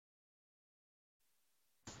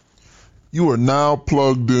You are now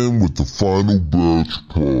plugged in with the Final Batch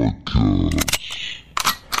Podcast.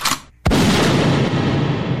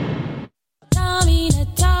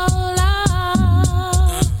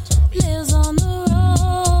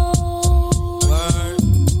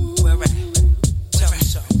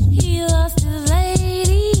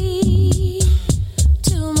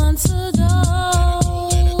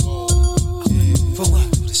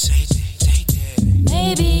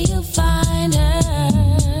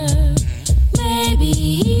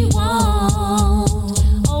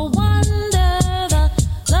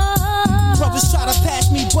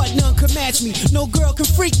 No girl can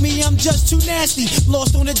freak me, I'm just too nasty.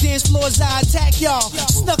 Lost on the dance floors, I attack y'all.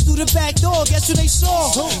 Snuck through the back door, guess who they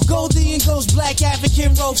saw? Goldie and Ghost, black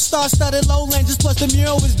African rope, star-studded lowlanders, plus the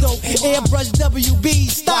mural was dope. Airbrush WB,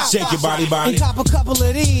 stop. Shake your body, and cop a couple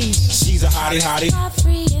of these. She's a hottie.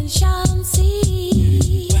 Free and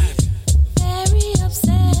Chauncey, very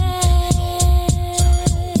upset.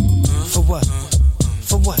 For what?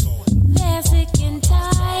 For what? They're sick and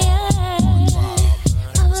tired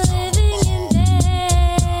of living in debt.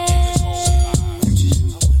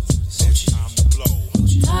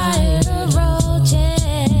 Tired of roaches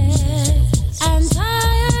and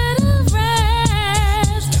tired of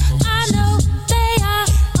rats. I know they are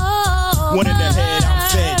all One in the head, I'm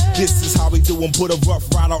fed. This is how we do 'em. Put a rough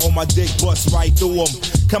rider on my dick, bust right through 'em.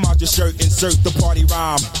 Come out your shirt, insert the party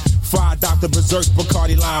rhyme. Fried Dr. Berserk,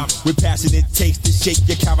 Bacardi Lime. With passionate taste to shake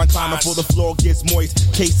your Calvin Klein before the floor gets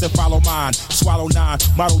moist. Taste and follow mine. Swallow 9,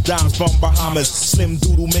 model dimes from Bahamas. Slim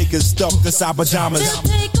doodle makers stuffed inside pajamas. to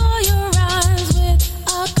take all your rhymes with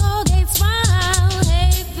a Colgate smile.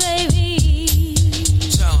 Hey, baby.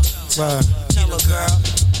 Tell her, girl.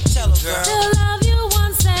 Tell her, girl. They'll love you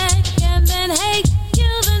one second, then hate you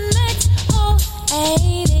the next. Oh,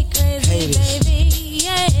 ain't it crazy, Hate it. baby?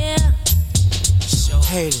 Yeah.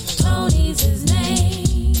 Haters. Tony's his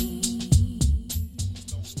name.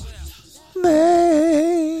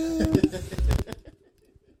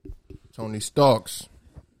 Tony Starks.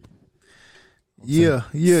 Yeah.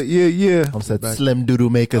 I'm said Slim Doodle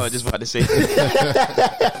Makers. Oh, just about to say.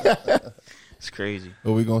 It's crazy.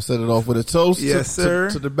 Are we gonna set it off with a toast? Yes, sir.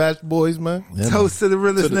 To the Batch Boys, man. Yeah, toast to the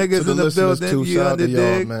realest niggas in the listeners building. too. You Shout out to y'all,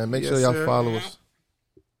 underdig? man. Make Yes, sure y'all sir. follow us.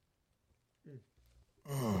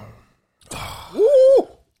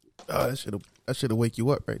 That should wake you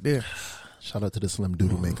up right there. Shout out to the Slim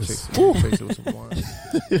Doodle Makers. Chase it with some wine.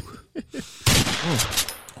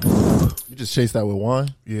 You just chased that with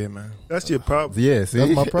wine? Yeah, man. That's your problem. Yeah, see?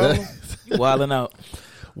 That's my problem. You wilding out.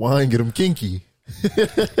 Wine get them kinky.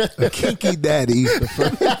 A kinky daddy.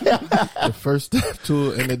 The first step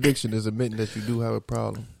to an addiction is admitting that you do have a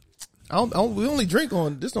problem. We only drink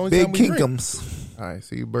on this. The only Big time we kinkums. drink. All right,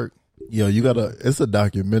 see you, Bert. Yo, it's a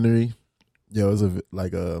documentary. Yo, it's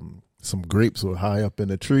some grapes were high up in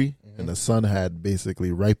a tree, and the sun had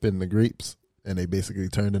basically ripened the grapes, and they basically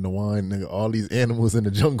turned into wine. Nigga, all these animals in the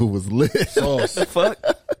jungle was lit. What the fuck?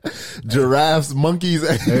 Giraffes, monkeys,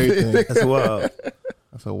 everything. That's wild.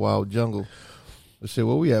 That's a wild jungle. But shit,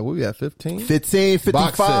 what we at? 15? 15,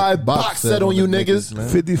 55. Box set on you niggas. Man.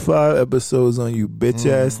 55 episodes on you bitch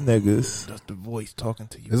ass niggas. That's the voice talking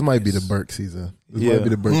to you. This might be the Burke season. This Yeah. might be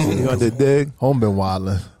the Burke season. You underdig? Home been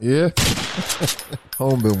wildin'. Yeah.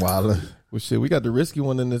 Home been wildin'. Well, shit, we got the risky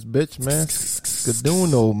one in this bitch, man.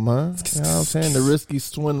 Skaduno, man. You know what I'm saying? The risky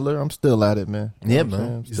swindler. I'm still at it, man. You Yeah, know what I'm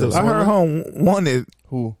man. saying? Still I heard home wanted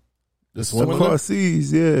who? The swindler? across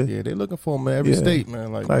seas, yeah. Yeah, they looking for him in every Yeah. state,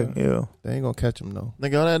 man. Like Yeah. they ain't gonna catch him, though.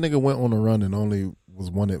 Nigga, that nigga went on a run and only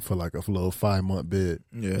was wanted for like a little 5-month bid.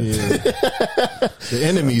 Yeah. The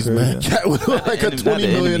enemies, man. Cat was like a Enemies, $20 not the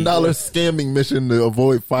million enemies. scamming mission to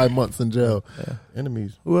avoid 5 months in jail. Yeah.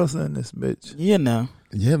 Enemies. Who else in this bitch? You know.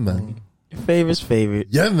 Yeah, man. Your favorite's favorite.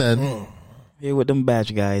 Yeah, man. Here with them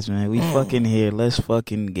batch guys, man. We fucking here. Let's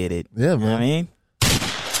fucking get it. Yeah, You know what I man. mean?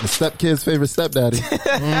 The stepkid's favorite stepdaddy.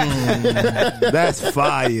 That's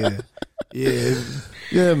fire. Yeah.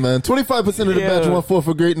 Yeah, man. 25% of the batch want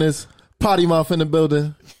for greatness. Potty mouth in the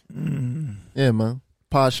building. Yeah, man.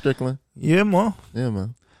 Pod Strickland. Yeah, man. Yeah,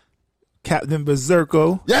 man. Captain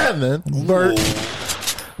Berserko. Yeah, man. Bert.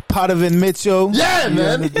 Potovan Mitchell. Yeah, You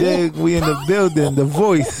man. underdig? We in the building. The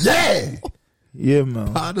voice. Yeah. Yeah, man.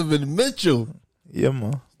 Potovan Mitchell. Yeah,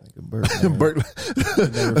 man. Bert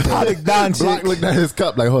Potic Doncic. Block looked at his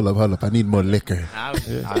cup like, hold up. I need more liquor.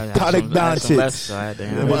 Potic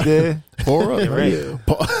Doncic. Pour up. Yeah, right.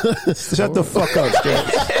 Shut the fuck up,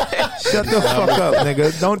 Stretch. Shut the fuck up,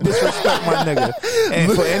 nigga. Don't disrespect my nigga.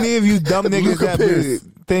 And for any of you dumb niggas Luka that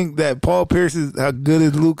think that Paul Pierce is as good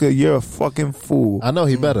as Luka, you're a fucking fool. I know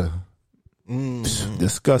he better.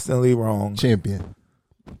 Disgustingly wrong. Champion.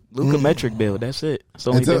 Luka metric build. That's it. That's the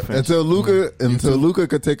only difference. Until Luka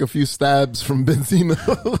could take a few stabs from Benzino.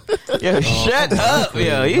 Yeah, shut up.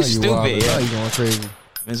 Yo, you stupid. Now you going crazy.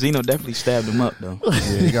 Benzino definitely stabbed him up though.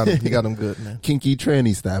 Yeah, he got him good, man. Kinky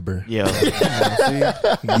tranny stabber. Yo,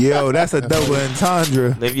 Yo, that's a double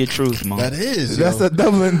entendre. live your truth, man. That is. That's a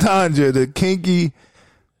double entendre. The kinky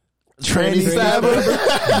tranny stabber.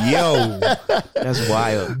 Yo, That's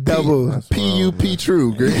wild. double PUP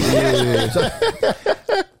true. Great.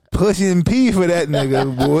 pushing P for that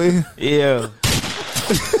nigga, boy. Yeah.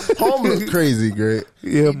 Home look crazy, great.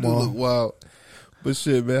 Yeah, You do look man. wild. But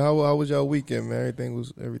shit, man, how was y'all weekend, man?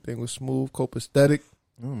 Everything was smooth, copacetic.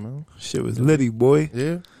 I don't know. Shit was litty, boy.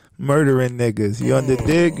 Yeah. Murdering niggas. You on the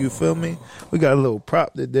dig? You feel me? We got a little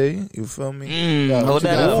prop today. You feel me? Hold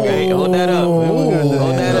that up, Gray. Hold that up. Hold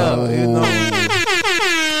that up. You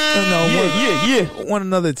know, Yeah. want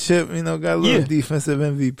another chip, you know, got a little defensive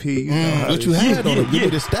MVP. You know how What you had on it? Give me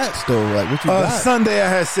the stats, though. Like, what you got? Sunday I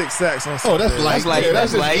had 6 sacks on Sunday.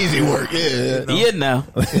 That's like easy work. Yeah. Yeah, now.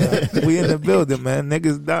 We in the building, man.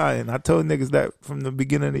 Niggas dying. I told niggas that from the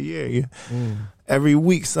beginning of the year. Yeah. Every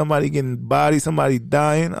week somebody getting bodied, somebody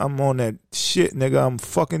dying. I'm on that shit, nigga. I'm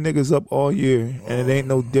fucking niggas up all year, and it ain't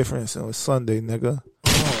no difference on Sunday, nigga.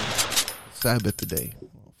 Sabbath today.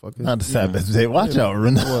 Not the Sabbath day. Watch out,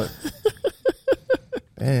 Renee. What?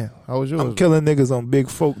 Damn. How was yours? I'm killing niggas on Big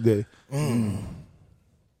Folk Day.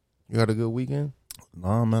 You had a good weekend?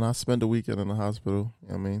 Nah, man, I spent the weekend in the hospital. You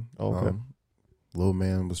know what I mean? Okay. Little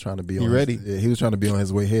man was trying to be You on ready? he was trying to be on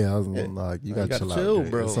his way here. I was like, you gotta chill out,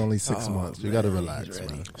 bro. It's only 6 months. You gotta relax,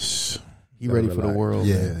 man. He ready for the world?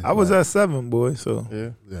 Yeah. Man. I was at 7, boy. So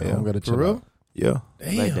Yeah. I don't gotta chill For real? out. yeah,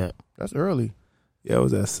 Damn. Like that. That's early. I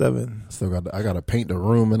was at 7. I gotta paint the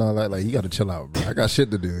room and all that. Like, you gotta chill out, bro. I got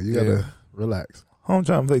shit to do. You gotta relax. I'm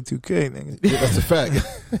trying to play 2K, nigga. Yeah, that's a fact.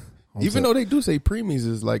 Even though they do say preemies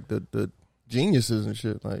is like the geniuses and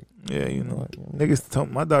shit. Like, Yeah, you know, niggas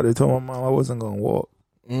told my daughter told my mom I wasn't gonna walk.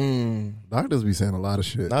 Doctors be saying a lot of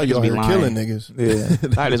shit. now y'all be here lying. killing niggas. Yeah,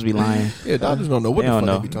 Doctors be lying. Yeah, doctors don't know what They the don't fuck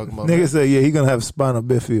know. they be talking about. niggas say he gonna have spinal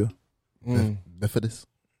bifida. Bifidus.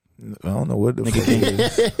 I don't know what the Nigga fuck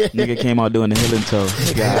it is. Nigga came out doing the healing toe.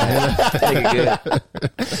 Nigga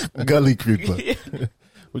good. Gully creeper.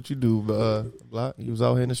 What you do, Block? You was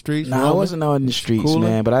out here in the streets? Nah, I roaming? wasn't out in the streets, Coolin'?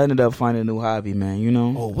 man. But I ended up finding a new hobby, man. You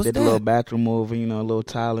know, Oh, what's did that? a little bathroom over, you know, a little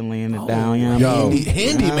tiling, laying it down. You know what I Yo, mean?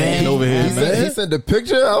 Handy man over here, He sent the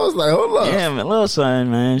picture. I was like, hold up. Yeah, man, little son,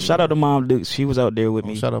 man. Shout out to Mom Dukes. She was out there with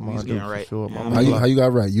me. shout out We Mom was getting Dukes, for right. sure. You know Mom what I mean? How you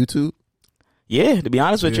got right? YouTube? Yeah, to be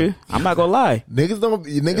honest with you, I'm not gonna lie. Niggas don't.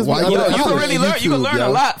 Niggas. Why be you under- You can really learn. You can YouTube, learn yo. a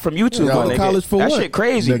lot from YouTube, Yeah, my go to nigga. college for that what? shit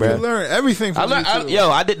crazy, Nigga. bro. You learn everything from YouTube.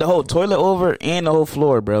 I did the whole toilet over and the whole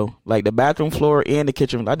floor, bro. Like the bathroom floor and the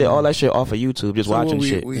kitchen. I did all that shit off of YouTube, just watching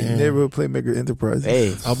shit. We neighborhood playmaker enterprise. Hey,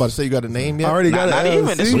 I was about to say, you got a name yet? I already got not an even.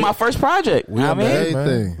 LLC. This is my first project. You know what I mean? Hey, Man,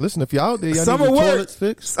 Everything. listen, if y'all out there, y'all Summer need your work. toilets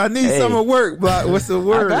fixed. I need Hey. summer work, Block. What's the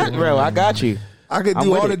word? I got you. I could I'm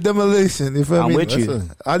do with all the it. demolition. You feel I'm me? with you.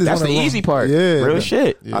 I just That's the wanna easy part. Yeah, Real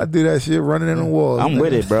shit. I do that shit running in the walls. I'm nigga.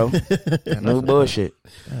 with it, bro. No bullshit.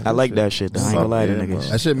 I like that shit. Though. I ain't gonna lie to niggas.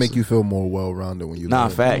 That shit make you feel more well rounded when you Nah,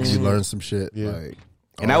 learn. facts. When you learn some shit. Yeah. Like,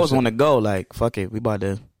 And I was on the go. Like, fuck it. We about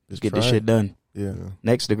to just get this try shit done. Yeah.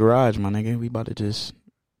 Next to garage, my nigga. We about to just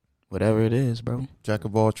whatever it is, bro. Jack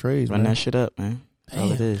of all trades, Run man. that shit up, man. All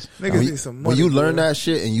it is. Niggas when need you, some money. when you learn bro. that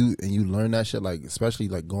shit and you learn that shit, like especially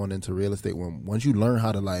like going into real estate, once you learn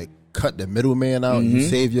how to like cut the middleman out, you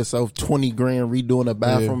save yourself $20 grand redoing a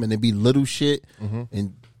bathroom, and it be little shit,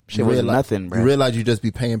 and Shit you was realize, nothing, bro. You realize you just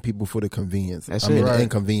be paying people for the convenience. That's I mean, it. the Right.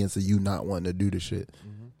 inconvenience of you not wanting to do the shit.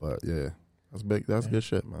 But yeah, That's big. That's good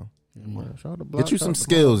shit, man. Shout out to Block, get you shout some out to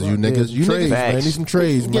skills, Block. you niggas. Yeah, You trades, niggas, man. Facts. Need some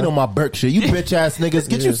trades, get man. on my Burke shit. You bitch ass niggas.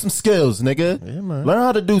 Get you some skills, nigga. Yeah, man. Learn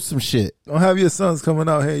how to do some shit. Don't have your sons coming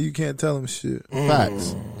out here. You can't tell them shit.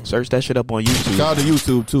 Facts. Search that shit up on YouTube. Shout out to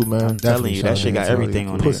YouTube too, man. I'm telling you, that shit got everything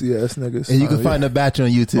on there. Pussy ass niggas. And you can find the batch on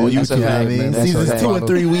YouTube. That's a you know what I fact, mean? man. That's a Seasons fact. 2 and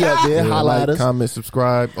 3, we up there. Yeah, Holla like, at us. comment,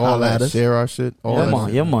 subscribe, all Holla at that. us. Share our shit. All Yeah, that man.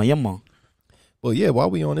 shit. Yeah, man. Yeah, man. Well, yeah, while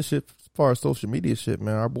we on this shit, as far as social media shit,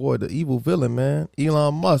 man, our boy, the evil villain, man,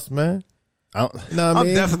 Elon Musk, man. I don't, You know what I I'm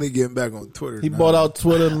mean? definitely getting back on Twitter. He now. bought out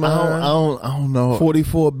Twitter, man. I don't know.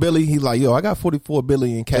 44 billion. He like, yo, I got 44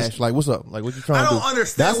 billion in cash. Like, what's up? Like, what you trying I to do? don't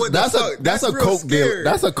understand what That's the a fuck. that's a real coke dealer. scary.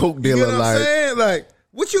 That's a coke You dealer. know what I'm Like, saying? Like,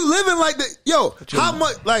 what you living like that? Yo, how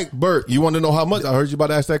much? Like, Bert, you want to know how much? I heard you about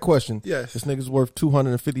to ask that question. Yes. This nigga's worth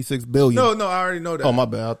 256 billion. no, I already know that. Oh, my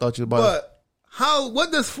bad. I thought you were about But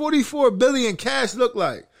what does 44 billion cash look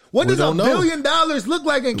like? What We does $1 don't know. billion look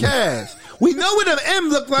like in cash? We know what an M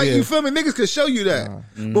look like. Yeah. You feel me? Niggas could show you that.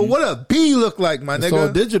 But what a B look like, my It's nigga? all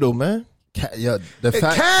digital, man. The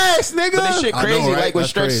fact, cash, nigga. But this shit I know, crazy. right? Like what That's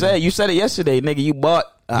Stretch crazy. said. You said it yesterday, nigga. You bought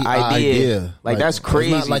an idea. Like that's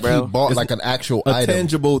crazy, it's not like bro. he bought like an actual A item.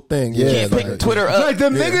 tangible thing. Yeah, Can't pick like- Twitter up. Like the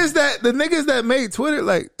niggas that made Twitter,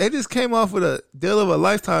 like they just came off with a deal of a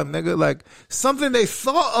lifetime, nigga. Like something they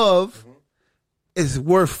thought of is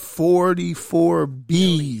worth 44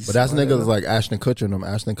 B's. But that's niggas like Ashton Kutcher and them.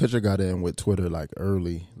 Ashton Kutcher got in with Twitter like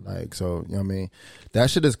early. Like, so, you know what I mean? That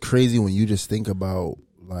shit is crazy when you just think about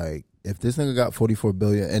like, if this nigga got 44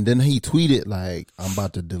 billion and then he tweeted like, I'm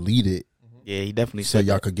about to delete it. Yeah, he definitely So said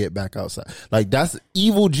y'all that. could get back outside. Like, that's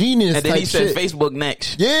evil genius And then type he said shit. Facebook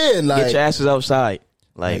next. Yeah, like, Get your asses outside.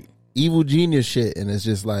 like Like, evil genius shit. And it's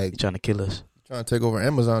just like, he trying to kill us. Trying to take over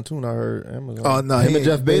Amazon too. And I heard Amazon. Oh no, him and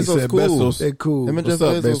Jeff Bezos cool. They cool. Him and What's Jeff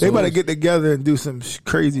up, Bezos Bezos? They cool. better get together and do some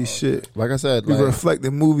crazy shit. Like I said, We like,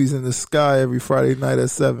 reflecting movies in the sky every Friday night at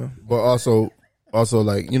 7. but also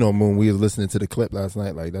like, you know, when we was listening to the clip last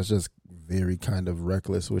night, like that's just very kind of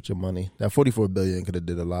reckless with your money. That 44 billion could have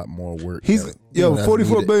did a lot more work. He's than- than that's $44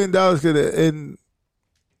 needed. billion could have end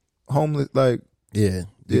homeless. Like Yeah,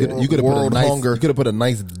 Yeah. you could have put a World nice, hunger. you could have put a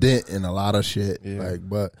nice dent in a lot of shit. Yeah. Like,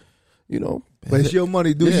 but you know, but it's your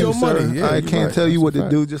money, do It's you, your sir? money. Yeah, I you're can't right. tell you That's what a to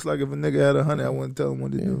fact. do. Just like if a nigga had 100, I wouldn't tell him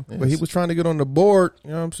what to do. But he was trying to get on the board.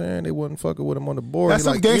 You know what I'm saying? They wasn't fucking with him on the board. That's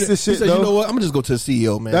He some gangster he shit, said, though. You know what? I'm gonna just go to the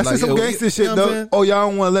CEO, man. That's Like, just some yo, gangster you shit, know what I'm though. saying? Oh, y'all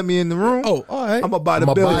don't want to let me in the room? Oh, all right. I'm gonna buy the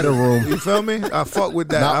I'ma building. buy the room. You feel me? I fuck with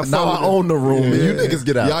that. now I own the room. Yeah. You niggas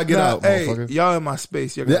get out. Y'all get out, Hey, motherfucker. y'all in my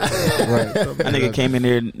space. Y'all got Right. That nigga came in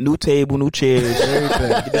there, new table, new chairs, everything.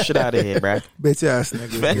 Get the shit out of here, bro. bitch ass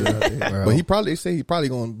nigga. But he probably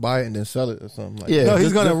gonna buy it and then sell it or something like Yeah. that. No, he's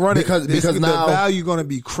just- gonna run it because the now value gonna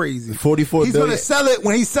be crazy. 44 He's billion. gonna sell it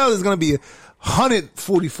when he sells. It's gonna be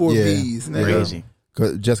 144 Yeah. B's. Nigga. Crazy.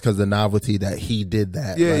 Just because the novelty that he did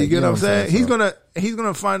that. Yeah, like, you get what I'm saying. He's So,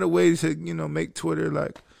 gonna find a way to make Twitter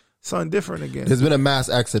like something different again. There's been a mass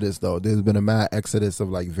exodus though. There's been a mass exodus of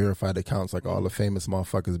like verified accounts. Like all the famous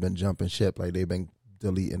motherfuckers been jumping ship. Like they've been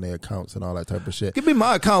deleting their accounts and all that type of shit. Give me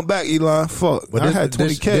my account back, Elon. Fuck, But I this, had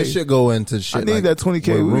 20K. This shit go into shit. I need like, that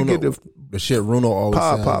 20K. what We Bruno- get the shit Bruno always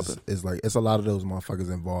Power says popping. is like it's a lot of those motherfuckers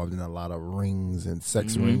involved in a lot of rings and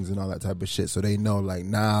sex rings and all that type of shit. So they know like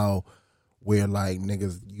now where like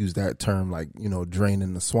niggas use that term like, you know,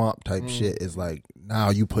 draining the swamp type shit is like now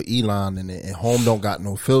you put Elon in it and Home don't got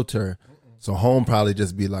no filter. So Home probably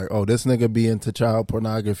just be like, oh, this nigga be into child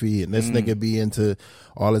pornography and this nigga be into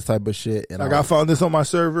all this type of shit. And like I found this on my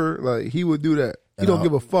server. Like he would do that. He don't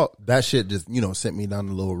give a fuck. that shit just, you know, sent me down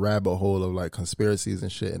a little rabbit hole of like conspiracies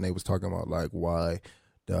and shit. And they was talking about like why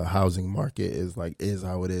the housing market is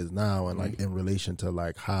how it is now. And like in relation to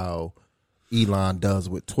like how Elon does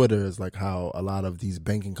with Twitter is like how a lot of these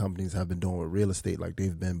banking companies have been doing with real estate. Like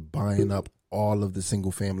they've been buying up all of the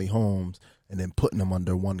single family homes and then putting them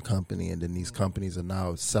under one company. And then these companies are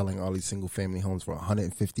now selling all these single family homes for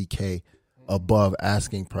 $150K above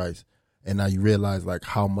asking price. And now you realize like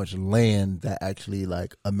how much land that actually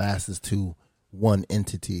like amasses to one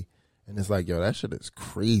entity. And it's like, yo, that shit is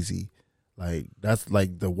crazy. Like that's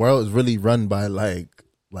like the world is really run by like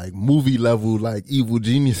movie level, like evil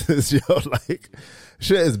geniuses, yo. Like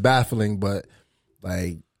shit is baffling, but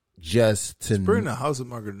like just to Bring the housing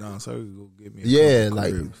market down so I can go get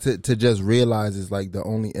me. to just realize is like the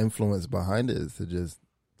only influence behind it is to just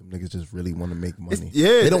them niggas just really want to make money.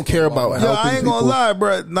 Yeah. They don't care about Yo, helping I ain't gonna people. lie,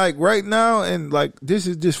 bro. Like right now, and like this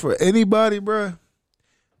is just for anybody, bro.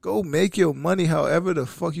 Go make your money however the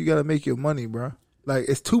fuck you gotta make your money, bro. Like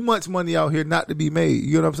it's too much money out here not to be made.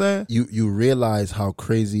 You know what I'm saying? You realize how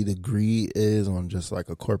crazy the greed is on just like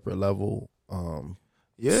a corporate level.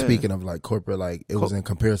 Yeah. Speaking of like corporate, like it was in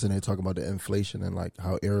comparison. They talk about the inflation and like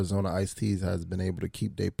how Arizona iced teas has been able to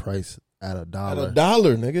keep their price at $1 $1,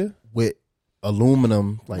 nigga. with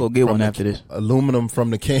aluminum. Like Go get from one the- after this. Aluminum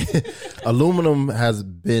from the can. Aluminum has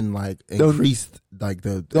been like increased. Like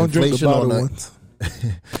the Don't drink the inflation bottle on the ones.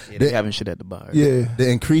 Yeah, they having shit at the bar. Yeah. the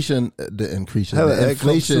inflation, Hella the egg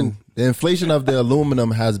inflation, soup. the inflation of the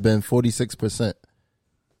aluminum has been 46%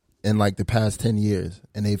 in like the past 10 years,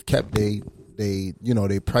 and they've kept they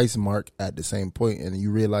price mark at the same point, and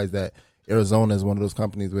you realize that Arizona is one of those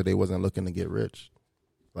companies where they wasn't looking to get rich,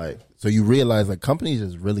 like so you realize like companies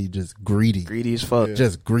is really just greedy, Greedy as fuck.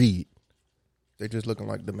 just greed. They just looking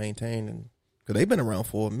like to maintain and because they've been around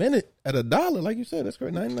for a minute at $1, like you said. That's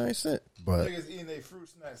great, 99 cents. But Niggas eating their fruit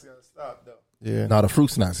snacks gotta stop though. Yeah, not a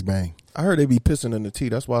fruit snacks bang. I heard they be pissing in the tea.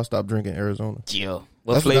 That's why I stopped drinking Arizona. Yo,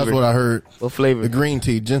 what That's flavor? what I heard. What flavor? The green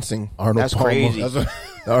tea, ginseng. Arnold That's Palmer. crazy. That's what,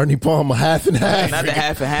 Arnie Palmer, half and half. Not the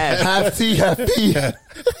half and half. Half tea, half pea.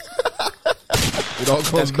 it all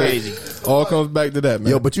comes That's back. crazy. All comes back to that,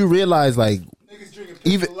 man. Yo, but you realize like Niggas drinking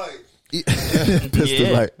Even- Pistol Light.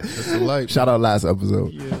 Pistol Light. Pistol Light. Shout out last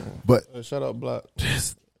episode. Yeah. But Shout out Block.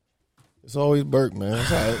 It's always Burke, man.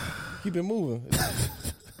 It's all right. Keep it moving.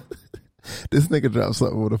 this nigga drops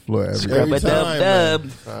something on the floor every Scrub time. a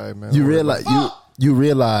dub. All right, man. You realize you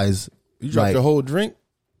realize You dropped like, your whole drink?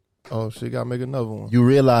 Oh, shit, gotta make another one. you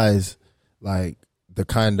realize like the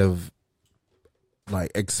kind of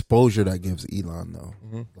like exposure that gives Elon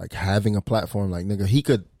though. Like having a platform like nigga, he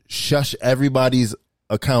could shush everybody's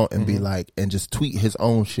account and be like and just tweet his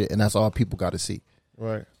own shit and that's all people got to see.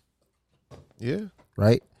 Right. Yeah.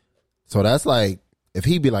 Right? So that's like if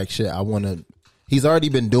he be like shit, I want to he's already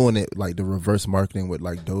been doing it like the reverse marketing with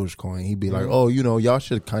like Dogecoin. He'd be like, "Oh, you know, y'all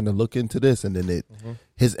should kind of look into this." And then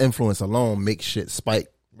his influence alone makes shit spike.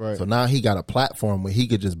 Right. So now he got a platform where he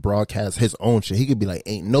could just broadcast his own shit. He could be like,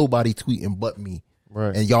 "Ain't nobody tweeting but me."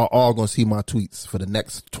 Right. And y'all all going to see my tweets for the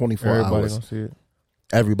next 24 Everybody hours. gonna see it.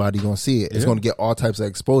 Everybody going to see it. It's Yeah. going to get all types of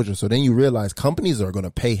exposure. So then you realize companies are going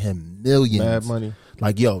to pay him millions. Mad money.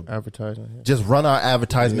 Like, yo, Advertising. Yeah. just run our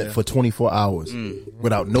advertisement for 24 hours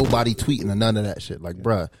without nobody tweeting or none of that shit. Like,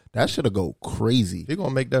 bruh, that should have go crazy. They're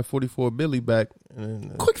gonna make that 44 Billy back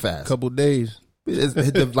in Quick a fast. couple days.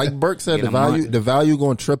 Like Burke said, Get the value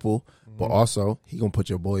going to triple, but also he going to put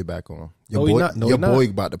your boy back on. Your No, he boy, not. No, your he not. boy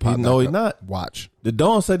about to pop No, back he up. not. Watch. The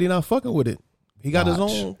Dawn said he not fucking with it. He got his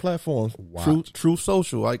Watch. own platforms. Watch. True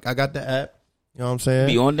Social. I got the app. You know what I'm saying?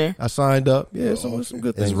 Be on there. I signed up. Yeah, so some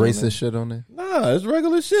good Is things. on racist there. shit on there? Nah, it's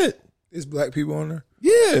regular shit. Is black people on there?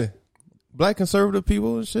 Yeah. Black conservative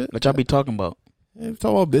people and shit. What y'all be talking about? Yeah, we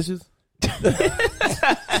talking about bitches.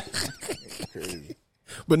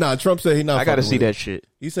 But nah, Trump said he not. I gotta fucking see with it. that shit.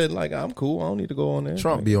 He said like I'm cool. I don't need to go on there.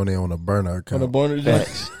 Trump be on there on a burner on account. the burner jack.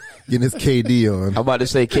 Getting his KD on. I'm about to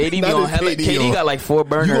say KD be Not on his hella. KD KD on. got like 4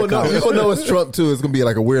 burner You accounts. gonna know it's Trump too. It's gonna be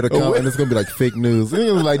like a weird account, and it's gonna be like fake news. And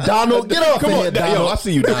he's like, Donald, get off Come of on, here, yo, Donald. I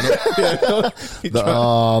see you, Donald.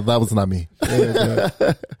 That was not me.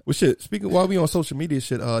 Well, shit. Speaking while we on social media,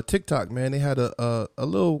 shit. TikTok, man, they had a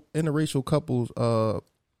little interracial couples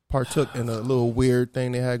partook in a little weird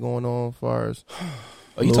thing they had going on as far as.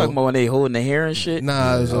 Oh, you talking about when they holding their hair and shit?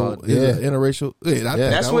 Nah, it's interracial. Yeah,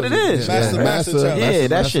 That's what it is. Master child. Yeah,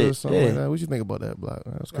 that shit. or something like Yeah. that. What you think about that, Block?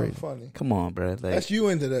 That's Kind crazy. of funny. Come on, bro. Like, That's you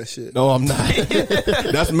into that shit. No, I'm not.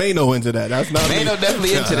 That's Mano into that. That's not Mano me.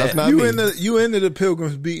 definitely into That's that. not You me. into the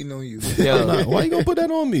pilgrims beating on you. Yo, Nah, why you gonna put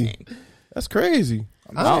that on me? That's crazy.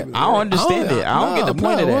 I don't understand it. I don't get the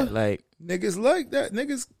point of that. Like, Niggas like that.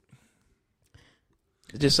 Niggas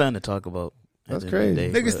it's just something to talk about. at That's the end of the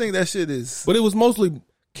crazy. day, niggas but- think that shit is But it was mostly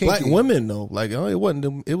black kinky. women though. Like it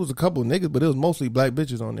wasn't. It was a couple of niggas, but it was mostly black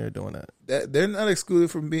bitches on there doing that. That they're not excluded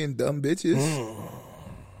from being dumb bitches.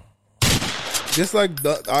 Just like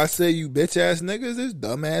I say, you bitch ass niggas is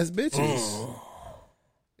dumb ass bitches.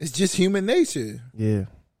 It's just human nature. Yeah.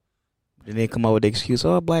 Then they come out with the excuse,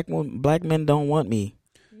 "Oh, black men don't want me."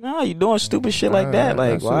 No, you doing stupid shit like that.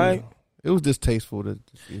 Like, why? It was distasteful to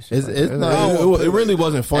see shit It's- like it's that. not- It really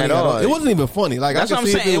wasn't funny At all. It wasn't even funny. Like That's I what could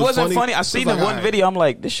I'm see if saying. It wasn't was funny. I seen It's the like, one alright. video. I'm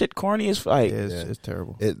like, this shit corny as like. Yeah, it's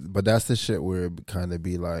terrible. But that's the shit where it kind of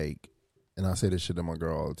be like, and I say this shit to my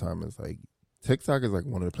girl all the time. It's like TikTok is like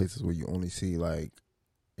one of the places where you only see like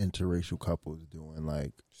interracial couples doing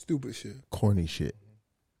like Stupid shit. corny shit,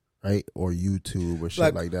 right? Or YouTube or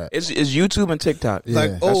shit like that. It's YouTube and TikTok. Yeah.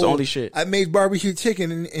 Like, That's the oh, only shit. I made barbecue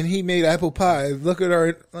chicken and he made apple pie. Look at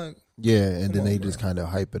our like. Yeah, and then on, they bro. just kind of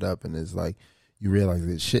hype it up, and it's like you realize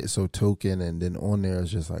that shit is so token, and then on there it's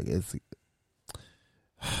just like it's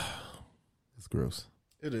gross.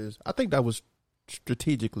 It is. I think that was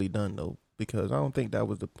strategically done though, because I don't think that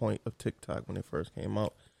was the point of TikTok when it first came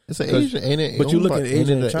out. It's an Because- Asian, ain't it? but you look at ain't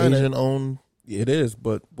Asian it and China- Asian owned. It is,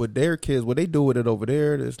 but with their kids, what they do with it over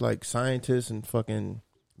there, it's like scientists and fucking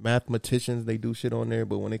mathematicians. They do shit on there,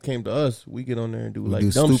 but when it came to us, we get on there and do like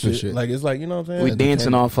do dumb stupid shit. shit. Like it's like, you know what I'm saying? We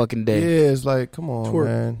dancing all fucking day. Yeah, it's like, come on, Twerk.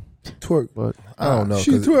 man. Twerk. But I don't know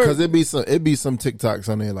She twerk. because it be some TikToks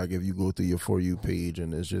on there like if you go through your For You page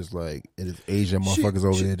and it's just like it is Asian motherfuckers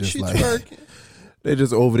over there just she like twerking. they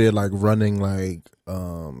just over there like running like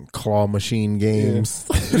claw machine games,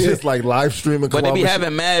 just like live streaming. But they claw be machine.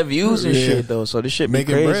 having mad views and Yeah. shit though, so this shit be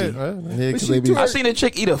making crazy. bread, right? Yeah, 'cause But they she be, twerk. I seen a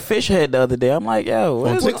chick eat a fish head the other day. I'm like, yo,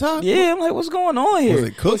 what On is it? TikTok? Yeah, I'm like, what's going on here? Was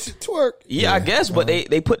it cooked? She twerk. Yeah, I guess, but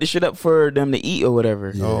they put the shit up for them to eat or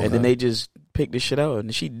whatever, Yeah. and then they just picked the shit out,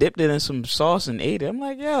 and she dipped it in some sauce and ate it. I'm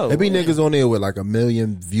like, yo, There be niggas on there with like 1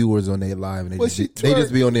 million viewers on their live, and they Well, just, she they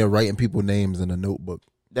just twerk. be on there writing people names in a notebook.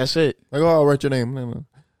 that's it. Like, oh, I'll write your name.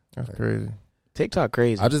 That's crazy. TikTok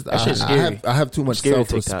crazy. I shit's scary. I have too much Scary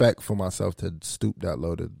self-respect for myself to stoop that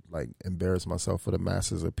low to like embarrass myself for the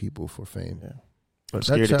masses of people for fame. Yeah. But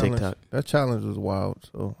Scared of TikTok. That challenge was wild.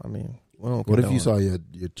 So I mean, What if you saw your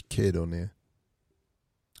kid on there?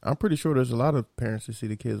 I'm pretty sure there's a lot of parents that see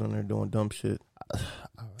the kids on there doing dumb shit.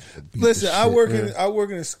 Listen, I work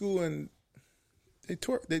in a school and they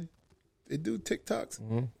do TikToks.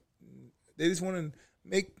 Mm-hmm. They just want to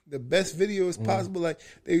make the best videos possible. Like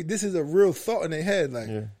this is a real thought in their head. Like,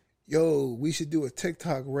 yo, we should do a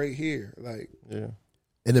TikTok right here. Like,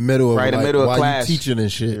 in the middle of Right in the middle of while class. you teaching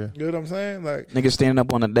and shit. you know what I'm saying? Like, Niggas standing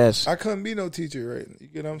up on the desk. I couldn't be no teacher, right? You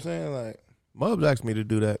get what I'm saying? Like, Mubs asked me to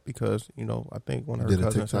do that because, I think one of her Did a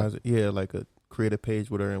cousins TikTok? has like a create a page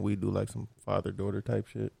with her and we do like some father-daughter type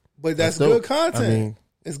shit. but that's dope. good content. I mean,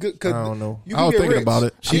 it's good I because don't know. You I can was get thinking rich. about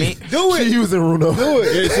it. Do it. She using Runo. Do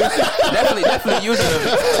it. definitely using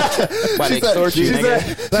them. By the extortion, She nigga.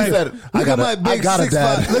 said, I got a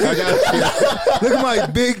dad. Look at my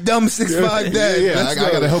big dumb 6'5" dad. Yeah, I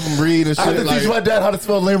gotta help him read and shit. I had to teach my dad how to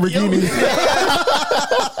spell Lamborghini.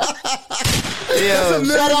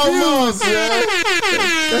 Shout out Moms,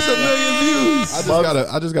 That's 1 million views.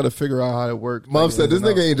 I just gotta figure out how it works. Mom said, this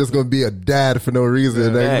nigga ain't just gonna be a dad for no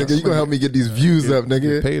reason. Like, nigga, you gonna help me get these views up, Get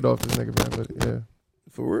nigga. paid off this nigga, man. But yeah.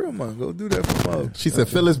 For real, man. Go do that for Mug. She said,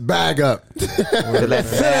 fill his bag up.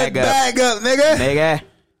 Bag up, nigga. nigga.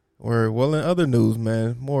 Well, in other news,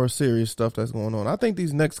 man, more serious stuff that's going on. I think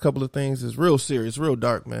these next couple of things is real serious, real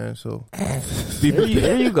dark, man. So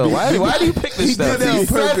There you go. Why do you pick this stuff? on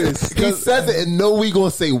purpose. He says it and no, we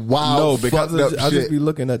gonna say wow. no, because fucked up I just shit. be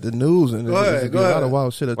looking at the news and there's go a lot ahead. of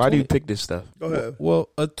wild shit. Why do you pick this stuff? Go ahead. Well,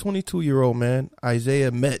 a 22-year-old man,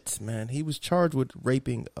 Isaiah Metz, man, he was charged with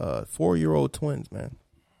raping 4-year-old twins, man.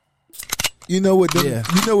 You know what them type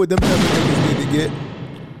of niggas need to get?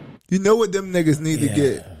 You know what them niggas need to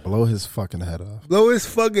get? Blow his fucking head off. Blow his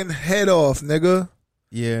fucking head off, nigga.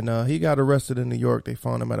 Yeah, and he got arrested in New York. They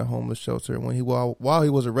found him at a homeless shelter. When while he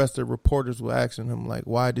was arrested, reporters were asking him like,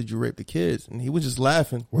 "Why did you rape the kids?" And he was just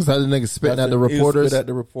laughing. Was that the nigga spitting at the He was reporters? spit at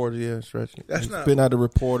the reporters, yeah, stretching. That's He not- spitting at the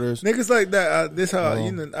reporters. Niggas like that, this how I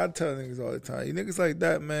tell niggas all the time. You niggas like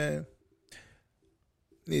that, man,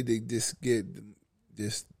 need to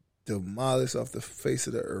just demolish off the face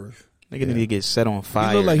of the earth. Nigga need to get set on fire.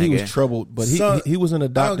 He looked like he nigga. was troubled, but Son, he was an I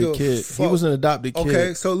adopted don't give a kid. He fuck. was an adopted kid.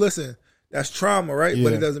 Okay, so listen, that's trauma, right?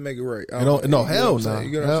 But Yeah. it doesn't make it right. I No, don't- you get hell what I'm no. saying?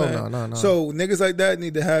 You get what I'm Hell saying? no. So niggas like that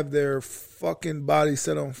need to have their fucking body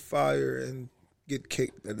set on fire and get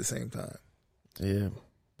kicked at the same time. Yeah,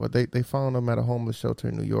 but they found him at a homeless shelter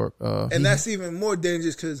in New York. And that's even more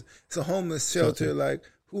dangerous because it's a homeless shelter. Like,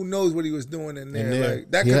 who knows what he was doing in there? there.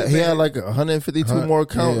 Like that. He could've had been- like 152 more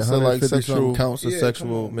counts of like 150 sexual. counts of Yeah, sexual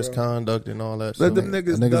come on, bro. misconduct and all that. Let So, them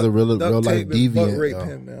niggas. That nigga's a real duct life tape and deviant, butt rape yo.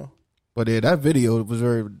 him, man. but yeah, that video was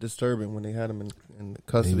very disturbing when they had him in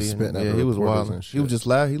custody. was spitting at yeah, the he was reporters wild. and He was shit. just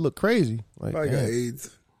loud. He looked crazy. Like, Probably got damn, AIDS.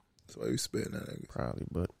 That's why he was spitting that nigga. probably,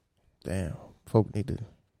 but damn, folk need to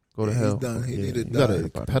go to Yeah, hell. he's done. He Yeah, need to you die. gotta-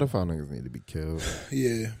 Pedophile niggas need to be killed.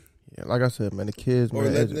 Yeah. Yeah, like I said, man, the kids, Or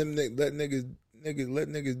man. let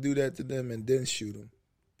niggas do that to them and then shoot them.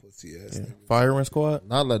 Pussy ass niggas. Firing squad.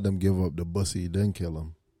 Not let them give up the bussy, then kill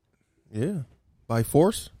him. Yeah, by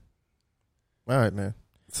force. All right, man.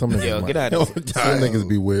 Some niggas, Yo, might, get out of here. some niggas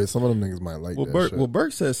be weird. Some of them niggas might like that shit.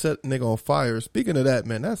 Burke said set nigga on fire. Speaking of that,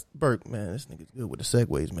 man, that's Burke, man. This nigga's good with the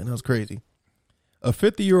segues, man. That was crazy. A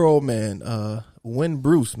 50-year-old man, Win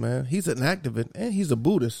Bruce, man. He's an activist and he's a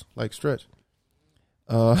Buddhist, like Stretch.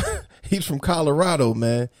 He's from Colorado,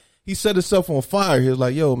 man. He set himself on fire. He was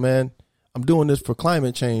like, yo, man, I'm doing this for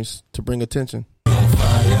climate change to bring attention.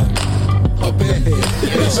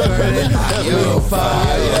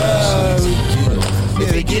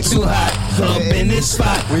 If it get too hot, up in this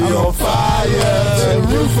spot, we on fire.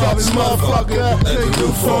 Roof up, motherfucker. Let the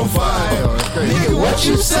roof on fire. Nigga, what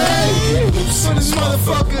you say? On this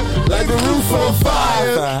motherfucker, like the roof on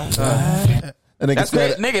fire. That's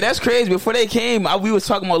crazy, nigga. That's crazy. Before they came, we was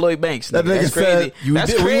talking about Lloyd Banks. That nigga That's crazy. said, you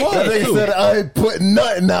That's did, crazy. That nigga said, I ain't putting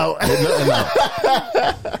nothing out.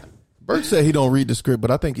 Burke said he don't read the script, but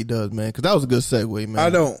I think he does, man, because that was a good segue, man. I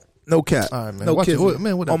don't. No cap. All right, man. No Watch cap. it.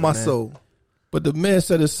 Man, whatever, on my man. soul. But the man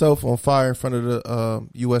set himself on fire in front of the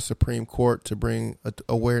U.S. Supreme Court to bring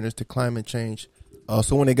awareness to climate change.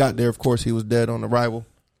 So when they got there, of course, he was dead on arrival.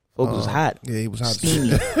 Folks was hot. Yeah, he was hot.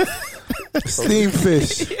 Steamy. Steam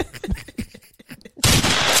fish.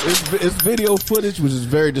 It's video footage, which is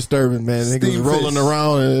very disturbing, man. Nigga was Steam rolling fish.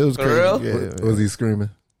 around, and it was For crazy. real? Yeah, Was he screaming?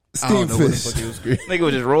 I don't Steam know what the fish. fuck he was screaming. Nigga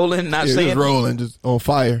was just rolling, not Yeah, saying. just rolling, just on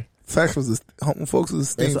fire. Facts was folks was a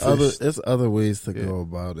steam fish. There's other ways to go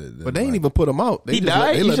about it. But they ain't even put him out. They He just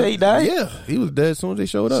died? You say he died? Yeah, he was dead as soon as they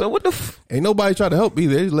showed up. So what the Ain't nobody tried to help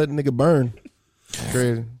either. They just let the nigga burn.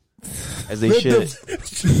 Crazy. as they should.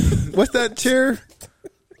 What's that chair?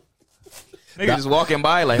 Nigga just walking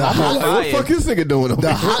by like, I'm on What the fire. fuck this nigga doing over The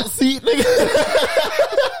here? hot seat, nigga.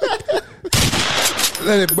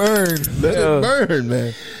 Let it burn. Let it burn,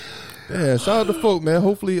 man. Yeah, shout out to folk, man.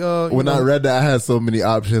 Hopefully, When I read that, I had so many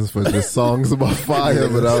options for just songs about fire,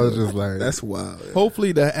 but I was just like, That's wild.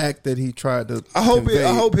 hopefully the act that he tried to. I hope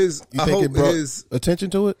convey, his attention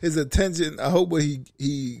to it. his attention. I hope what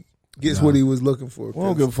he gets what he was looking for. We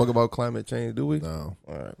don't give a fuck about climate change, do we? no,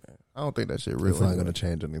 All right, man. I don't think that shit real. it's not gonna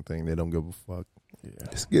change anything. They don't give a fuck.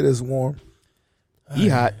 Let's get us warm. He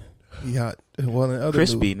hot. He hot. Well, in other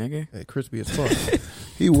Crispy, news, nigga. hey, crispy as fuck.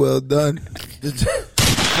 He well done.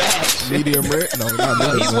 Medium rare? No, not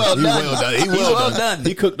medium. He's well done. He well done.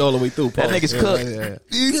 He cooked all the way through. That Paul. nigga's cooked.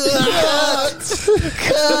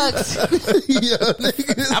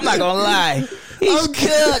 I'm not gonna lie. He's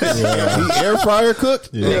cooked. Yeah. He air fryer cooked.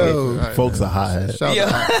 Yeah, Yo. folks are hot. Shout Yeah.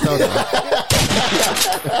 out.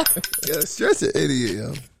 Yeah, Stretch an idiot,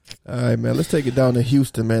 yo. All right, man. Let's take it down to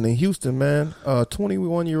Houston, man. In Houston, man,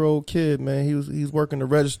 21-year-old kid, man. He's working the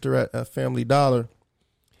register at Family Dollar.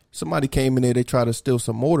 Somebody came in there. They tried to steal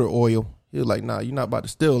some motor oil. He was like, "Nah, you're not about to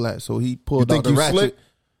steal that." So he pulled out the ratchet.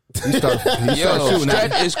 He started Yo, shooting at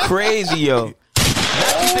Stretch is crazy, yo. You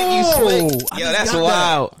think you slick? Yo, that's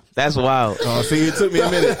wild. That's wild. Oh, see, it took me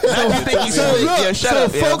a minute. You think you slick? Yo, shut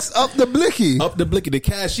up, yo. Folks up the blicky. Up the blicky, the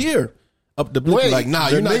cashier. Up the blicky, like, nah,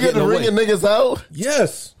 the you're not nigga getting away. ringing niggas out.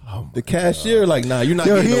 Yes. The cashier, like, nah, you're not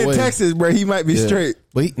Yo, getting he away. in Texas, bro. He might be Yeah. straight.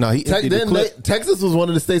 But he emptied the clip. Texas was one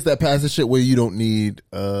of the states that passed the shit where you don't need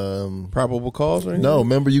Probable cause or anything? no,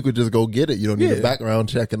 remember you could just go get it. You don't need Yeah. a background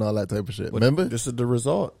check and all that type of shit. But Remember? this is the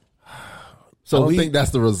result. So I don't he- think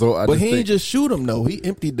that's the result. But he ain't just shoot him, though. He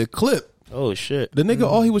emptied the clip. Oh shit. The nigga,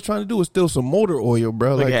 all he was trying to do was steal some motor oil,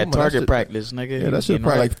 bro. Look Like, at come on, that target shit- practice, nigga. Yeah, that shit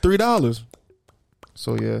probably like $3.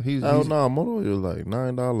 So yeah, he's I don't know. Motor oil like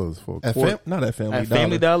 $9 for a at quart. not at Family At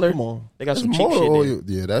Family Dollar? Come on, They got That's some cheap motor shit oil. there.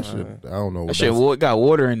 Yeah, that shit. I don't know. That What shit that's- got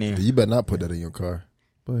water in there. You better not put that in your car.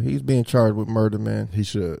 but he's being charged with murder, man. He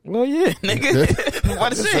should. Well, yeah, nigga. What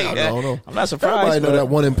to say? I don't know. I'm not Everybody surprised. know But that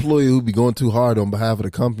one employee who be going too hard on behalf of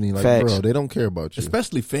the company. Like, Facts. bro, they don't care about you.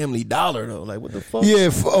 Especially Family Dollar though. Like, what the fuck? Yeah,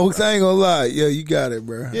 folks, I ain't gonna lie. Yeah, you got it,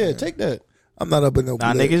 bro. Yeah, take that. I'm not up in no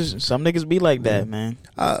nah, blick. niggas. Some niggas be like that, man.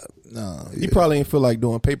 No, You probably ain't feel like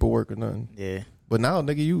doing paperwork or nothing. Yeah. But now,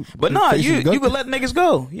 nigga, you. But you're no, facing you gun- could let niggas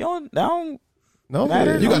go. You don't. That don't. No,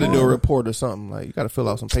 matter you no got to do more. a report or something. Like, you got to fill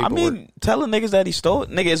out some I paperwork. mean, telling niggas that he stole it,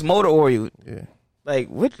 nigga, it's motor oil. Yeah. Like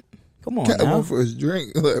what? Come on, Cat now. went for his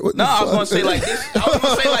drink. Like, what No, the I was fuck? gonna say like this. I was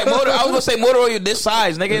gonna say like motor. I was gonna say motor oil this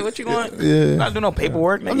size, nigga. What you going? Yeah. Not do no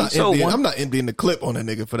paperwork, nigga. I'm You not, sold emptying, one. I'm not emptying the clip on that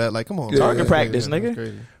nigga for that. Like, come on. Target practice, that's nigga.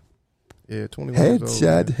 crazy. Yeah, 21 years old.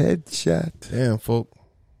 Headshot, headshot. Damn, folk.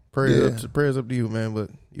 Prayers up to you, man. But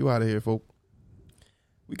you out of here, folk.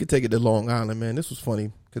 We could take it to Long Island, man. This was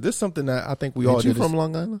funny because this is something that I think we all Ain't you did. from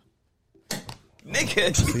Long Island?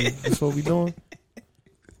 Nigga. See, that's what we doing.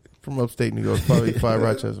 From upstate New York, probably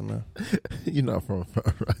Rochester, man. You're not from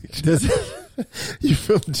right. You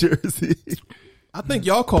from Jersey? I think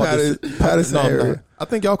y'all called this Patterson I'm area. not. I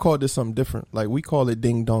think y'all called this something different. Like we call it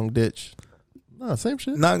ding dong ditch. Nah, same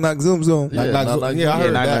shit. Knock, knock, zoom, zoom. Yeah, Knock, knock, knock, knock, yeah, I Yeah,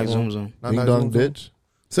 heard knock, that knock, one. zoom, zoom. Knock, Ding knock, dong zoom, zoom. ditch.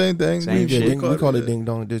 Same thing. Same Yeah, shit. we call it ding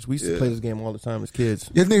dong ditch. We used to play this game all the time as kids.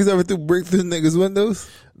 Your niggas ever break through niggas' windows?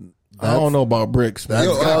 I don't know about bricks, man.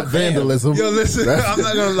 That's called vandalism. Yo, listen, I'm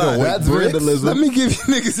not gonna lie. That's Bricks? vandalism. Let me give you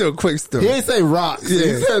niggas a quick story. He ain't say rocks. Yeah.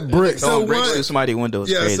 He said bricks. So So break one- through somebody's window.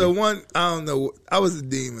 Yeah, Crazy. so one, I don't know. I was a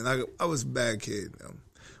demon. I was a bad kid.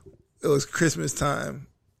 It was Christmas time,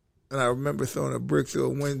 and I remember throwing a brick through a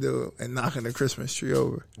window and knocking the Christmas tree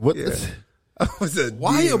over. What? Yeah. I was a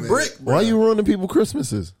Why a demon, brick? Why you ruining people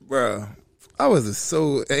Christmases? bro? I was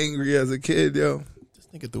so angry as a kid, yo. This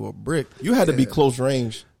nigga threw a brick. You had to be close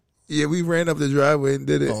range. Yeah, we ran up the driveway and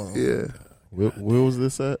did it. Oh. Yeah, Where was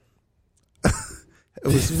this at? it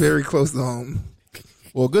was very close to home.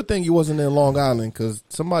 Well, good thing you wasn't in Long Island because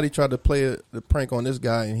somebody tried to play the prank on this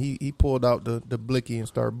guy and he pulled out the blicky and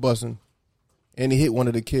started busting, and he hit one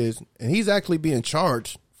of the kids, and he's actually being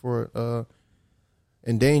charged for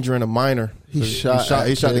endangering a minor. He shot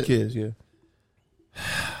the kid. kids. Yeah,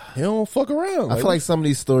 he don't fuck around. I feel like some of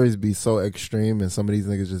these stories be so extreme, and some of these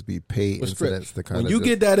niggas just be paid But incidents to kind when of. you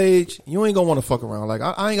get that age, you ain't gonna want to fuck around. Like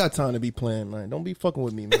I ain't got time to be playing, man. Don't be fucking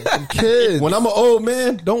with me, man. I'm kids. When I'm an old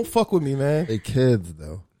man, don't fuck with me, man. they kids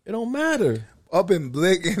though. It don't matter. Up in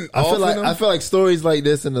Blick and I feel off like in I them. feel like stories like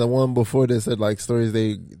this and the one before this said like stories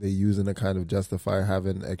they using to kind of justify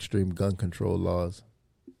having extreme gun control laws.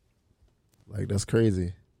 Like that's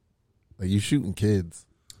crazy. Like you shooting kids.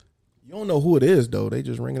 You don't know who it is though. They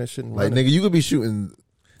just ringing that shit. And Like running. nigga, you could be shooting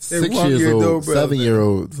They 6 rung years your old, doorbell,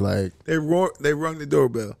 7-year-olds. Like They rung the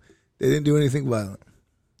doorbell. They didn't do anything violent.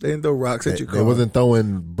 They didn't throw rocks at your car. They wasn't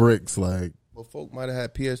throwing bricks like. Well, folk might have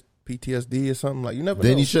had PTSD or something like. You never.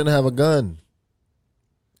 Then know. you shouldn't have a gun.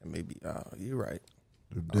 Maybe. You're right.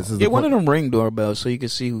 This is Get one of them Ring doorbells so you can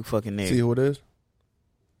see who fucking there. See who it is.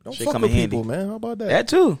 Don't Shit fuck come with in handy. people, man. How about that? That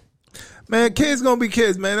too. Man, kids gonna be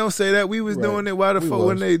kids, man. Don't say that. We was doing it. Why the fuck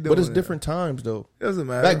when they doing it? But it's different times though. Doesn't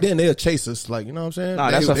matter. Back then they'll chase us, like you know what I'm saying. Nah,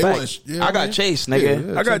 that's a fact. I got chased,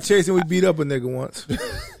 nigga. I got chased and we beat up a nigga once.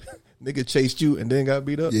 Nigga chased you and then got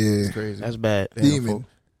beat up. Yeah, it's crazy. That's bad. Damn, Demon. folk.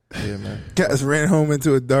 Yeah, man. Cats ran home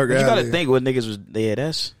into a dark alley. You gotta think what niggas was. Yeah,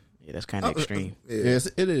 that's kind of extreme. Yes,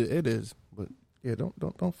 it is. But yeah,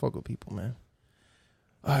 don't fuck with people, man.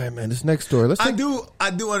 All right, man. This next story. I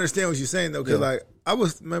do understand what you're saying though, because like I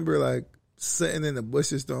remember like sitting in the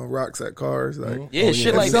bushes throwing rocks at cars, like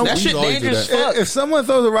shit like that. That shit dangerous. Fuck. If someone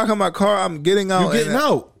throws a rock on my car, I'm getting out. You getting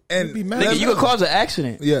out. And be mad nigga, you could cause an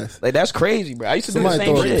accident. Yes, like that's crazy, bro. I used to do the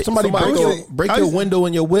same shit. Somebody break your window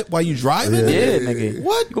in your whip while you driving. Yeah, nigga.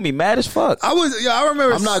 What? You gonna be mad as fuck. I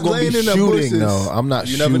remember. I'm not gonna be laying in the shooting. bushes. No, I'm not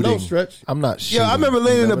You shooting. never know, Stretch. I'm not shooting. Yeah, I remember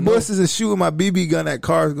laying in the You never bushes and shooting my BB gun at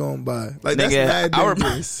cars going by. Like that's Nigga, mad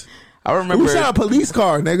dangerous. I remember. We shot a police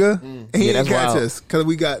car, nigga. And he Yeah, didn't that's catch wild. us because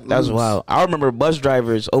we got. That's loose. wild. I remember bus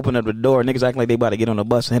drivers open up the door. Niggas acting like they about to get on the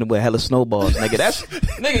bus and hit them with hella snowballs. Nigga, that's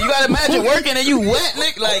nigga. You gotta imagine working and you wet,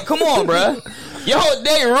 nigga. Like, come on, bruh. Your whole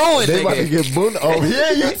day ruined, They about to nigga. get booted. Oh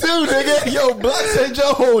yeah, you too, nigga. Yo, Block said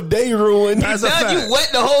your whole day ruined. That's a Now fact. you wet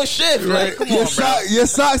the whole shift. Like, come on, bro. Your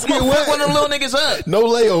socks get I'm gonna fuck one wet. of them little niggas up. No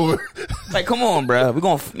layover. Like, come on, bro. I'm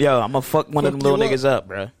gonna fuck one of them little niggas up,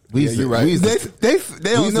 bro. We used to, right. we used They to,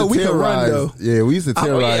 don't know we can run though. Yeah, we used to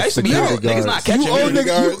terrorize I used to be security out. Niggas guards. not catching You old me.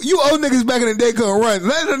 niggas, you old niggas back in the day couldn't run.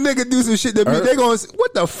 Let a nigga do some shit that they gonna say,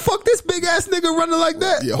 what the fuck, this big ass nigga running like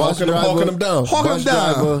that? Yeah, Bus driver, hawking them down. Hawking bus them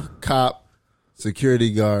down. driver, cop,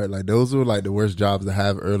 security guard. Like those were like the worst jobs to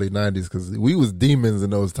have early 90s because we was demons in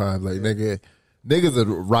those times. Like niggas would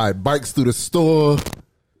ride bikes through the store,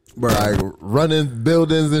 like running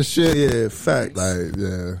buildings and shit. Yeah, facts. Like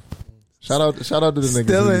yeah. Shout out to the niggas.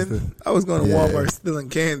 Stealing. I was going to Yeah. Walmart stealing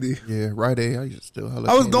candy. Yeah, Rite Aid. I used to steal hella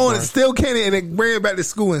I was candy going to bars. steal candy and then bring it back to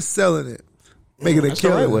school and selling it. Making a That's the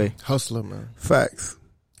killing. right way. Hustler, man. Facts.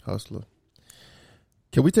 Hustler.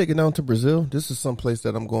 Can we take it down to Brazil? This is some place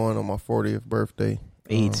that I'm going on my 40th birthday.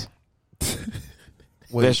 AIDS.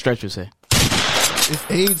 Wait, That Stretch would say.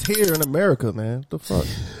 it's AIDS here in America, man. What the fuck?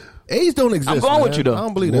 AIDS don't exist. I'm going with man. you, though. I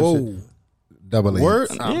don't believe that shit. Double A. Word?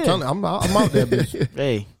 Yeah. I'm telling you, I'm out there, bitch.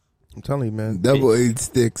 Hey, I'm telling you, man. Double A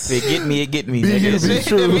sticks. if it get me. Be Nigga.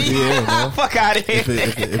 true. Me? Yeah, man. Fuck out of here.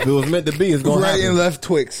 If it was meant to be, it's going to Right happen. and left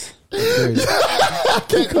Twix.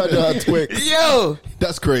 Can't cut y'all Twix. Yo,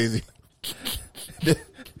 That's crazy.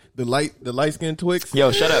 The light skinned Twix.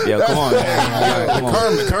 yo, shut up, yo. Come on, man. Come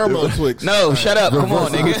on. Caramel Twix. No, shut up. Come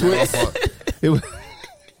on, nigga. It was,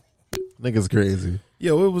 Niggas crazy.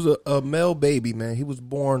 it was a male baby, man. He was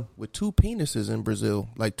born with two penises in Brazil,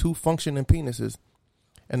 like two functioning penises.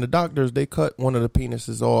 And the doctors, they cut one of the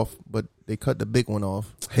penises off, but they cut the big one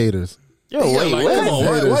off. Haters. Yo, wait, Like, what? come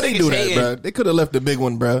on, why they do that, hating. bro? They could have left the big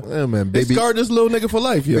one, bro. Yeah, man. They Baby, scarred this little nigga for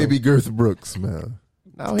life, yo. baby Girth Brooks, man.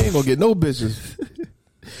 Now he ain't gonna get no bitches.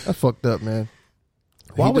 That's fucked up, man.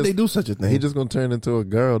 Why would they do such a thing? He just gonna turn into a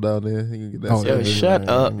girl down there. He can get that Oh, Yo, shit. shut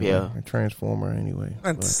up, anyway, yo. a transformer, anyway.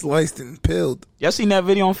 I'm sliced and peeled. Y'all seen that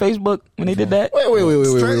video on Facebook when they did that? Wait,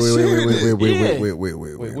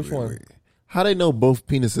 Which one? How they know both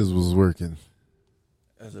penises was working?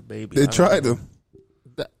 As a baby, They tried them.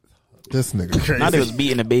 This nigga crazy. Now they was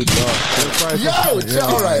beating the baby dog. Yo,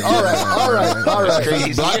 all right.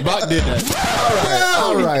 Crazy. Block did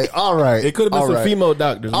that. All right. It could have been all some right. female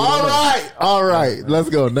doctors. We don't know. All right. Let's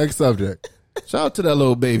go. Next subject. Shout out to that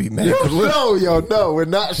little baby, man. No, we're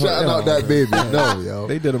not shouting out that baby. No, yo.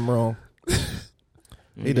 They did him wrong.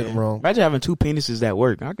 They did him wrong. Imagine having two penises that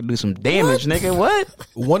work. I could do some damage, nigga. What?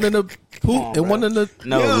 One in the poop and one in the.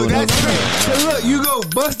 No, Yo, no, that's no. crazy. So look, you go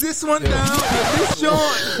bust this one down and this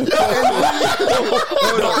joint.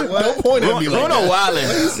 Don't point at me like Bruno that.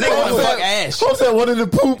 Wildin. Nigga wanna fuck ass. Who said one in the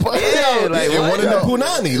poop? Yeah, like And what? one in the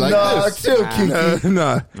punani like Nah, this. chill, Kiki.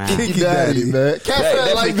 Nah. Kiki daddy, man. Can't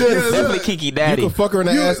say it like this. Definitely kinky You daddy. can fuck her in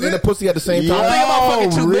the ass and the pussy at the same Yo. time. I'm thinking about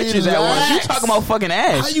fucking two bitches at once. You relax. talking about fucking How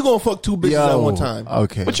ass? you gonna fuck two bitches at one time?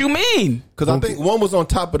 Okay. What you mean? Because I think one was on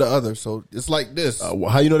top of the other, so it's like this.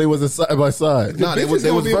 How you know they wasn't side by side? Nah, they was Bitches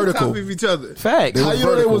gonna be on vertical. top of each other. Facts. How you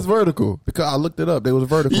know they was vertical? Because I looked it up. They was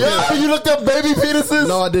vertical. Yeah, you looked up baby penises?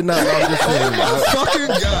 No, I did not. I was just saying. Fucking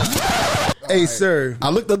God. Hey, sir. I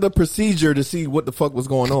looked up the procedure to see what the fuck was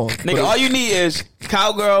going on. Nigga, all you need is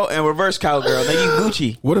cowgirl and reverse cowgirl. Then you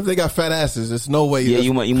Gucci. What if they got fat asses? There's no way. Yeah,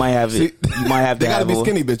 you might have it. You might have to. They gotta have be a-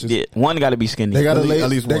 skinny bitches. Yeah, one gotta be skinny. They gotta At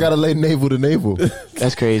least they one. gotta lay navel to navel.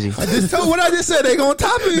 That's crazy. So what I just said, they gonna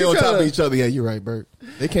top They each on top other. of each other. Yeah, you're right, Bert.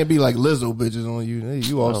 They can't be like Lizzo bitches on you. Hey,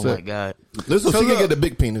 you all Oh set. my god. Lizzo, So she look- can get the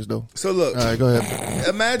big penis though. So look, All right, go ahead.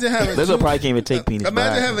 imagine having Lizzo two, probably can't even take penis.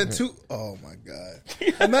 imagine back. having two. Oh my god!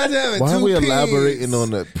 Imagine having Why two. are we peens, elaborating on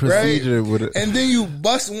the procedure right? with it? And then you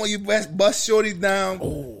bust one. You bust shorty down,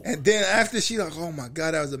 and then after she like, oh my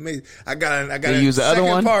god, that was amazing. I got They a use the other second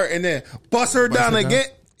one? part, and then bust her down her down. again.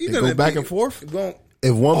 You They gonna go back be- and forth? Going,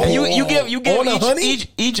 If one And you give On a honey?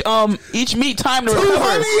 each meat time to two recover.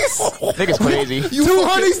 honeys, Nigga's crazy. two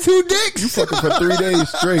honeys, two dicks. Fucking for 3 days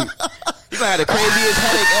straight. You gonna have the craziest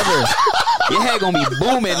headache ever. Your head gonna be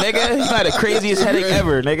booming, nigga. You gonna have the craziest headache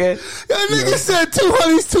ever, nigga. That nigga said two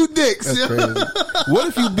honeys, two dicks. That's crazy. What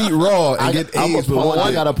if you beat Raw and get AIDS with one I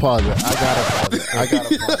dick? gotta pause it.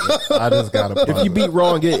 I just gotta pause it. If you beat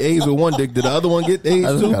Raw and get AIDS with one dick, did the other one get AIDS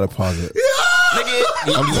I just too? gotta pause it.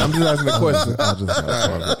 Nigga, I'm just asking the question. I just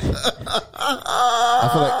gotta pause it.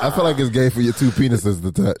 I feel like it's gay for your two penises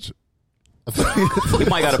to touch. you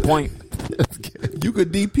might got a point. You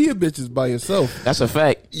could DP a bitches by yourself. That's a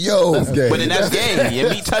fact. Yo, That's gay. But then that's gay. Your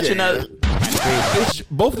meat touching other.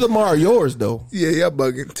 Both of them are yours though. yeah, y'all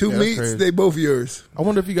bugging. Two Yeah, that's meats, crazy. they both yours. I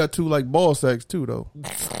wonder if you got two like ball sacks too though.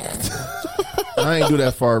 I ain't do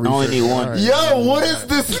that far I research. only need one. All right. Yo, what is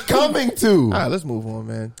this coming to? All right, let's move on,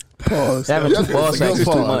 man. Pause. Having two ball sacks is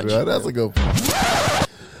too Pause, much. bro. That's a good pause.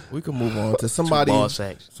 We can move on to somebody. ball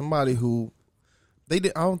sacks. Somebody who they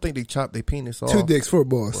did. I don't think they chopped their penis off. Two dicks for a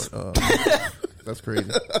boss. That's crazy.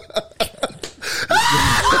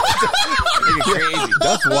 Nigga crazy.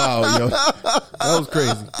 That's wild, yo. That was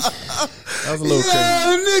crazy. That was a little crazy.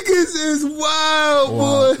 Yeah, niggas is wild,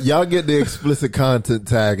 boy. Y'all get the explicit content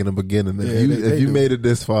tag in the beginning. If Yeah, you they if you do. made it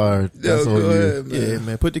this far, that's Yo, on go you. ahead, man. Yeah,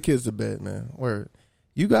 man. Put the kids to bed, man. Word.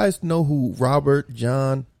 You guys know who Robert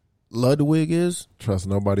John Ludwig is? Trust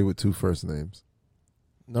nobody with two first names.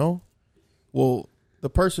 No? Well, the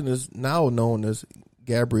person is now known as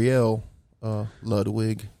Gabrielle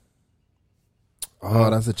Ludwig.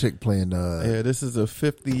 Oh, that's a chick playing. Yeah, this is a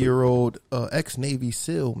 50-year-old ex-Navy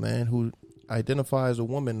SEAL, man, who identifies as a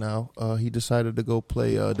woman now. He decided to go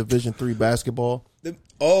play Division III basketball.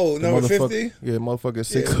 Oh, number Motherfucker- 50? Yeah,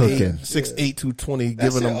 motherfucker Cooking. 6'8", 220, That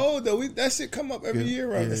giving shit them old, though. That shit come up every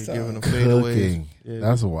year around this giving time. them fadeaways. Cooking. Yeah.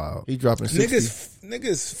 That's wild. He dropping 60.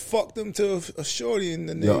 Niggas fucked them to a shorty in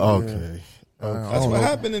the Navy. Yo, okay. That's what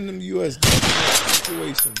happened in them U.S.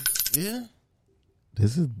 situations. Yeah.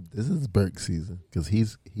 This is Burke season because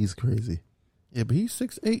he's crazy. Yeah, but he's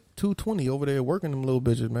 6'8", 220 over there working them little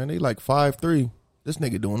bitches, man. They like 5'3". This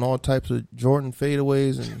nigga doing all types of Jordan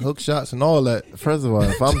fadeaways and hook shots and all that. First of all,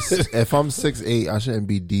 if I'm 6'8", I shouldn't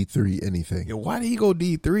be D3 anything. Yo, why did he go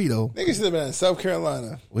D3 though? Niggas should have been in South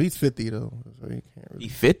Carolina. Well, he's 50 though, so he can't really. He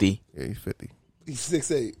 50. Yeah, he's 50. He's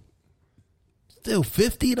 6'8". Still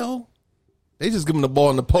 50 though. They just give him the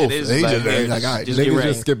ball in the post. It is They like, just, yeah, like, all right, just get Niggas ready.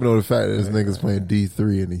 just skipping over the fact that this nigga's playing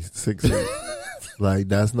D3 and he's 6'8". Like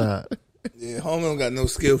that's not Yeah, homie don't got no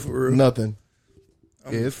skill for real. nothing.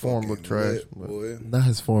 Yeah, his form looked trash. Lit, but boy. not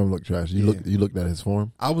his form looked trash. You looked at his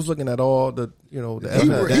form. I was looking at all the the He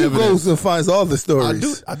evidence. goes and finds all the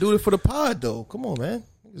stories. I do it for the pod though. Come on, man.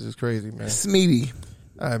 This is crazy, man. Smeety.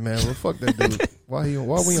 All right, man. Well, fuck that dude. Why we on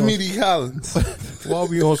Smeety Collins. while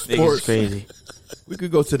we on Nigga's sports? crazy. We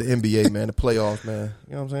could go to the NBA, man. The playoffs, man.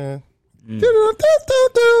 You know what I'm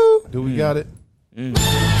saying? Do we got it?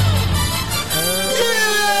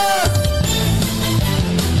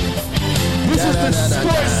 This is the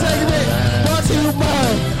sports segment brought to you by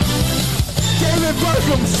David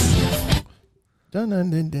Berkham's. Dun, dun,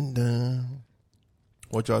 dun, dun, dun.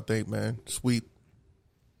 What y'all think, man? Sweep.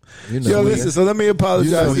 You know, Yo, listen, so let me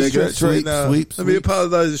apologize You know, to nigga, Stretch right sweep, now. sweep, Let me sweep.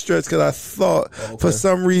 apologize to Stretch because I thought for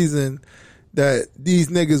some reason that these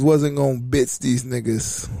niggas wasn't going to bitch these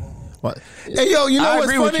niggas. What? Hey, yo, you know I what's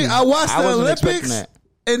agree with funny? you. I watched I the wasn't expecting Olympics. that.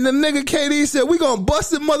 And the nigga KD said, we gonna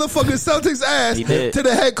bust the motherfucking Celtics ass He did. to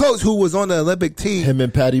the head coach who was on the Olympic team, him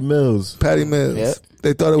and Patty Mills. Patty Mills. Yep.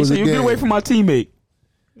 They thought it He was said, a you game. get away from my teammate.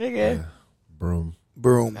 Nigga. Broom.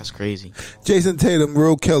 Broom. That's crazy. Jason Tatum,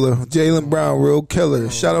 real killer. Jaylen Brown, real killer.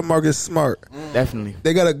 Shout out Marcus Smart. Definitely.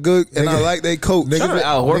 They got a good, and I like they coach. Shout out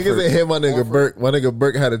Al Horford. Niggas ain't hit my nigga Burke. My nigga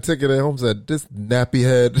Burke had a ticket at home. Said this nappy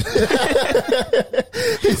head.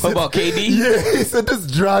 What about KD? Yeah, he said this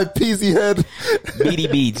dry peasy head. Beady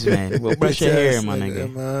beads, man. Well, brush your hair, my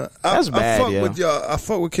nigga. Man. That's I bad, fuck yo. with y'all. I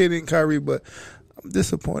fuck with KD and Kyrie, but I'm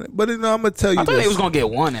disappointed. But I'm gonna tell you, I thought this. they was gonna get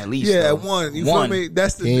one at least. Yeah, though. one. You feel me?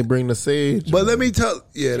 That's the. He ain't bring the sage. But let me tell.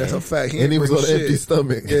 Yeah, that's a fact. And he was on an empty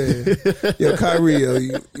stomach. Yeah, yo, Kyrie, yo,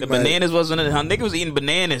 The bananas wasn't enough. Nigga was eating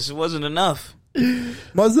bananas. It wasn't enough.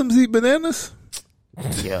 Muslims eat bananas.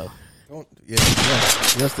 Yo,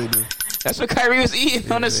 Yes, they do. that's what Kyrie was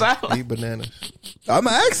eating on the sideline. Eat bananas. I'm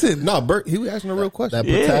asking. No, Bert, he was asking a real question. That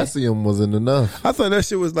potassium wasn't enough. I thought that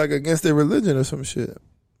shit was like against their religion or some shit.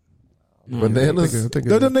 Bananas. I think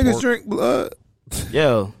Don't them niggas pork. drink blood?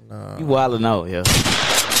 Yo, you wildin' out, yo.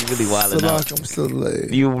 You really wildin' out. Salak, I'm still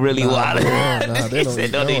late. You really wildin' out. Nah, they He don't said,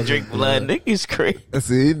 eat- "Don't they they don't drink drink blood?" Niggas crazy.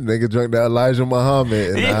 See, nigga drank that Elijah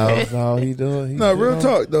Muhammad. And now, No, he do. He No, do. real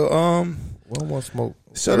talk though. One more smoke.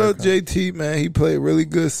 Shout out JT, man. He played a really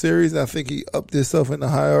good series. I think he upped himself in the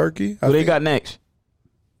hierarchy. Who they got next?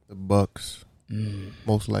 The Bucks,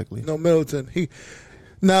 most likely. No, Middleton.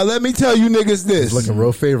 Now let me tell you niggas this. it's looking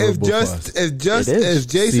real favorable for us. if It is.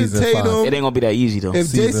 Jason Season Tatum, five. It ain't gonna be that easy though.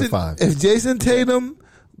 Season 5. if Jason Tatum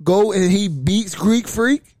go and he beats Greek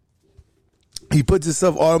Freak, he puts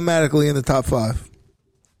himself automatically in the top 5.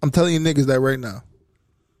 I'm telling you niggas that right now.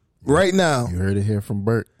 Right now. You heard it here from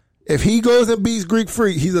Bert. If he goes and beats Greek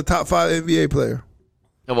Freak, he's a top 5 NBA player.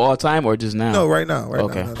 Of all time or just now? No, right now. Right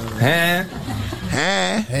Okay. now. No.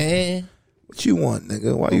 Huh? What you want,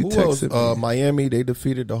 nigga? Why you Who else? texting me? Miami, they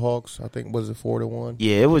defeated the Hawks. I think was it 4-1.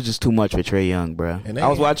 Yeah, it was just too much for Trey Young, bro. And they- I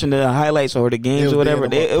was watching the highlights or the games was or whatever.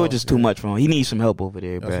 beating him up, It was just too much for him. He needs some help over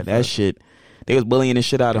there, bro. a That shit, they was bullying the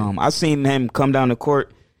shit out of him. I seen him come down the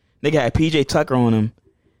court. Nigga had PJ Tucker on him.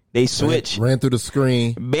 They switched. Ran through the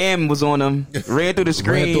screen. Bam was on him. Ran through the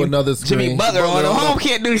screen. through another Jimmy screen. Butler on him. Home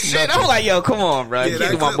can't do shit. I'm like, yo, come on, bro. Yeah, Can't do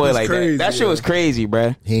that my clip boy was like crazy, that. That shit yeah. was crazy,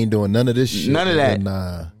 bro. He ain't doing none of this shit. None of that.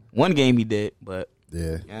 Nah. One game he did, but Yeah. you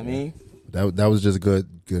know what I mean, That was just good.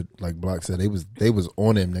 Like Block said, they was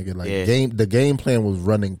on him, nigga. Like Yeah. the game plan was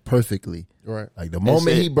running perfectly. Right. Like the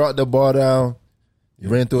moment it. he brought the ball down, you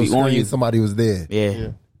ran through a We on screen, you. somebody was there. yeah.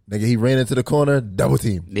 Nigga, he ran into the corner, double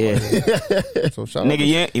team. Yeah. So shout out Nigga, to-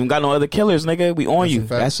 you ain't even got no other killers, nigga. We on That's you. a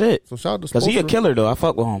fact. That's it. So shout out to Because he a Spoelstra. killer, though. I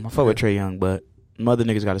fuck with him. I fuck with Trey Young, but mother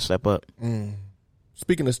niggas got to step up.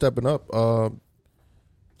 Speaking of stepping up,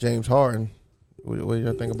 James Harden. What do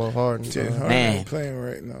y'all think about Harden? James Harden Man. ain't playing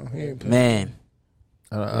right now. He ain't playing. Man,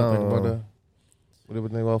 I don't think about what do we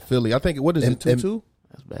think about Philly? I think what is it 2-2?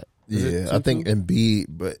 that's bad. Yeah, I think Embiid,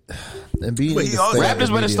 but Embiid. But need he to also- stay Raptors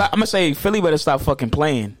in better the stop. I'm going to say Philly better stop fucking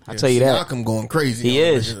playing. I'll tell you that. Siakam going crazy. He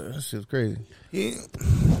is. That shit's crazy.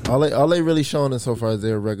 All they really showing us so far is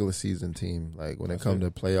their regular season team. Like when it comes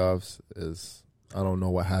to playoffs, is I don't know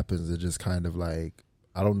what happens. It's just kind of like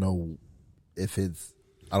I don't know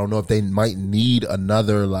if they might need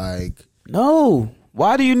another like. No.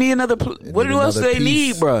 Why do you need another? What need else do another they need,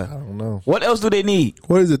 piece. bro? I don't know. What else do they need?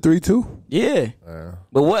 What is it, 3-2? Yeah.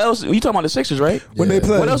 But what else? You talking about the Sixers, right? When they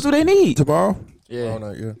play? What else do they need? Tomorrow? Oh,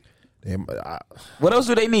 no, yeah. I What else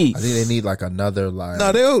do they need? think they need like another like.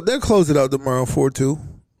 No, they'll close it out tomorrow 4-2.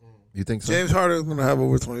 You think so? James Harden's going to have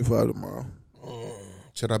over 25 tomorrow.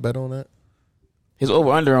 Should I bet on that? His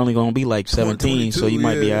over under only gonna be like 17, 22, so you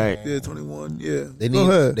might be yeah. all right. Yeah, 21. Yeah. They Go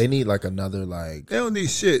ahead. need like another like. They don't need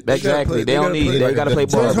shit. Exactly. They don't need. They gotta play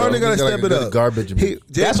ball. James bro. Harden got to He's like step a it good up. garbage man. James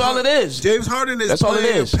That's all it is. James Harden is That's all it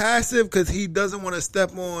playing is. passive because he doesn't want to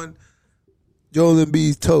step on Joel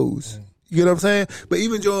Embiid's toes. You get what I'm saying? But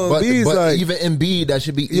even Joel Embiid's but like, even Embiid, that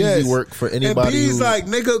should be easy yes. work for anybody. Embiid's who, like,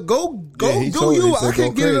 nigga, go Yeah, he do told you. me, he I said can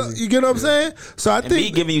go get it. crazy. You get what I'm saying? So I And think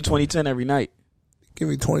B giving you 20-10 every night. give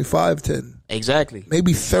me 25-10, Exactly.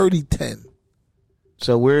 maybe 30-10.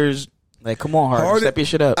 So where's like, come on, Harden, step your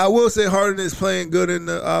shit up. I will say Harden is playing good in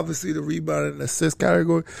the obviously the rebound and assist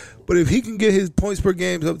category, but if he can get his points per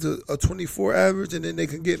game up to a 24 average, and then they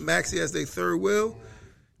can get Maxey as their third wheel,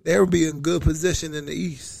 they will be in good position in the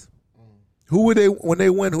East. Who would they when they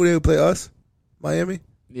win? Who they would play? Us, Miami.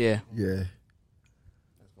 Yeah, yeah,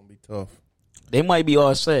 It's going to be tough. they might be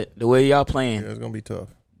all set the way y'all playing. Yeah, it's going to be tough.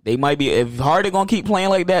 They might be. If Harden gonna keep playing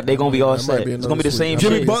like that, they gonna be all That might set. be It's gonna be the another same sweep.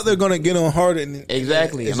 Jimmy shit. Butler gonna get on Harden.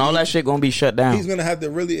 Exactly, and all that shit gonna be shut down. He's gonna have to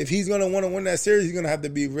really, if he's gonna want to win that series, he's gonna have to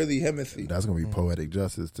be really healthy. that's gonna be poetic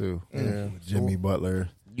justice too. Yeah. Jimmy Butler.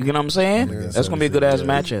 You get what I'm saying? Yeah. That's gonna be a good ass Yeah.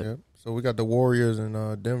 matchup. Yeah. So we got the Warriors in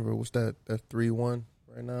Denver. What's that? That's 3-1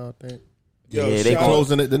 right now, I think. Yo, Yeah, they shout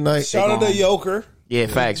Closing it tonight. Shout out to Joker. Yeah,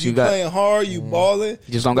 facts. You You got. playing hard, you balling.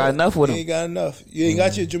 You just don't got enough with You him. ain't got enough. You ain't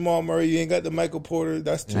got your Jamal Murray. You ain't got the Michael Porter.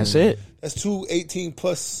 That's two. That's it. That's two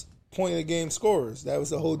 18-plus point a game scorers. That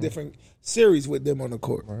was a whole different series with them on the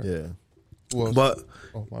court. Yeah, Who else? But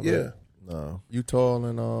Oh, my yeah, bad. no, Utah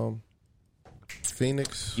and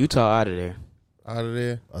Phoenix. Utah out of there. Out of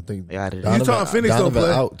there. I think They out of there. Utah and Phoenix don't play.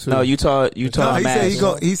 out too. No, Utah. He Mass. said he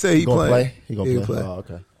gonna playing. play. He gonna He'll play. play. Oh,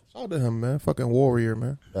 okay. Shout out to him, man. Fucking warrior,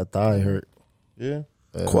 man. That thigh hurt. Yeah.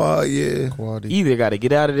 Quad, yeah. Quality. Either got to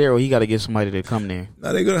get out of there or he got to get somebody to come there.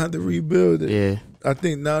 Now they're gonna have to rebuild it. Yeah. I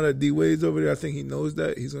think now that D Wade's over there, I think he knows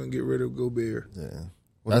that he's gonna get rid of Gobert. Yeah.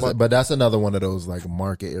 But that's another one of those like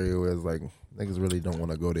market area where it's like niggas really don't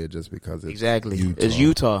want to go there just because it's Exactly. Utah. It's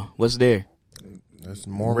Utah. What's there? That's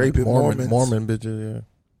Raping Mormon Mormons. bitches,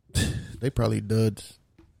 yeah. They probably duds.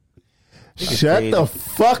 Shut the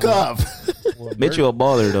fuck up. Mitchell a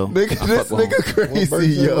baller though. Nigga, this nigga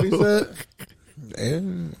crazy, yo.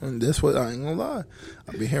 And that's what I ain't gonna lie.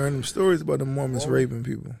 I be hearing them stories about the Mormons raping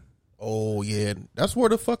people. Oh, yeah. That's where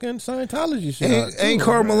the fucking Scientology shit Ain't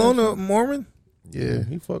Carmelo a Mormon? Yeah,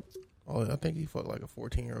 he fucked. Oh, I think he fucked like a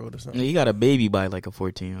 14-year-old or something. He got a baby by like a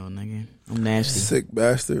 14-year-old nigga. I'm nasty. Sick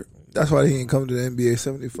bastard. That's why he ain't come to the NBA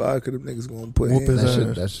 75 because them niggas gonna put Whoop him. his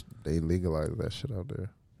ass. That shit, they legalized that shit out there.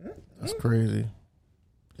 That's crazy.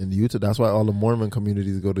 In Utah, that's why all the Mormon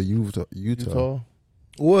communities go to Utah.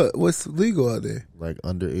 What's legal out there? Like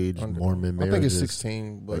underage Mormon I marriages. think it's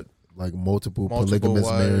 16, but like multiple polygamous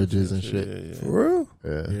wives marriages and shit. Yeah. For real?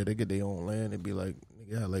 Yeah. They get their own land. It'd be like,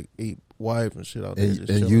 they got like 8 wives and shit out there.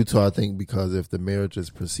 In Utah, I think because if the marriage is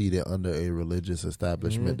preceded under a religious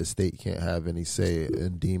establishment, the state can't have any say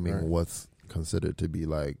in deeming what's considered to be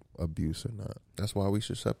like abuse or not. That's why we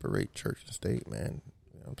should separate church and state, man.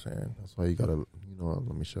 You know what I'm saying? That's why you gotta, you know what,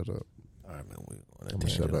 let me shut up. All right, man. I'm gonna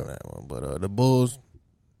shut up On that one. But the Bulls,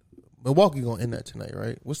 Milwaukee gonna end that tonight,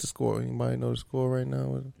 right? What's the score? Anybody know the score right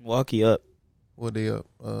now? Milwaukee up. What they up?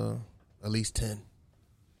 At least 10.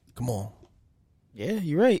 Come on. Yeah,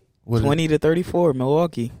 you're right. What 20-34,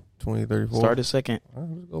 Milwaukee. 20-34. Start a second. All right,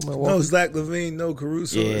 let's go Milwaukee. No Zach LaVine, no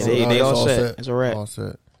Caruso. Yeah, they it's all set. It's a wrap. All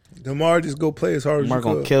set. DeMar just go play as hard DeMar as you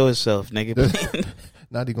gonna could. kill himself, nigga.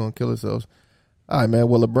 Not he gonna kill himself. All right, man.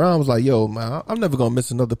 Well, LeBron was like, "Yo, man, I'm never gonna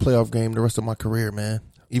miss another playoff game the rest of my career, man.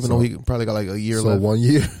 Even though he probably got like a year So left. 1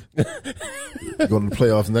 year. Going to the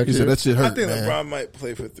playoffs next He year. said that shit I hurt, think man. LeBron might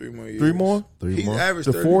play for 3 more years. 3 more? He more. averaged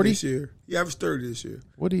The 30 40? this year. He averaged 30 this year.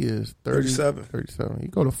 What he is? 37. 37. He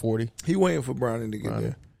go to 40. He waiting for Bronny to get Bronny.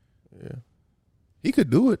 there. Yeah, he could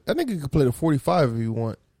do it. I think he could play to 45 if he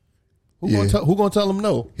want. Who Yeah. gonna tell him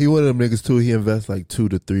no? He one of them niggas too. He invests like $2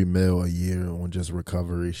 to $3 mil a year on just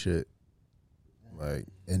recovery shit, like,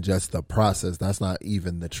 and just the process. That's not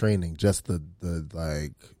even the training, just the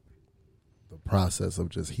process of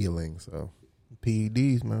just healing. So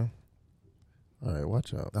PEDs, man. all right,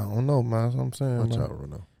 watch out. I don't know, man. That's what I'm saying. Watch man. out,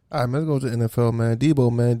 Reno. All right, man, let's go to the NFL, man.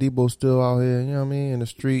 Debo's still out here, you know what I mean, in the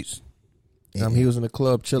streets. He was in the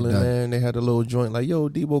club chilling, man. They had a little joint like, yo,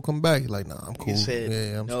 Debo, come back. He's like, nah, I'm cool. He said,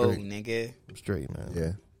 yeah, I'm no, straight. nigga. I'm straight, man.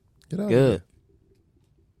 Yeah, Get out of Good. here.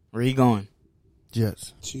 Where he going?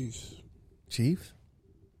 Jets. Chiefs.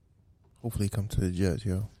 Hopefully he come to the Jets,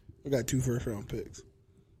 yo. I got 2 first-round picks.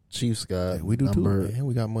 Chiefs got Hey, we do too, man.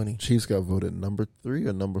 We got money. Chiefs got voted number 3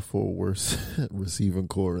 or number 4 worst receiving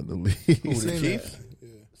core in the league. Who, the Chiefs?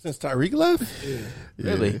 Since Tyreek left? Yeah.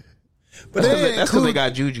 Really? But That's because they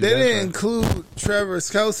got Juju. They That's didn't right. include Travis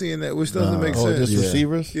Kelce in that, which doesn't make Oh, sense. just Yeah.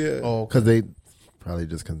 receivers? Yeah. Oh, Because they probably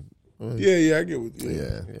just Yeah, I get what you.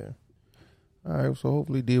 yeah. yeah. All right, so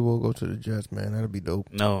hopefully Debo will go to the Jets, man. That'll be dope.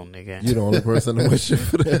 No, nigga. You the only person to wish it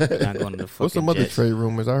for that. Not going to the fucking What's some other Jets. trade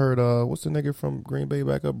rumors? I heard, what's the nigga from Green Bay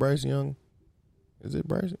back up? Bryce Young? Is it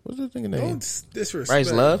Bryce? What's his nigga name? Don't disrespect.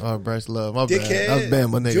 Bryce Love? Oh, Bryce Love. My Dickhead. bad. That was bad,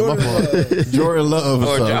 my nigga. Jordan my fault. Jordan Love or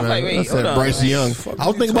Oh, something, I'm like, man. wait, I said hold on. Bryce Young. Fuck I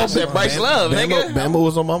was thinking about I said Bryce Love, nigga. Bama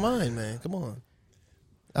was on my mind, man. Come on.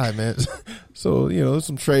 All right, man. So, there's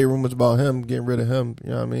some trade rumors about him, getting rid of him.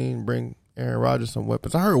 You know what I mean? Bring Aaron Rodgers some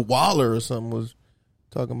weapons. I heard Waller or something was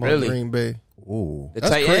talking about Really? Green Bay. Ooh. The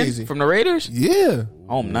That's tight crazy. end from the Raiders? Yeah.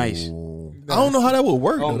 Oh, nice. I don't know how that would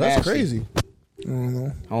work, Oh, though. That's nasty. crazy. I don't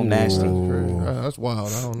know. Oh, nasty. That's wild.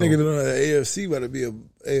 I don't know. Nigga, don't know the AFC about to be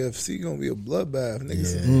AFC gonna be a bloodbath.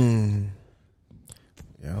 Niggas.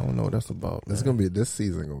 Yeah, I don't know what that's about. It's gonna be this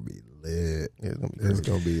season. Gonna be lit. Yeah, It's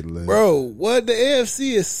gonna be lit, Bro, what the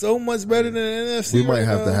AFC is so much better than the NFC. We might right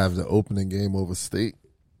have to now. have the opening game over State.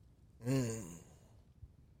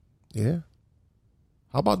 Yeah.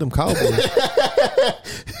 How about them Cowboys?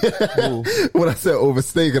 When I said over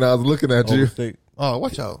State, and I was looking at you. Overstate. Oh,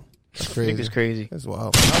 watch out. That's crazy. Nigga's crazy. That's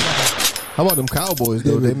wild. How about them Cowboys,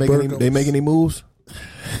 though? They David make any moves?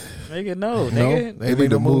 Nigga, no, No? nigga. They need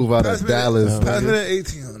to move out Pass of me Dallas. that, pass me that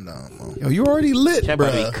 18. Oh, no, man. Yo, you already lit, Cat bro.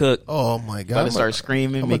 about to be cooked. Oh, my God. About to start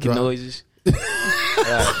screaming, I'ma making drop- noises. He Yeah,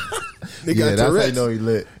 got that's how you Tourette's. know he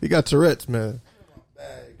lit. He got Tourette's, man.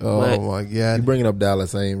 Oh my god! You bringing up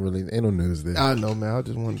Dallas? Ain't no news there. I know, man. I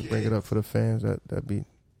just wanted to bring it up for the fans that be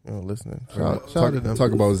listening. Shout out to them.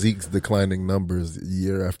 Talk about Zeke's declining numbers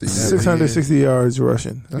year after year. 660 yards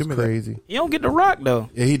rushing. That's crazy. You don't get the rock though.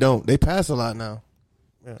 Yeah, he don't. They pass a lot now.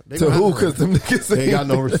 Yeah, they To who? Because them niggas they ain't got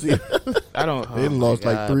no receiver. I don't. They lost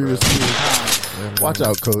like 3 receivers. Yeah, watch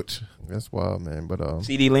out, coach. That's wild, man. But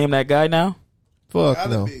CD Lamb, that guy now. Fuck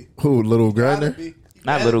no. Who? Little Grinder?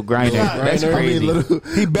 Not Little Grinder. That's crazy.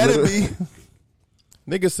 He better be.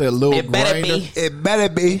 Nigga said Little It better Grinder. be. It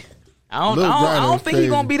better be. I don't think he's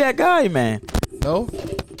gonna be that guy, man. No.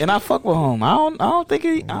 And I fuck with him. I don't think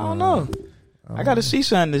he. I don't know. I got to see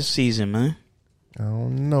something this season, man. I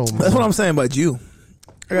don't know, man. That's what I'm saying about you.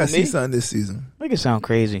 I got to Me? see something this season. Make it sound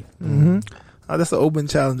crazy. Mm-hmm. That's an open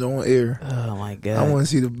challenge on air. Oh my god. I want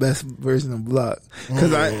to see the best version of Block.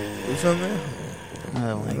 Because you feel me?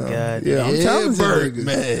 Oh my god. Yeah, I'm challenging Bird, niggas.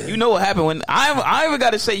 man. You know what happened when I even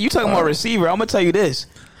got to say, you talking about receiver. I'm gonna tell you this.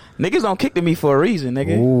 Niggas don't kick to me for a reason,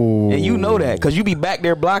 nigga. Ooh. And you know that because you be back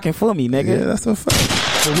there blocking for me, nigga. Yeah, that's a fact.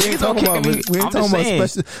 So we ain't talking about me. we ain't I'm talking just about saying.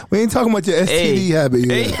 special. We ain't talking about your STD habit.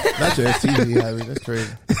 Yet. Not your STD habit. That's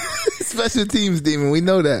crazy. Special teams demon. We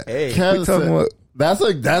know that. Hey. We talking about That's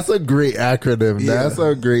a great acronym. Yeah. That's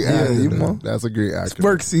a great Yeah, acronym. you know. That's a great acronym.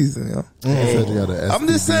 work season. Yo. Said you got a I'm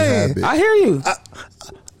just STD saying. habit. I hear you.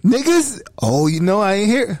 Niggas. Oh, you know I ain't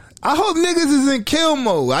here. I hope niggas is in kill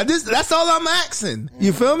mode. That's all I'm asking.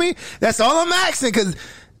 You feel me? That's all I'm asking because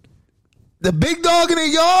the big dog in the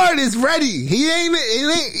yard is ready. He ain't.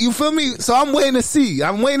 You feel me? So I'm waiting to see.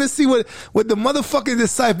 I'm waiting to see what the motherfucking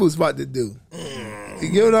disciples about to do. You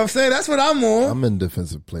get what I'm saying? That's what I'm on. I'm in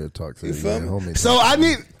defensive player talks. You feel me? Homie. So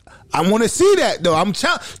I want to see that though.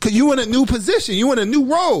 Cause you in a new position, you in a new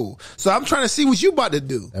role. So I'm trying to see what you about to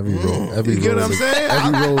do. Every role. You get what I'm saying?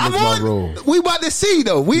 Every role is my role. We about to see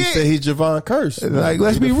though. We You ain't say he's Javon Curse. like.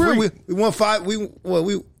 Let's He be the real. freak. We won 5. We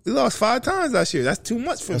lost 5 times last year. That's too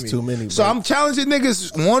much for me. That's too many, So bro. I'm challenging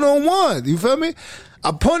niggas 1-on-1. You feel me?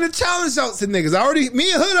 I'm pointing a challenge out to niggas.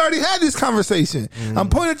 Me and Hood already had this conversation. I'm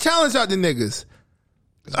pointing a challenge out to niggas.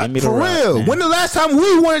 Give me the For rock, real. man. When the last time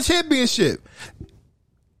we won a championship?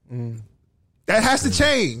 That has to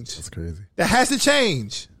change. That's crazy. That has to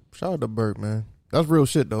change. Shout out to Burt, man. That's real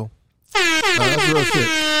shit, though. No, that's real shit.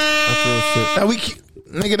 That's real shit.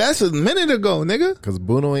 Now nigga, that's a minute ago, nigga. Because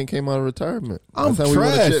Bruno ain't came out of retirement. I'm Last time we won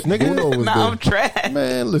a trash, chip, nigga. Bruno was Nah, I'm there. trash.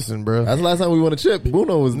 Man, listen, bro. That's the last time we won a chip.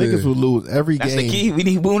 Bruno was there. Niggas would lose every That's game. the key. We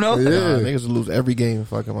need Bruno. Yeah. Nah, niggas would lose every game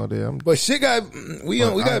if I come out there. But shit we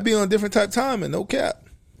gotta be on different type time and no cap.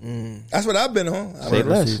 That's what I've been on. Say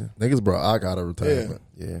less. Niggas brought Ock out of retirement.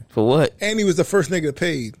 Yeah. For what? And he was the first nigga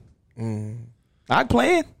paid. I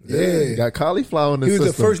playing? Yeah. Got cauliflower in the He was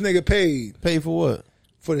system. the first nigga paid Paid for what?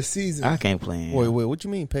 for the season. I can't play. Wait, what you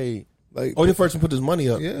mean paid? Like, Oh, the first one put his money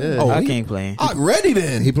up. Yeah. Oh, I he- can't play. Ock ready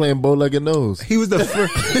then. He playing bow-legged nose. he was the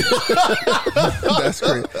first. That's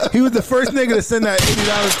great. He was the first nigga to send that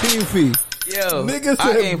 $80 team fee. Yo, Nigga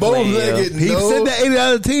I said can't play, yo. bow-legged He nose. sent that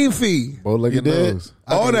 $80 team fee. Bow-legged He did. nose.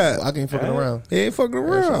 I All can't- that. I can't fucking around. He ain't fucking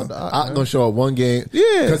around. Ock gonna show up one game.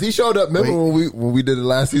 Yeah. Because he showed up, remember when we did the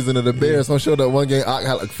last season of the Bears, so showed up one game, Ock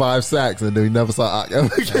had like 5 sacks, and then we never saw Ock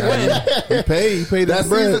ever again. He paid That that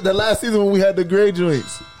bread. season, the last season when we had the gray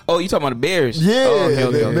joints. Oh, you talking about the Bears? Yeah. Oh, okay,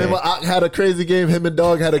 okay, Remember okay. Ock had a crazy game, him and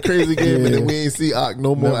Dog had a crazy game, and then Yeah. we ain't see Ock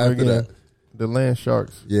no more Never after again. that. The Land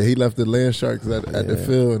Sharks. Yeah, he left the Land Sharks at the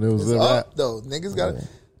field, and it was It's a wrap. up though. Niggas got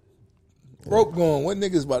rope going. What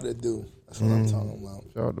niggas about to do? That's what I'm talking about.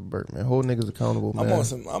 Shout out to Burt, man. Hold niggas accountable, man.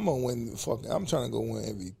 I'm gonna win. I'm trying to go win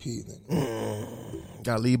MVP. Nigga.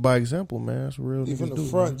 Got to lead by example, man. That's what real He niggas from the do,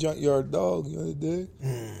 front, junkyard dog. You know what I did?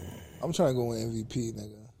 I'm trying to go win MVP,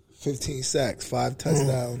 nigga. 15 sacks, 5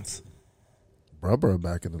 touchdowns. Brubber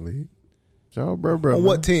back in the league. Man. Shout out, bro. On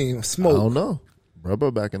what team? I Smoke. don't know.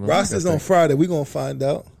 Brubber back in the Roster's league. on Friday. We gonna find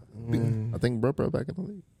out. I think Brubber back in the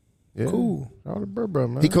league. Yeah. Cool. Shout out to bro,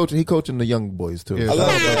 man. He coaching the young boys too. Yeah. I like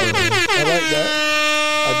that. I like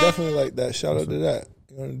that. I definitely like that. Shout out to that.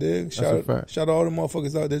 You know what I dig? a fact. Shout out all the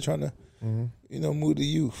motherfuckers out there trying to, move the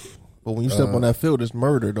youth. But when you step on that field, it's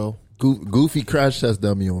murder, though. Goofy crash test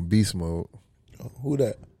dummy on beast mode. Who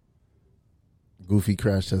that? Goofy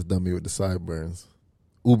crash test dummy with the sideburns.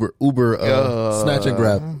 Uber snatch and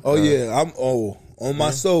grab. Oh yeah, I'm on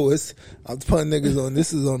my soul. I'm putting niggas on.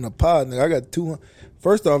 This is on the pod, nigga. I got 200.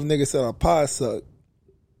 First off, nigga said our pod sucked.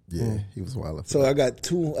 Yeah, he was wild. So I got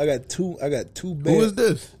two beds. Who is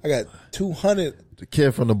this? I got 200. The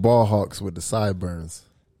kid from the Ball Hawks with the sideburns.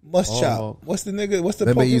 Chop. What's the nigga? What's the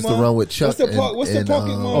Remember Pokemon? he used to run with Chuck. What's the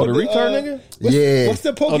Pokemon? the retard nigga? Yeah. What's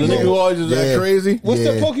the Pokemon? The nigga who always just act crazy? What's the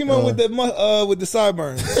Pokemon with the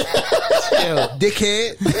sideburns?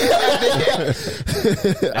 Dickhead.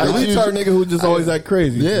 The retard nigga who just always act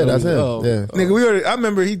crazy. Yeah, that's him. Yeah. Nigga, I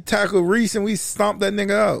remember he tackled Reese and we stomped that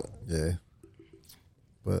nigga out. Yeah.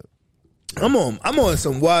 But I'm on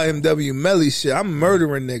some YMW Melly shit. I'm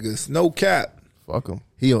murdering niggas. No cap. Fuck him.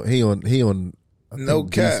 he on I No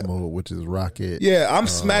think cap. beast mode, which is Rocket. Yeah, I'm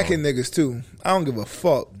smacking niggas too. I don't give a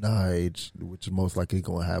fuck. Nige, which is most likely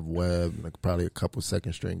gonna have Webb, like probably a couple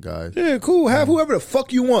second string guys. Yeah, cool. Have whoever the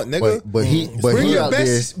fuck you want, nigga. But he bring he your out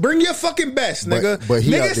best. Bring your fucking best, nigga. but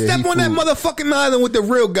he nigga, out there, step he on that cool. motherfucking island with the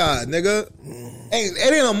real God, nigga.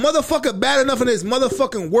 It ain't a motherfucker bad enough in this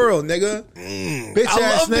motherfucking world, nigga. Bitch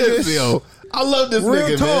ass niggas. I love this Real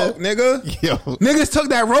nigga, talk, man. nigga. Yo. Niggas took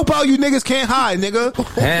that rope out. You niggas can't hide, nigga.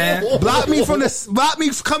 Block me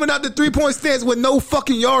coming out the 3-point stance with no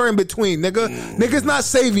fucking yard in between, nigga. Niggas not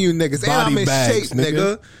saving you, niggas. And I'm in bags, shape,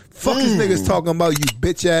 nigga. Fuck is niggas talking about, you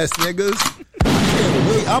bitch ass niggas. I can't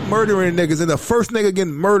wait. I'm murdering niggas, and the first nigga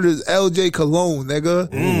getting murdered is LJ Cologne, nigga.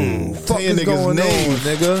 Fuck is going on,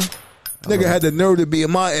 nigga? Nigga had the nerve to be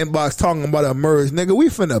in my inbox talking about a merge, nigga. We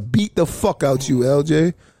finna beat the fuck out you,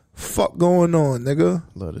 LJ. Fuck going on, nigga?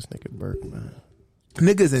 Love this nigga Burke, man.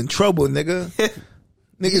 Niggas in trouble, nigga.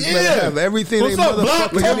 Niggas better have everything What's they up,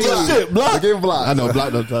 Block? motherfucking Talk need. your shit, Block. Give Block. I know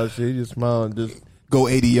Block don't talk shit. He just smile and just go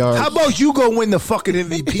 80 yards. How about you go win the fucking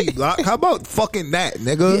MVP, Block? How about fucking that,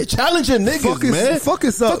 nigga? Yeah, challenging niggas, man. Fuck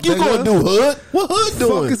us up, Fuck you nigga. gonna do, Hood? What Hood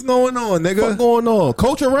doing? Fuck is going on, nigga? Fuck going on?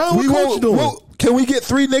 Coach around? What coach doing? Can we get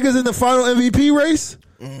 3 niggas in the final MVP race?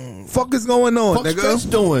 Fuck is going on, Fuck nigga? Stretch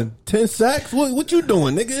doing? 10 sacks? What you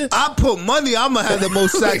doing, nigga? I put money. I'm gonna have the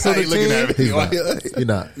most sacks on the team. You're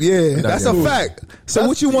not. Yeah, that's a fact. So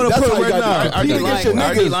what you want to put right now? Our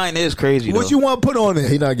D line is crazy. What you want to put on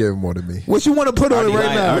He it? not giving more than me. What you want to put on it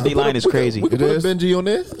right now? Our D line is crazy. We can put a Benji on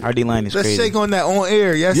there. Our D line is Let's crazy. shake on that on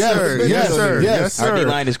air. Yes, Yes, sir. yes, Yes, sir. yes. Yes, sir. Our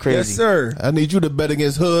D-line is crazy. Yes, sir. I need you to bet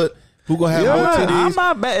against Hood. Who gonna have more I'm TDs?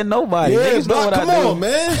 not betting nobody. Yeah, Niggas know Block, what come I do. on,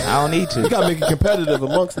 man. I don't need to. You gotta make it competitive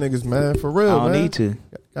amongst niggas, man. For real, I don't man. need to.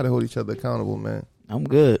 Gotta hold each other accountable, man. I'm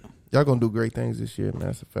good. Y'all gonna do great things this year, man.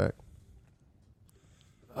 That's a fact.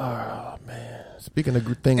 Oh man. Speaking of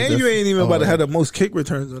good things, And you ain't even about to have the most kick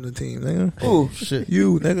returns on the team, nigga. Oh shit.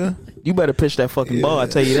 You, nigga. You better pitch that fucking ball. I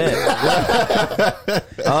tell you that.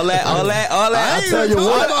 all that. I tell you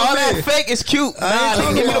what, all that fake is cute. Nah,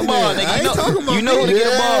 nigga, give me the ball, I ain't nigga. talking about You know who to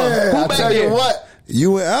get the ball. Who back tell you there? what.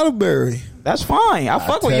 You and Atterbury. That's fine. I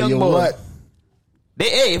fuck with Tell young you boys. what.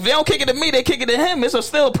 Hey, if they don't kick it to me, they kick it to him. It's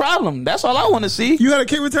still a problem. That's all I want to see. You had a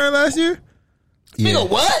kick return last year? Nigga,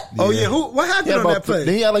 what? Oh yeah. What happened on that play?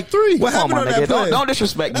 Then he had like 3. What Come happened on, on my that nigga. play? Don't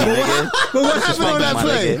disrespect me, nigga. But what happened on that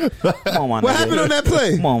play? Come on, my nigga. What happened on that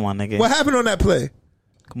play? Come on, my nigga. What happened on that play?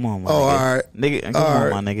 Come on, my Oh, nigga. all right. Nigga, come All on,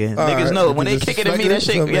 right. my nigga. All Niggas right. know when they kick it at me, that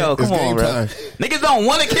shit, yo, come on, bro. Niggas don't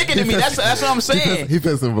want to kick it at me. That's what I'm saying. He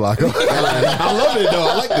pissed him Block. I love it though.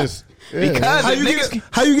 I like this. Because How if you niggas,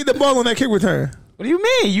 how you get the ball on that kick return? what do you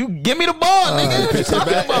mean? You give me the ball, nigga. What you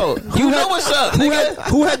talking about? You know what's up, nigga.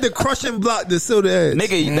 Who had the crushing block to seal the edge?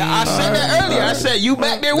 Nigga, I said that earlier. I said you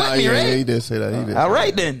back there with me, Yeah, right? he did say that. He did. All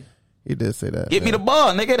right then. He did say that. Get me the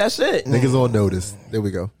ball, nigga. That's it. Niggas on notice. There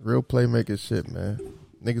we go. Real playmaker shit, man.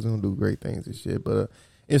 Niggas gonna do great things and shit. But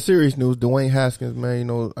in serious news, Dwayne Haskins, man, you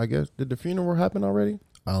know, I guess did the funeral happen already?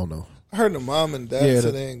 I don't know. I heard the mom and dad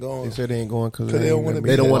said they ain't They going. said they ain't going because they don't wanna be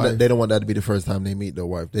They don't want Why? that. They don't want that to be the first time they meet their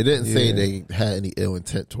wife. They didn't say Yeah. they had any ill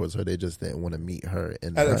intent towards her. They just didn't want to meet her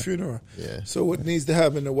At her. a funeral. Yeah. So what needs to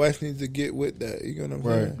happen? The wife needs to get with that. You know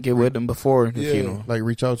what I'm saying? Get with them before the Yeah. funeral. like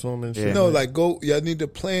reach out to him and shit. Yeah. No, like go. Y'all need to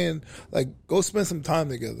plan. Like go spend some time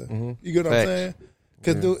together. You get what I'm Facts. saying?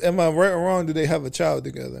 Because am I right or wrong? Do they have a child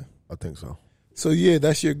together? I think so. So yeah,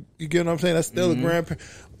 that's your. You get what I'm saying? That's still a grandparent.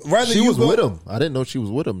 Rather She you was go, with him. I didn't know she was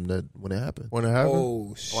with him when it happened. When it happened?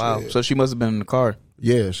 Oh shit! Wow. So she must have been in the car.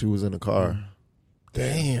 Yeah, she was in the car.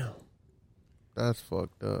 Damn. That's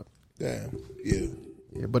fucked up. Damn. Yeah.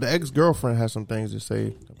 Yeah, but the ex-girlfriend has some things to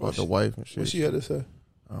say about the wife and shit. What she had to say?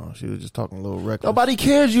 Oh, she was just talking a little reckless. Nobody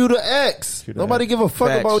cares you the ex. the Nobody ex. give a fuck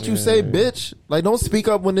Facts. about what you say, bitch. Like, don't speak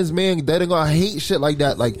up when this man dead and gonna hate shit like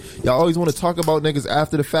that. Like, y'all always want to talk about niggas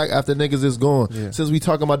after the fact, after niggas is gone. Yeah. Since we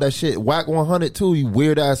talking about that shit, whack 100 too, you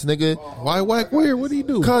weird ass nigga. Why whack weird? What did he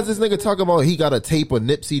do? Cause this nigga talking about he got a tape of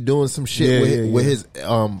Nipsey doing some shit with his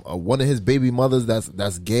one of his baby mothers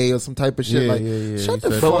that's gay or some type of shit. Yeah, like, yeah, yeah. shut He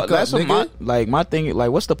the said fuck But up, that's nigga. my thing.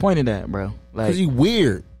 Like what's the point of that, bro? Like Cause you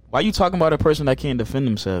weird. Why you talking about a person that can't defend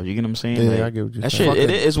themselves? You get what I'm saying? Yeah, like, I get what you're that saying. shit,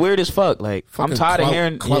 it's weird as fuck. Like, I'm tired of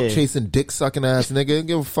hearing clout chasing, dick sucking ass nigga. Don't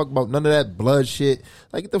give a fuck about none of that blood shit.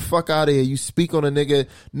 Like, get the fuck out of here. You speak on a nigga.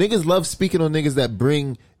 Niggas love speaking on niggas that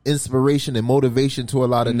bring inspiration and motivation to a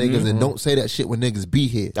lot of niggas, and don't say that shit when niggas be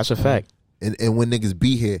here. That's a fact. And when niggas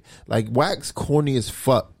be here, like Wack's corny as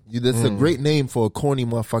fuck. That's a great name for a corny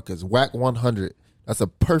motherfuckers. Wack 100. That's a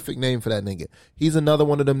perfect name for that nigga. He's another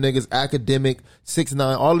one of them niggas. Academic,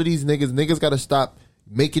 6ix9ine. All of these niggas got to stop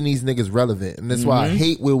making these niggas relevant, and that's why I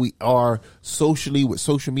hate where we are socially with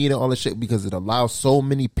social media and all that shit, because it allows so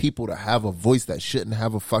many people to have a voice that shouldn't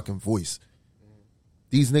have a fucking voice.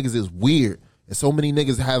 These niggas is weird, and so many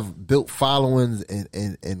niggas have built followings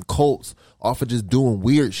and cults off of just doing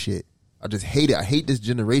weird shit. I just hate it. I hate this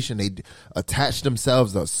generation. They attach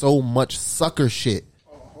themselves to so much sucker shit.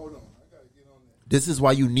 This is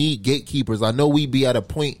why you need gatekeepers. I know we be at a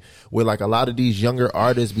point where like a lot of these younger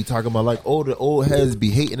artists be talking about like, oh, the old heads be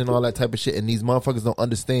hating and all that type of shit, and these motherfuckers don't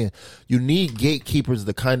understand. You need gatekeepers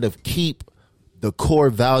to kind of keep the core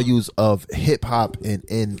values of hip hop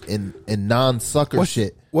and non-sucker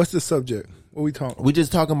shit. What's the subject? What we talking? We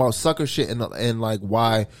just talking about sucker shit and like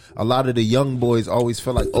why a lot of the young boys always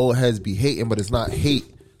feel like old heads be hating, but it's not hate.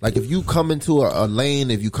 Like if you come into a lane,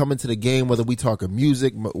 if you come into the game, whether we talking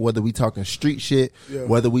music, whether we talking street shit,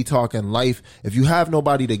 whether we talking life, if you have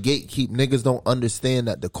nobody to gatekeep, niggas don't understand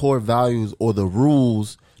that the core values or the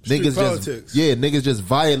rules, Street niggas politics. niggas just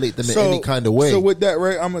violate them in any kind of way. So with that,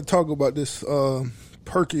 right, I'm gonna talk about this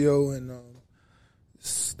Perkio and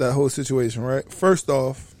that whole situation, right? First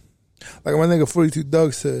off, like my nigga 42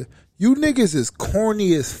 Doug said, you niggas is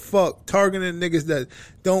corny as fuck targeting niggas that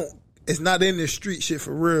don't. It's not in the street shit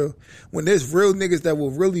for real. When there's real niggas that will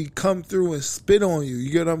really come through and spit on you.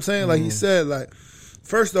 You get what I'm saying? Like he said, like,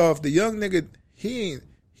 first off, the young nigga, he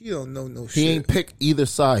don't know no shit. He ain't pick either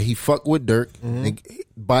side. He fuck with Dirk.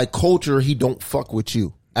 By culture, he don't fuck with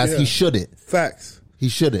you. As he shouldn't. Facts. He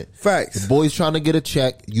shouldn't. Facts. The boy's trying to get a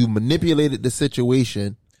check. You manipulated the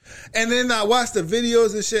situation. And then I watched the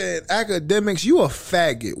videos and shit. And Academics, you a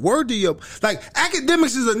faggot. Word to your like.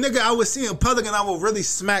 Academics is a nigga I would see in public and I would really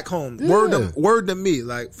smack home. Yeah. Word to me,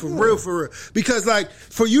 like for real. Because like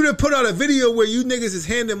for you to put out a video where you niggas is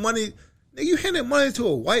handing money, nigga, you handing money to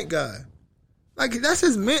a white guy. Like that's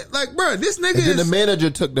his man. Like bro, this nigga. And then the manager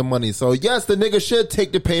took the money. So yes, the nigga should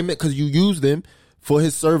take the payment because you used him for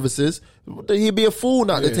his services. He'd be a fool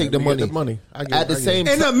not to take the money. At the same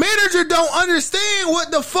time, and the manager don't understand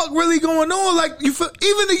what the fuck really going on. Like even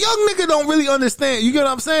the young nigga don't really understand. You get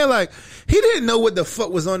what I'm saying? Like he didn't know what the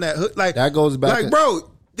fuck was on that hood. Like that goes back. Like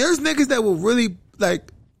bro, there's niggas that will really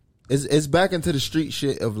like. It's back into the street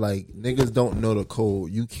shit of like niggas don't know the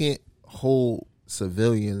code. You can't hold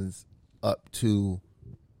civilians up to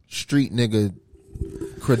street nigga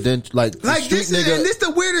credential. Like street this nigga. And this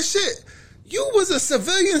the weirdest shit. You was a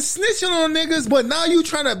civilian snitching on niggas, but now you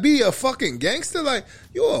trying to be a fucking gangster? Like,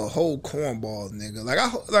 you a whole cornball nigga.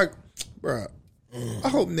 Like, bro, I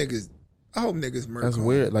hope niggas murder. That's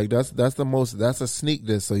weird. Like, that's a sneak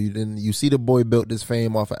diss. So you see the boy built this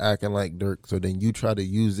fame off of acting like Dirk, so then you try to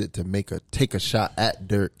use it to take a shot at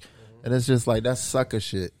Dirk. And it's just like, that's sucker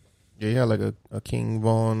shit. Yeah, he had like a King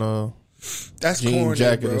Von that's jean corny,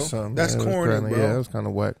 jacket bro. or something. That's corny, bro. Yeah, that was kind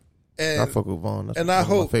of whack. And I fuck with Vaughn. That's I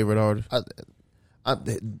hope my favorite artist.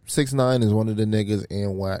 6ix9ine is one of the niggas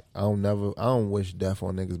and Wack. I don't wish death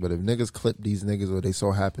on niggas, but if niggas clip these niggas or they so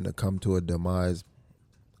happen to come to a demise,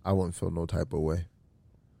 I wouldn't feel no type of way.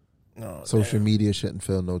 No, social media shouldn't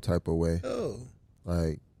feel no type of way. Oh.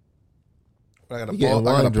 Like I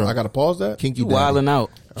gotta pause that. Kinky You daddy. Wilding out.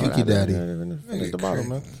 Kinky daddy. Finish the bottle,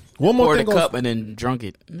 man. One more poured a cup and then drunk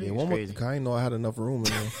it. Yeah, one more. I didn't know I had enough room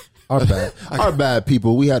in there. Our bad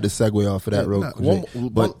people. We had to segue off of that real quick.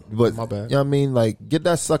 But my bad. You know what I mean? Like, get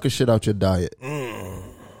that sucker shit out your diet. My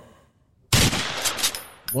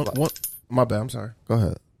bad. I'm sorry. Go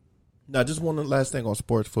ahead. Now, just one last thing on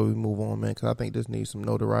sports before we move on, man, because I think this needs some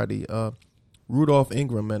notoriety. Rudolph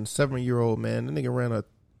Ingram, man, 7-year-old man, the nigga ran a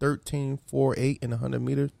 13.48 in 100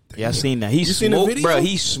 meters. Yeah, I seen that. He smoked, bro.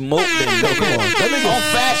 He smoked them. Come on, that nigga on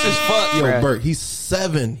fast as fuck, yo, bro. Bert, he's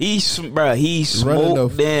 7. He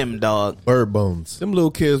smoked them, dog. Bird bones. Them little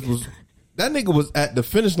kids was. That nigga was at the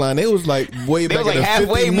finish line. They was like way back at the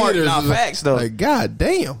halfway 50 mark. meters. Nah, facts though. Like, god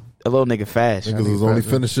damn. A little nigga fast. Niggas was only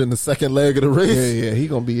finishing the second leg of the race. Yeah, he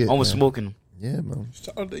gonna be it. Almost smoking him. Yeah, man.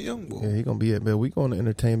 Shout out to young boy. Yeah, he gonna be it, man. We going to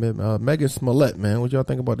entertainment. Megan Smollett, man. What y'all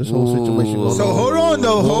think about this whole situation? So hold on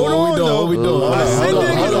though. What we doing? I sent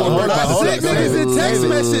niggas a text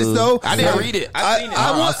message though. I didn't read it. I seen it.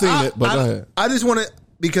 I seen it, but go ahead. I just want to,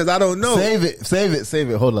 because I don't know. Save it.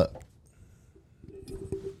 Hold up.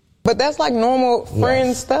 But that's like normal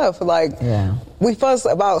friend stuff. Like, we fuss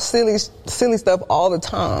about silly stuff all the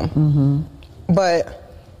time. Mm-hmm. But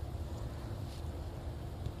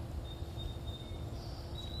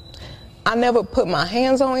I never put my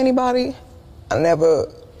hands on anybody. I never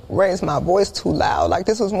raised my voice too loud. Like,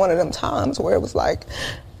 this was one of them times where it was like,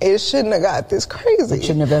 it shouldn't have got this crazy. It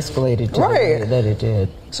shouldn't have escalated to the way that it did.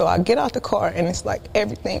 So I get out the car, and it's like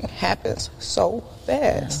everything happens so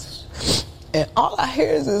fast. And all I hear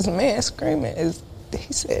is this man screaming. He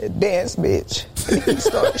said, "Dance, bitch." And he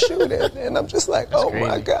started shooting. And I'm just like, oh,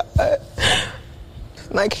 my God.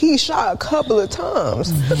 Like, he shot a couple of times.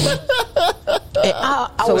 And I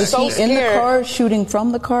was so is he scared. in the car, shooting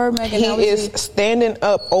from the car, Megan? He is standing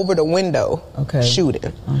up over the window,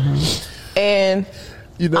 shooting. And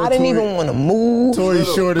I didn't even want to move. Tory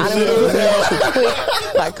short as I didn't want to move too quick.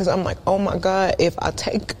 Like, because I'm like, oh, my God, if I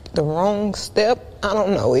take the wrong step, I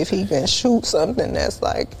don't know if he can shoot something that's,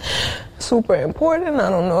 like, super important.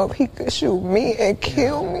 I don't know if he could shoot me and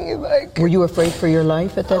kill me. Like, were you afraid for your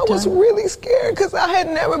life at that time? I was really scared because I had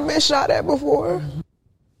never been shot at before.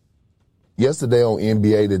 Yesterday on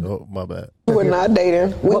NBA, oh, my bad. We were not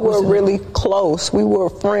dating. We were really close. We were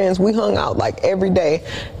friends. We hung out like every day.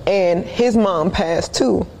 And his mom passed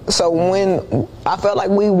too. So when I felt like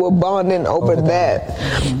we were bonding over that.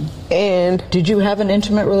 And did you have an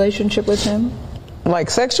intimate relationship with him? Like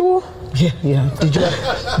sexual? Yeah.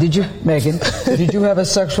 Did you, Megan? Did you have a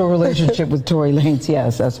sexual relationship with Tory Lanez?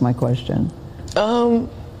 Yes, that's my question. I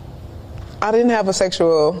didn't have a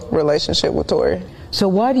sexual relationship with Tory. So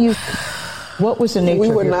why do you? What was the nature?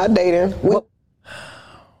 We were not dating.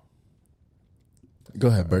 Go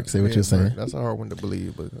ahead, Burke. Say what you're saying. That's a hard one to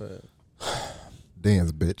believe, but go ahead.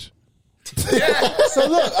 Dance, bitch. So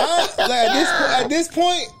look, at this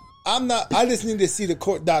point, I'm not. I just need to see the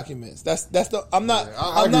court documents. That's the. I'm not.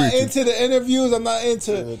 I'm not into the interviews. I'm not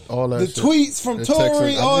into all that the shit. tweets from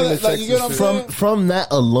Tory. All that. Like, you get what I'm saying? From that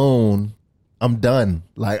alone, I'm done.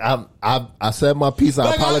 Like I said my piece.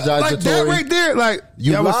 I apologize to Tory. That right there, like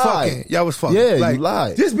y'all was fucking. Y'all was fucking. Yeah, like, you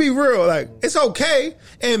lied. Just be real. Like, it's okay.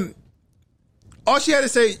 And all she had to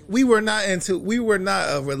say, we were not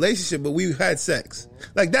a relationship, but we had sex.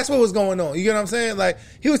 Like, that's what was going on. You get what I'm saying? Like,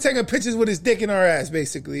 he was taking pictures with his dick in our ass,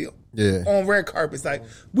 basically. Yeah. On red carpets. Like,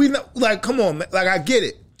 come on, man. Like, I get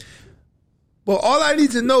it. But all I need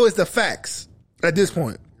to know is the facts at this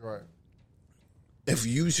point. Right.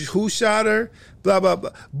 Who shot her, blah, blah, blah.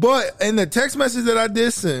 But in the text message that I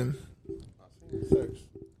did send,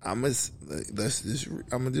 I'm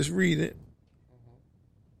gonna just read it.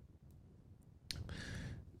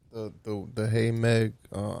 The Hey Meg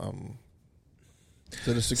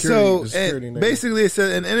to the security. So basically, it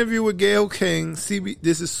said an interview with Gayle King.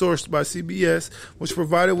 This is sourced by CBS, which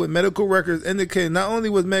provided with medical records indicating not only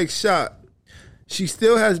was Meg shot, she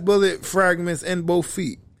still has bullet fragments in both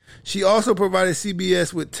feet. She also provided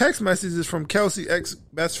CBS with text messages from Kelsey's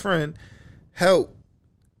ex-best friend, help,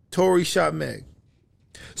 Tory shot Meg.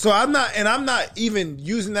 So I'm not even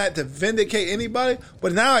using that to vindicate anybody,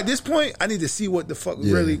 but now at this point, I need to see what the fuck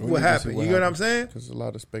what happened. You get what I'm saying? Because a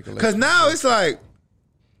lot of speculation. Because now it's like,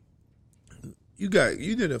 you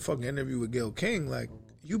did a fucking interview with Gayle King, like,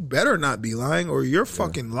 you better not be lying or your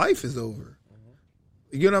fucking life is over.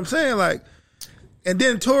 You get what I'm saying? Like, and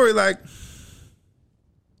then Tory, like,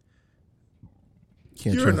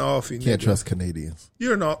 you're an offie nigga. Can't trust Canadians.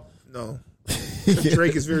 You're not. No.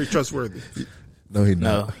 Drake is very trustworthy. No, he not.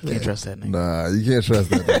 No, you can't trust that nigga. Nah, you can't trust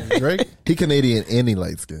that nigga. Drake, he Canadian and he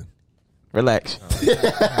light skin. Relax. You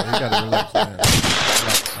gotta relax, man.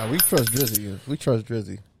 We trust Drizzy. We trust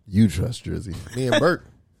Drizzy. You trust Drizzy. Me and Burke.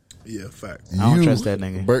 Yeah, fact. I don't trust that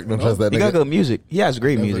nigga. Burke don't trust that nigga. He got good music. He has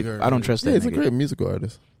great music. I don't trust that nigga. He's a great musical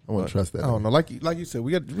artist. I won't trust that. I don't know. Like you said,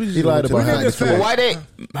 we he lied about how why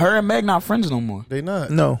her and Meg not friends no more? They not.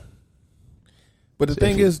 No. But the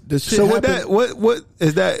thing is, the shit so happened. what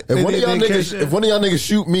is that? If one of y'all niggas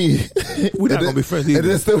shoot me, we're not gonna be friends either. And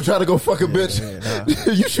then still try to go fuck a bitch. Nah.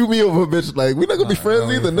 You shoot me over a bitch, like we're not gonna be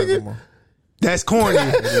friends either, nigga. That's corny.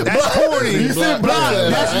 That's corny. You said block.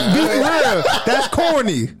 That's be real. That's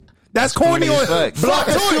corny. That's corny on block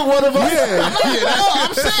and shoot one of us.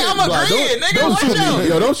 I'm saying I'm agreeing, nigga. Don't shoot me.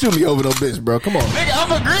 Yo, don't shoot me over no bitch, bro. Come on. Nigga, I'm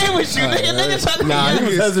agreeing with you, nigga. Nigga trying to Nah, he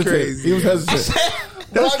was hesitant. He was hesitant.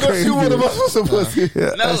 That's Block gonna shoot one of us with some pussy.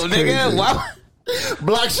 No, nigga. Why?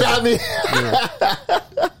 Block shot me.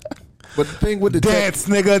 But the thing with the dance,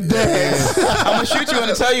 nigga, dance. I'm gonna shoot you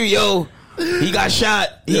and tell you, yo, he got shot.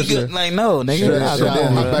 He good. Like, no, nigga.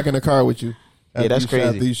 Hop back in the car with you. Yeah, that's crazy.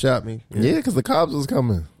 After you shot me. Yeah, because the cops was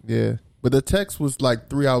coming. Yeah. But the text was like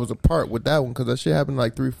 3 hours apart with that one because that shit happened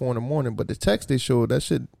like 3, 4 in the morning. But the text they showed, that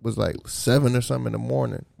shit was like 7 or something in the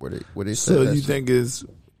morning where they said So that you shit. think it's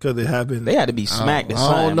because it happened? They had to be smacked or I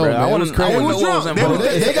something, don't know, bro. man. I It want was to crazy. know what was involved.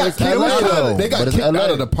 They got kicked out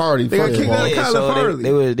of the party. They got first of kicked all. out of Yeah, Kyler so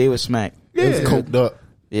Farley. they were smacked. Yeah. It was coked up.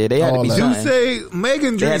 Yeah, they had to All be that. You something. say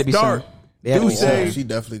Megan They had to drinks be dark. something. They had to You be say, Oh, she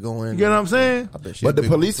definitely go in. you know what I'm saying? I bet she But the big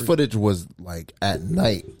police freak. footage was like at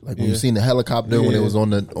night, like when Yeah. you seen the helicopter when Yeah. it was on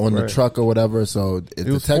the Right. truck or whatever. So It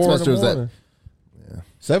the was text 4 in message the was at morning.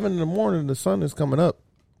 7 in the morning, the sun is coming up.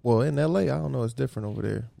 Well, in LA, I don't know, it's different over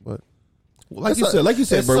there, but like you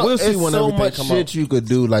said, bro, we'll see when so everything much come shit out. you could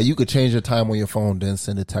do. Like you could change your time on your phone, then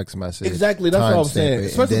send a text message. Exactly, that's what I was timestamp saying. it,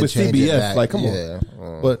 Especially and with then change it CBS, back. like, come on. Yeah.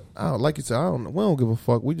 But like you said, we don't give a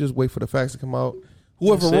fuck. We just wait for the facts to come out.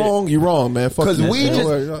 Whoever That's it. wrong, you wrong, man. Fuck Because you. we Don't just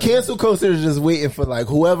worry. cancel culture is just waiting for like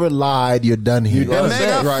whoever lied, you're done here. You're done.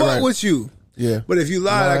 Man, I Right, fuck right. with you. Yeah, But if you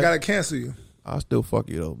lied, Lied. I gotta cancel you. I'll still fuck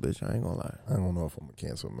you though, bitch. I ain't gonna lie. I don't know if I'm gonna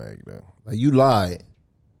cancel Meg though. Like you lied,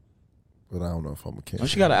 but I don't know if I'm gonna cancel. Oh,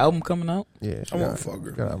 she got an album coming out? Yeah, I won't fuck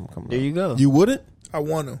her. There you go. You wouldn't? I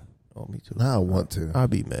want to. Oh, me too. Nah, I want to. I'll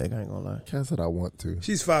be Meg. I ain't gonna lie. Cat said I want to.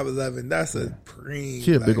 She's 5'11". That's a preem.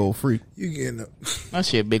 She a like, big old freak. You getting That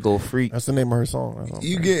shit big old freak. That's the name of her song. That's all I'm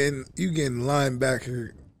you saying. getting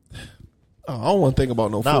linebacker. Oh, I don't want to think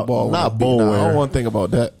about no football. when not I beat- nah, I Bowear. don't want to think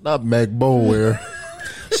about that. Not Meg Bowear.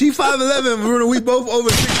 She 5'11". Bruno, we both over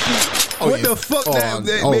 6 feet. What the fuck that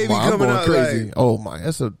baby my, I'm coming going out crazy. like? Oh my,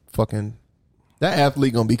 that's a fucking. That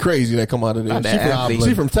athlete gonna be crazy that come out of there. Not that athlete.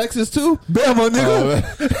 She from Texas too? Bama,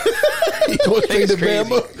 nigga. He going straight to Crazy.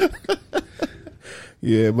 Bama.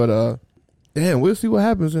 Yeah, but damn, we'll see what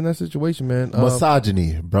happens in that situation, man.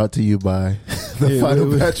 Misogyny brought to you by the Yeah, Final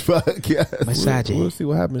we- Batch podcast. Misogyny. We'll see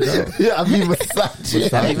what happens. Y'all. Yeah, I mean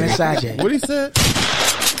misogyny. I be misogyny. What he said?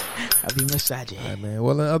 I be misogyny. All right, man.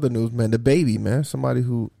 Well, in other news, man, the baby, man, somebody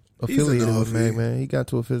who affiliated with He's an Meg, offie. man, he got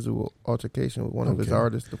to a physical altercation with one of his Okay.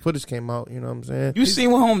 artists. The footage came out. You know what I'm saying? You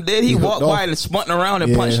seen what Home did? He He walked hooked by off. and spun around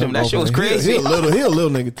and punched him. That shit was He crazy. a little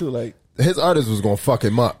nigga too. Like, His artist was gonna fuck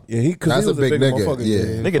him up. yeah, because That's he was a big nigga. motherfucker.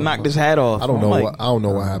 Yeah. Nigga knocked his hat off. I don't I'm know. like, I don't know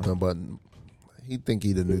what happened, but he think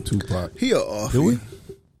he the new Tupac. He a offie. Do we?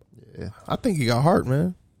 Yeah, I think he got heart,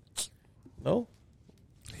 man. No,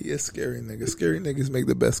 He a scary nigga. Scary niggas make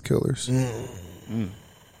the best killers.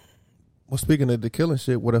 Well, speaking of the killing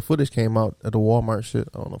shit, where the footage came out at the Walmart shit,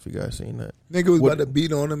 I don't know if you guys seen that. Nigga was What- about to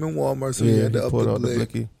beat on him in Walmart, so yeah, he had to up pulled the out the blade.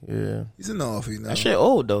 blicky. Yeah, He's an offie now. that shit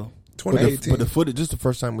old though. but the 2018. footage, just the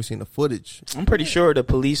first time we seen the footage. I'm pretty sure the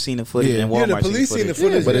police seen the footage Yeah. and Yeah, the Walmart police seen the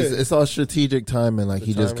footage. But Yeah. it's all strategic timing. Like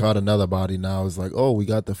he just timing. caught another body. Now it's like, oh, we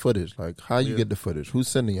got the footage. Like, how you get the footage? Who's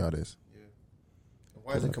sending y'all this?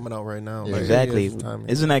 Why is it coming out right now? Yeah. Like, Exactly. yeah, it's timing.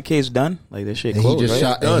 Isn't that case done? Like that shit And closed, he just right?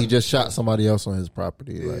 shot. And he just shot somebody else on his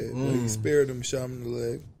property. Yeah, Like, but he spared him, shot him in the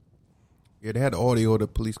leg. Yeah, they had the audio of the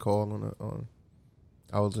police call on the.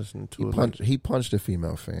 I was listening to it. he punched a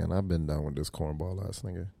female fan. I've been down with this cornball ass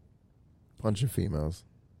nigga. Punching females.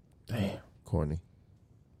 Damn, Corny.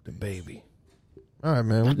 the baby. All right,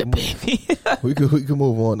 man. The baby. we could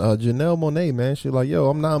move on. Janelle Monáe, man, she's like, yo,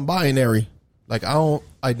 I'm non-binary. Like, I don't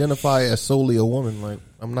identify as solely a woman. Like,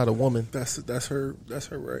 I'm not a woman. That's her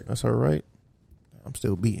right. That's her right. I'm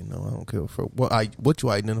still beating though. I don't care for what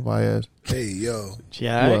you identify as. Hey yo,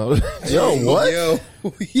 Yeah, Well, Yo, what? yo,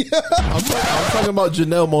 yeah. I'm talking about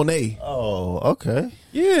Janelle Monáe. Oh, okay.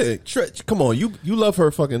 Yeah, come on, you love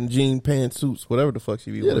her fucking jean pantsuits, whatever the fuck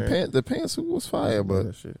she be Yeah, wearing. the pantsuit was fire, but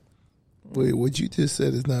That shit. Wait, what you just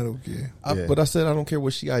said is not okay. Yeah. But I said I don't care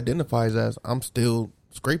what she identifies as. I'm still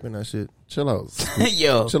scraping that shit. chill out.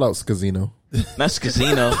 yo, Chill out, Scazino. that's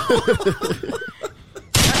Casino. That's Casino.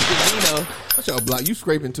 That's your block. You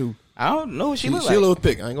scraping too. I don't know what she She, look she like. a little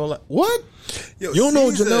thick. I ain't gonna lie. What? Yo, You don't know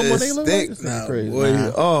what Caesar Janelle is Monáe look like? thick This nigga now, crazy. boy.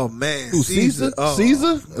 Nah. Oh man, Who, Caesar? Oh, Caesar?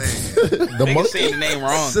 man. The Nigga monkey. saying the name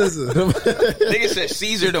wrong. Scissor. Nigga said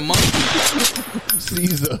Caesar the monkey.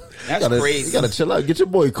 Caesar. That's crazy. You gotta chill out. Get your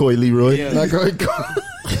boy Coy Leroy. Yeah. Not Coy.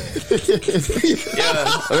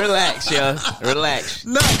 Yeah, relax, yo, relax.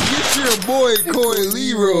 Not get your boy Coy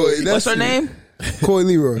Leroy. What's her name? Coy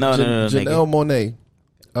Leroy. No, Janelle nigga. Monáe.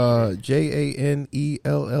 JANELLE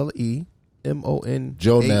MON.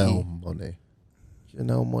 Jonelle Monáe.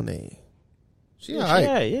 Janelle Monáe. She Yeah,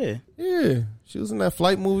 alright. yeah. Yeah. She was in that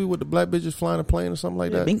flight movie with the black bitches flying a plane or something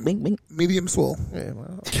like that. Bink, bink, bink. Medium swole. Yeah,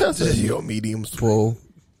 man. Your medium swole.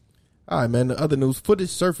 All right, man. The other news: footage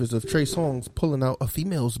surfaced of Trey Songz pulling out a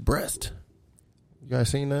female's breast. You guys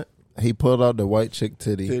seen that? He pulled out the white chick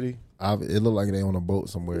titty. Titty. It looked like they on a boat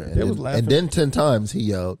somewhere. Yeah, And, they was then, laughing. and then 10 times he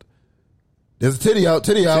yelled, "There's a titty out,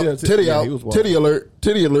 titty out, Yeah, titty yeah, out, he was wild. titty alert,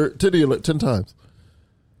 titty alert, titty alert," 10 times.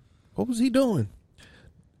 What was he doing?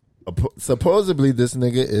 Supposedly, this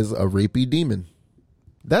nigga is a rapey demon.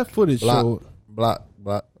 That footage showed. Block.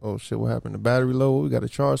 Oh shit! What happened? The battery low. We got to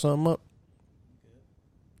charge something up.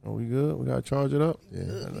 Are we good? We got to charge it up. Yeah.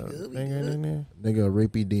 Thing ain't in there. Nigga, a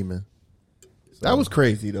rapey demon. So, that was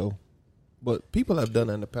crazy though. But people have done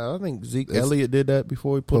that in the past. I think Zeke Elliott did that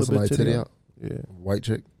before he pulled a bitch titty out. Yeah, white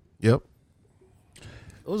chick. Yep.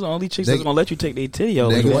 Those are the only chicks that's gonna let you take their titty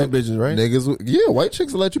out. Niggas, white bitches, right? Niggas, yeah, white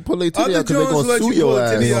chicks will let you pull their titty out because they gonna sue your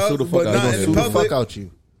ass. They gonna sue the fuck out. They gonna sue the fuck out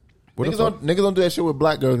you. Niggas don't do that shit with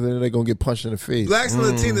black girls, and then they gonna get punched in the face. Blacks and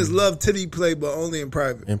Latinas love titty play, but only in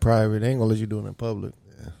private. In private, they ain't gonna let you do it in public.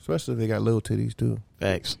 Yeah. Especially if they got little titties too.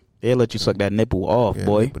 Facts. They'll let you suck that nipple off,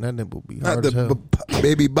 boy. But that nipple be not hard as hell.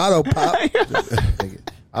 Baby bottle pop.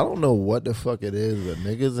 I don't know what the fuck it is, but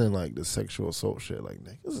niggas in like the sexual assault shit, like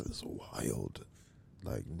niggas is wild.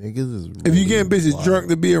 Like niggas is. Really if you getting bitches wild. drunk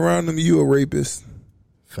to be around them, you a rapist.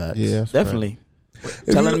 Facts. Yeah, definitely.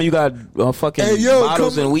 Telling them you got fucking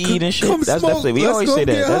bottles and weed and shit. That's definitely. We always say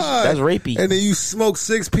that. That's rapey. And then you smoke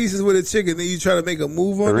 6 pieces with a chick, and then you try to make a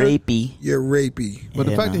move on rapey. You're rapey. But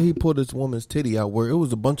the fact that he pulled this woman's titty out, where it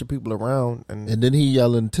was a bunch of people around, and then he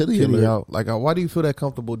yelling titty out. Like, why do you feel that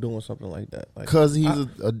comfortable doing something like that? Because he's a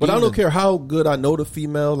demon. But I don't care how good I know the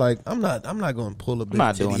female. Like, I'm not going to pull a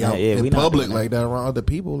bitch titty out in public like that around other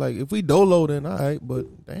people. Like, if we dolo, then all right.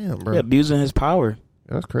 But damn, bro, abusing his power.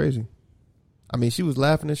 That's crazy. I mean, she was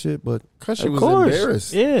laughing and shit, but because she was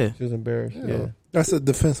embarrassed. Yeah, she was embarrassed. Yeah. That's a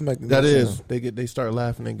defense mechanism. That is. They start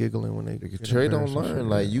laughing and giggling when they get Trey don't learn.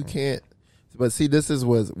 Like you can't. But see, this is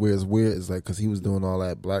where it's weird. It's like because he was doing all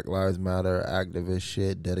that Black Lives Matter activist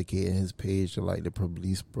shit, dedicating his page to like the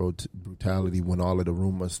police brutality when all of the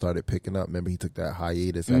rumors started picking up. Remember, he took that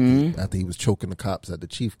hiatus after he was choking the cops at the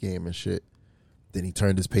Chief game and shit. Then he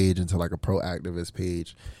turned his page into like a pro-activist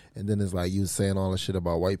page. And then it's like you saying all this shit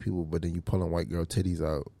about white people, but then you pulling white girl titties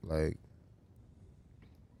out. Like,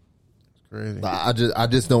 it's crazy. I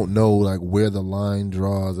just don't know like where the line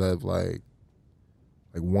draws of like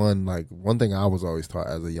one thing I was always taught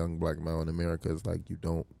as a young black male in America is like you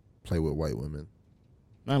don't play with white women.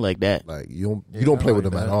 Not like that. Like you don't play with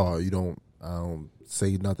them at all. I don't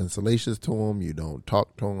say nothing salacious to them. You don't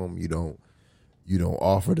talk to them. You don't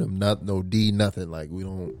offer them nothing. Like we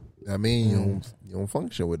don't. I mean, you don't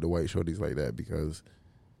function with the white shorties like that because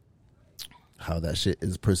how that shit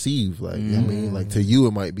is perceived. Like, I mean, like to you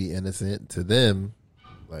it might be innocent. To them,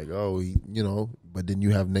 like, oh, but then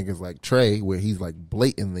you have niggas like Trey where he's like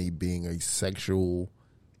blatantly being a sexual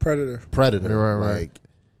predator. Right.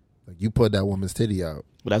 Like you put that woman's titty out.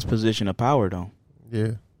 But that's position of power, though.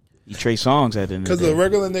 Yeah. You Trey Songz at the end of the day. Because a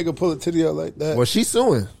regular nigga pull a titty out like that. Well, she's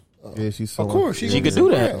suing. Yeah, she's suing. Of course, she could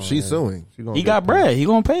do that. She's suing. He got bread. He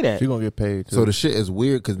gonna pay that. She gonna get paid too. So the shit is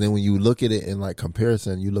weird because then when you look at it in like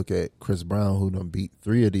comparison, you look at Chris Brown who done beat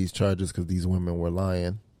 3 of these charges because these women were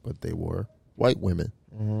lying, but they were white women,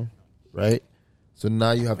 right? So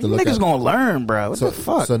now you have to look. Niggas gonna learn, bro. What the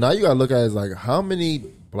fuck? So now you gotta look at it as like how many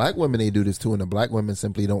black women they do this to, and the black women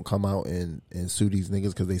simply don't come out and sue these niggas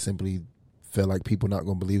because they simply feel like people not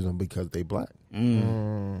gonna believe them because they black.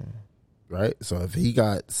 Right? So if he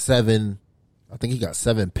got 7, I think he got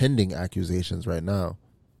 7 pending accusations right now,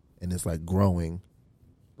 and it's like growing.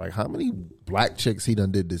 Like how many black chicks he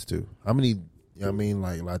done did this to? How many,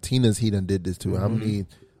 like Latinas he done did this to? How many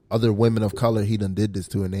other women of color he done did this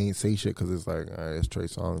to, and they ain't say shit because it's like, all right, it's Trey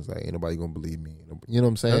Songz. Like ain't nobody gonna believe me. You know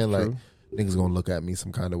what I'm saying? That's like true. Niggas gonna look at me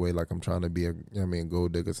some kind of way, like I'm trying to be a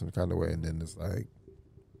gold digger some kind of way, and then it's like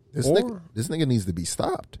this nigga needs to be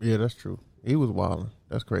stopped. Yeah, that's true. He was wilding.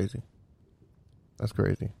 That's crazy. That's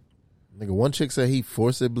crazy. Nigga, one chick said he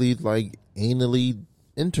forcibly like anally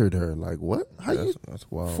entered her. Like what? How that's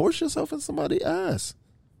wild. Force yourself in somebody's ass?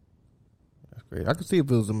 That's crazy. I could see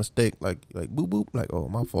if it was a mistake, like boop boop, like oh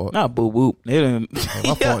my fault. Not boop boop. They didn't.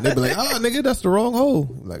 My fault. They'd be like, nigga, that's the wrong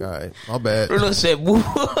hole. Like, all right, my bad. Bruno said boop.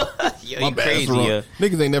 Yo, my you bad. crazy.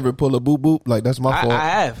 Niggas ain't never pull a boop boop. Like that's my fault. I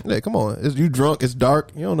have. Like, come on, you drunk? It's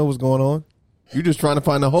dark. You don't know what's going on. You just trying to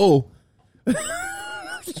find a hole.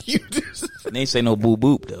 You just. They ain't say no boop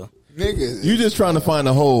boop though. Nigga, you just trying to find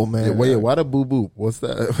a hole, man. Yeah, wait, why the boo boop? What's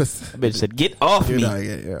that? That bitch said, "Get off me."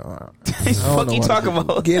 Yeah. What the fuck you talking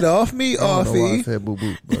about? Get off me, I don't know why I offie. said boo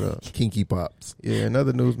boop, but Kinky Pops. yeah.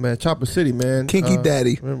 Another news, man. Chopper City, man. Kinky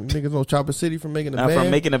Daddy. Remember, niggas know Chopper City from making a Not band.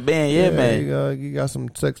 from making a band, yeah, man. You got some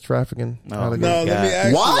sex trafficking. No, No, let me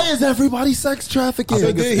ask Why you. is everybody sex trafficking?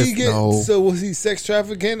 So did he get? no. So was he sex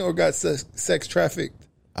trafficking or got sex trafficked?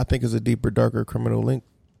 I think it's a deeper, darker criminal link.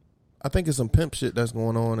 I think it's some pimp shit that's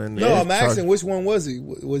going on. And No, I'm asking which one was he?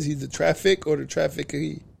 Was he the traffic or the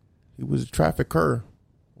traffickee? He was a trafficker.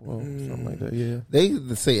 Well, something like that. Yeah. They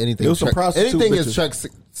say anything. There was some prostitute anything is bitches.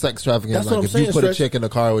 sex trafficking. That's like what I'm if saying, you put a Stretch. chick in a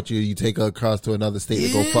car with you, you take her across to another state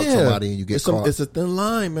to go fuck somebody, and you get caught. It's a thin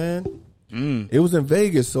line, man. It was in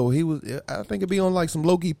Vegas, so he was. I think it'd be on like some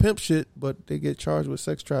low-key pimp shit, but they get charged with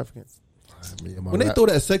sex trafficking. When they throw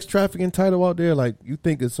that sex trafficking title out there, like you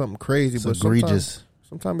think it's something crazy, It's but egregious.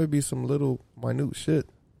 Sometimes it be some little minute shit.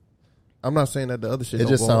 I'm not saying that the other shit. It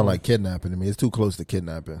don't just go sounds on. like kidnapping to me. It's too close to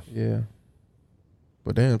kidnapping. Yeah.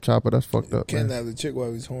 But damn, Chopper, that's fucked up. Can't Man. have the chick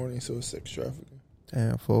while he's horny, so it's sex trafficking.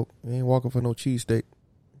 Damn, folk, you ain't walking for no cheesesteak.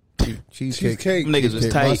 Cheesecake. Cheesecake. Niggas was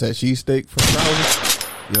tight. That cheesesteak from Krauser's.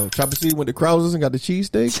 Yo, Chopper C went to Krauser's and got the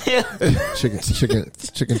cheesesteak.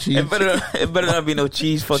 chicken cheese. It better not be no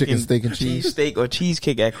cheese fucking Chicken, steak, and cheese. steak or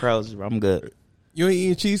cheesecake at Krauser's, bro. I'm good. You ain't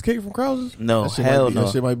eating cheesecake from Krauser's? No, That shit hell might be, no.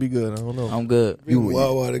 That shit might be good. I don't know. I'm good. You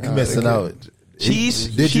missing out.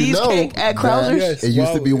 Cheesecake you know at Krauser's? Yes. It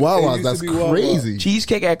used to be Wawa. Wawa's. It used That's to be Wawa. crazy.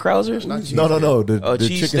 Cheesecake at Krauser's? No. The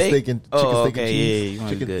cheese chicken steak and chicken oh, steak okay, and cheese. yeah, you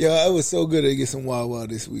want good. Yo, I was so good at get some Wawa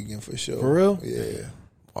this weekend for sure. For real? Yeah.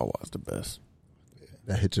 Wawa's the best.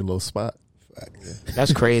 That hit your little spot.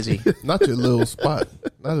 That's crazy. Not your little spot.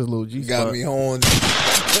 Not his little G spot. Got me on.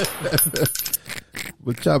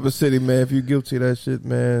 But Chopper City, man, if you guilty of that shit,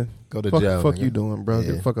 man, Go to fuck, jail. fuck nigga. you doing, bro? Yeah.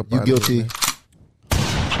 Get the fuck up You out of guilty. here,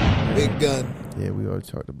 man. Big gun. Yeah, we already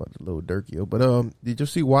talked about the little Durkio. But did you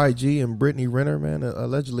see YG and Brittany Renner, man?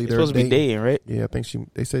 Allegedly They're they're supposed to be dating, right? Yeah, I think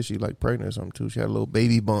they said she like pregnant or something too. She had a little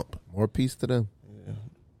baby bump. More peace to them.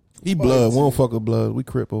 He blood. We don't fuck with blood. We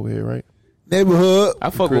crip over here, right? Neighborhood. I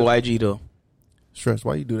fuck with YG though. Stress.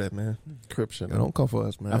 Why you do that, man? Crip shit. Yeah, don't come for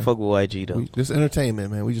us, man. I fuck with YG though. This We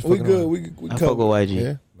entertainment, man. We just good. fucking around. We I fuck with YG.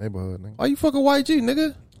 Yeah. Neighborhood, nigga. Why you fucking YG,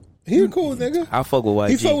 nigga? He a cool nigga. I fuck with YG.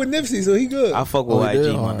 He fuck with Nipsey, so he good. I fuck with Oh, he YG,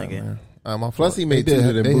 did? my All right, nigga. man. All right, my Plus fault. he made They two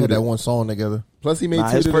did- that They had booted. that one song together. Plus he made Nah,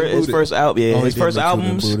 two his that first booted. album, yeah, Oh, he his did first make two that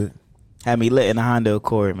albums booted. had me lit in a Honda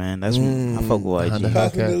Accord, man. That's I fuck with YG. Honda.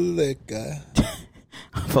 Pass me Okay. the liquor.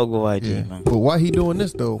 I fuck with YG, man. But why he doing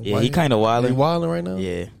this though? Yeah, Why he kind of He wildin'. wilding right now.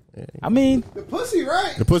 Yeah. I mean, The pussy,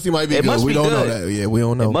 right? The pussy might be It good. must We be don't know good. that. Yeah, we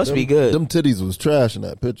don't know. it must be good. Them titties was trash in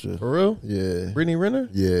that picture. For real? Yeah. Brittany Renner?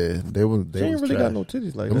 Yeah. They She was ain't really trash. got no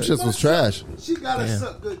titties like Them that. shits was trash. She gotta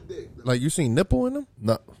suck good dick. Like you seen nipple in them?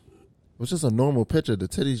 No. It was just a normal picture. The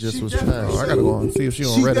titties just She was definitely- trash. I gotta go on and see if she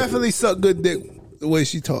on She Reddit. definitely suck good dick the way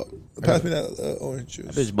she talk. Pass me that orange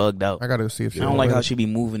That juice. bitch bugged out. I gotta see if she I don't on like Reddit. how she be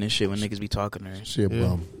moving and shit when niggas be talking to her. She a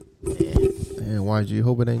bum. Damn, YG,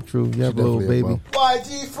 hope it ain't true. You have a little definitely a baby. bum.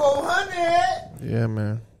 YG 400. Yeah,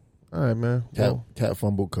 man. All right, man. Well, Cat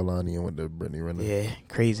fumbled Kalani and went to Brittany Renner. Yeah,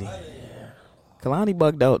 crazy. Kalani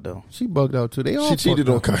bugged out though. she bugged out too. They all She cheated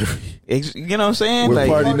on fucked up. Kyrie You know what I'm saying? with Like,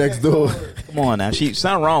 party next door come on now.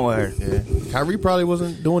 Something wrong with her. Yeah. Kyrie probably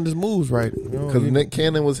wasn't doing his moves right. You know, because he- Nick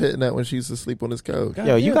Cannon was hitting that when she used to sleep on his couch.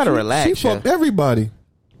 Yo, you gotta relax. She fucked everybody.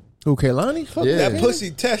 Who, Kaylani? Fuck Yeah. That pussy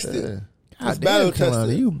tested. Yeah. It's God battle damn, Kaylani,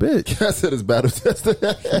 tested. you bitch. I said it's battle tested.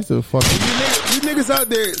 She's a fucking. You niggas out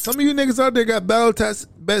there, some of you niggas out there got battle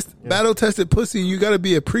tested pussy. You gotta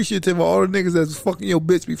be appreciative of all the niggas that's fucking your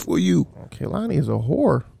bitch before you. Kaylani is a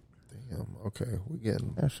whore. Damn. Okay, we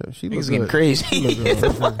getting That shit, she Niggas looks getting good. crazy.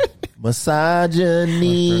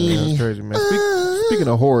 misogyny. That's crazy, man. Speaking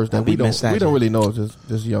of whores, that Be we don't misogyny. really know if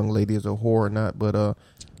this young lady is a whore or not. But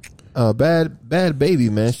bad baby,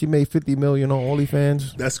 man. She made $50 million on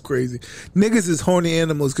OnlyFans. That's crazy. Niggas is horny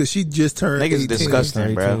animals because she just turned Niggas 18. disgusting.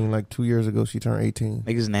 Turned 18, 18 like 2 years ago. She turned 18.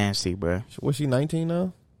 Niggas nasty, bro. Was she 19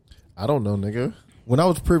 now? I don't know, nigga. When I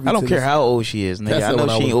was privy, I don't to care this, how old she is, nigga. That's I it, know when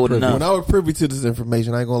I she ain't was old privy. enough. When I was privy to this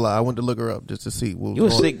information, I ain't gonna lie. I went to look her up just to see. What was You a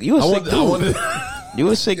going- sick. You a I sick wanted- I wanted- dude. You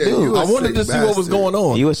a sick you dude. a I wanted to sick see what was bastard. going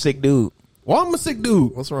on. You a sick dude. Well, I'm a sick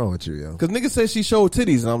dude. What's wrong with you, yo? Because niggas said she showed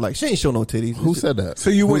titties, and I'm like, she ain't show no titties. Who said that? So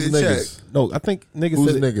you went Who's to check. niggas? No, I think niggas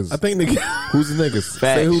Who's said it. niggas? I think niggas. Who's the niggas?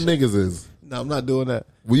 Facts. Say who niggas is. No, I'm not doing that.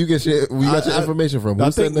 Where you get your information from? Who I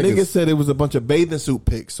said think niggas? niggas said it was a bunch of bathing suit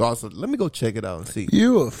pics. So I said, let me go check it out and see.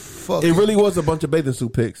 You a fucking. It really was a bunch of bathing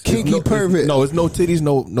suit pics. Kinky It's pervert. No, it's no titties,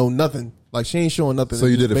 no nothing. Like she ain't showing nothing. So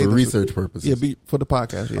It's you just did it for bathing research suit. purposes? Yeah, for the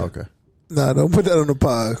podcast. Yeah. Okay. Nah, don't put that on the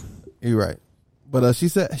pod. You're right. But she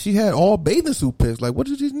said she had all bathing suit pics. Like, what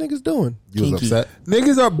are these niggas doing? You was upset?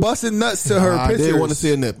 Niggas are busting nuts to her I pictures. did want to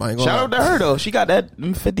see a nip. I ain't gonna Shout out lie. to her though. She got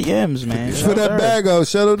them 50 M's, man. For Shout out that to her. bag out.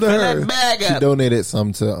 Shout out to For her. that bag She up. donated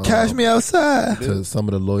some to Cash me outside. to some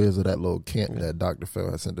of the lawyers of that little camp that Dr.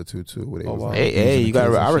 Phil had sent her to too. Where they was, Hey, using you the got.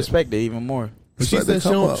 kids and I shit. respect it even more. But she Let said that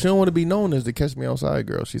come up. she don't want to be known as the Catch Me Outside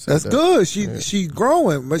girl. She said That's that. good. She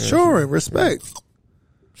growing, maturing. Respect.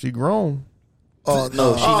 She grown. Oh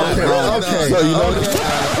No, she not grown. Okay. So you know,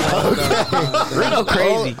 Runo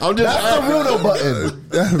crazy. I'm just That's the Runo button.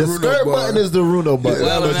 The skirt button is the Runo button.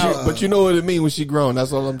 Well, but you know what it means when she grown.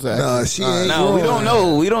 That's all I'm saying. Nah, she ain't No, grown. we don't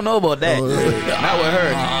know. We don't know about that. Not with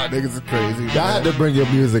her. Niggas is crazy. Y'all had to bring your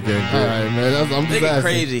music in. All right, man. I'm just Nigga asking.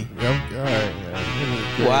 crazy. All right,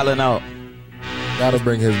 man. Wilding out. Gotta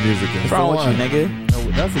bring his music in. What's wrong with you,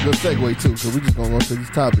 nigga? That's a good segue too, because we just gonna go to these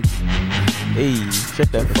topics. Hey,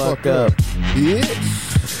 shut the fuck up.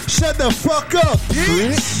 Bitch. Shut the fuck up,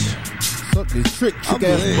 bitch. Suck this trick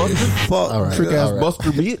ass buster. All right, Trick ass all right.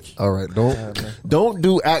 buster, bitch. All right, don't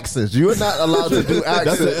do accents. You're not allowed to do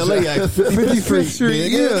accents. That's the LA accent. 55th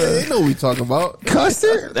Street, Yeah, yeah. they know what we talking about.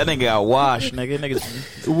 Custard? That nigga got washed, nigga. Niggas,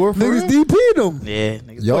 Niggas DP'd them. yeah,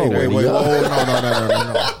 niggas Yo, played dirty. Wait,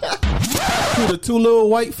 no. The two little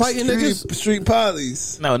white fighting niggas. Street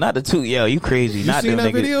Pollies. No, not the two. Yo, you crazy. You Not seen them that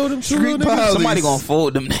niggas. video of them two Street little niggas? Pollies. Somebody gonna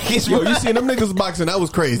fold them niggas. Yo, bro. you seen them niggas boxing? That was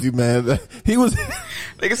crazy, man. He was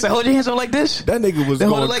Niggas say, hold your hands up like this. that nigga was They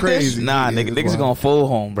hold it going like crazy. this. Nah, Yeah, niggas gonna fold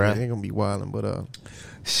home, bro. Yeah, they ain't gonna be wilding, but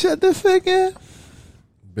Shut the fuck up.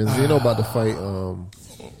 Benzino about to fight.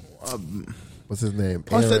 What's his name?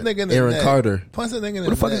 Punch that nigga in the Aaron neck. Carter, Punch that nigga in the Who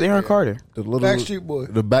the fuck is Aaron Carter? the little Backstreet Boy.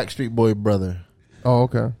 the Backstreet Boy brother. oh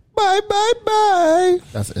okay. Bye, bye, bye.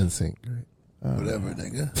 That's NSYNC. Right? Whatever,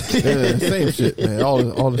 nigga. Yeah, same shit, man. All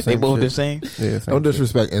the They same. both shit. the same. Yeah, same Don't shit.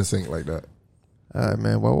 disrespect NSYNC like that. All right,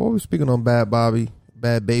 man. Well, what we speaking on? Bad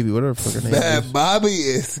Baby, whatever the fuck her name Bad is. Bobby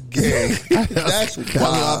is gay. That's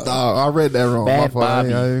wild. I read that wrong. Bad My fault.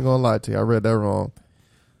 Bobby. I ain't gonna lie to you. I read that wrong.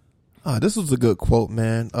 This was a good quote,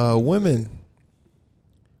 man.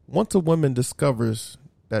 Once a woman discovers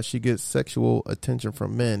that she gets sexual attention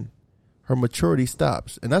from men, her maturity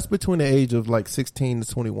stops. And that's between the age of like 16 to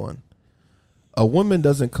 21. A woman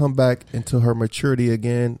doesn't come back into her maturity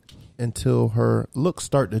again until her looks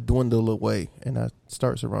start to dwindle away. And that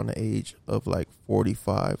starts around the age of like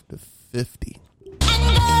 45 to 50.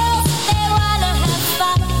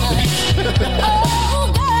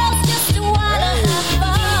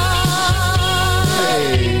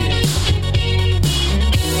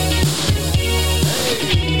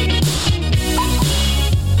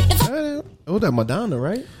 Oh, that Madonna,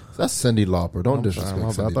 right? That's Cyndi Lauper. Don't disrespect I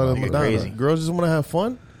Cyndi thought it was Lauper. Madonna. Crazy. Girls just want to have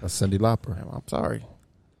fun. That's Cyndi Lauper. Damn, I'm sorry.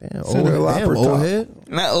 Damn, Send her a Lauper old top. head.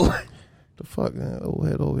 No. The fuck, man, old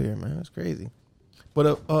head over here, man. That's crazy.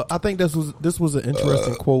 But I think this was an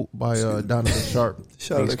interesting quote by Donovan Sharp.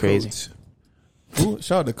 Shout out He's to crazy. Coach. Ooh,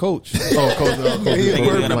 shout out to Coach. Oh, Coach. He Nigga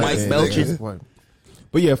worked gonna my Mike ass. Belcher.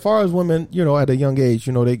 But yeah, as far as women, at a young age,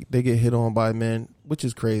 they get hit on by men, which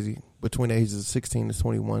is crazy, between the ages of 16 to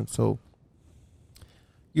 21. So,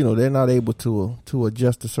 they're not able to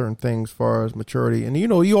adjust to certain things as far as maturity. And,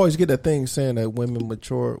 you always get that thing saying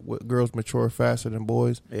that girls mature faster than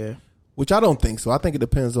boys. Yeah. Which I don't think so. I think it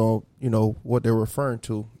depends on, what they're referring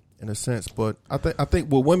to in a sense. But I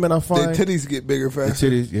think with women, I find Their titties get bigger the faster.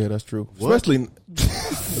 titties, yeah, that's true. Especially,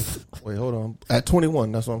 wait, hold on. At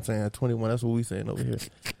 21, that's what I'm saying. At 21, that's what we saying over here.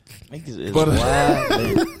 Niggas is But- wild,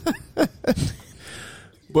 man.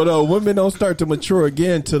 But women don't start to mature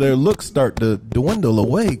again till their looks start to dwindle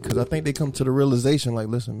away. Because I think they come to the realization, like,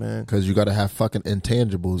 listen, man. Because you got to have fucking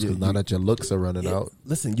intangibles. Because now that your looks are running out,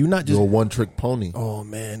 Listen, you're not just. you're a one-trick pony. Oh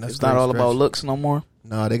man, that's It's not all about looks no more.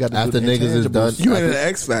 Nah, they got to After do the niggas is intangibles. done, You ain't an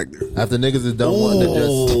X Factor. after niggas is done wanting to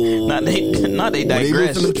just, Not they When they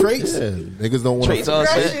digress. losing them traits. yeah, niggas don't want Traits all to.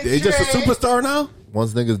 set. They just a superstar now.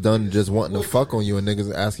 Once niggas done just wanting to fuck on you, and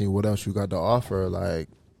niggas asking you what else you got to offer, like,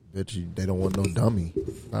 bitch, they don't want no dummy.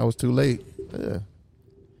 I was too late. Yeah,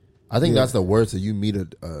 I think that's the worst. That you meet a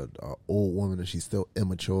old woman and she's still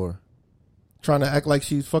immature. Trying to act like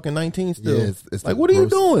she's fucking 19 still. Yeah, it's like, the what are you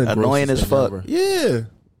gross- doing? Annoying grossest as thing fuck. ever. Yeah.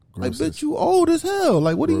 Like, Grossest. bitch, you old as hell.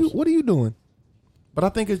 Like, what Gross. are you doing? But I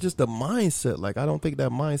think it's just the mindset. Like, I don't think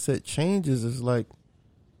that mindset changes. It's like,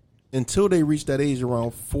 until they reach that age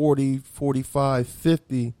around 40, 45,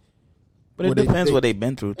 50. But it where they- depends they- what they've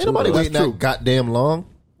been through, too. Ain't nobody though. waiting true. that goddamn long.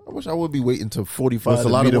 I wish I would be waiting till 45 There's a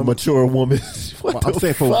to lot meet of a women- mature woman. What Well, I'm the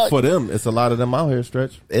saying fuck? for them, it's a lot of them out here,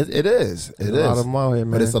 Stretch. It is. There's It a lot is. of them out here,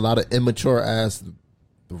 man. But it's a lot of immature ass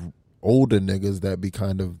older niggas that be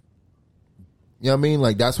kind of, you know what I mean?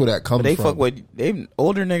 Like, that's where that comes But they from. fuck with they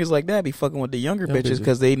older niggas like that be fucking with the younger Young bitches bitches.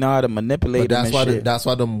 because they know how to manipulate But them that's and why shit. that's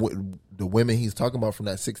why the women he's talking about from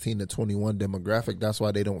that 16 to 21 demographic, that's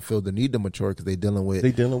why they don't feel the need to mature because they dealing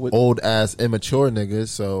with old ass immature niggas.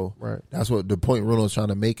 So Right. that's what the point Runo's trying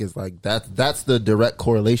to make is like that's the direct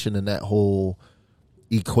correlation in that whole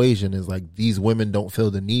equation is like these women don't feel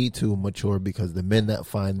the need to mature because the men that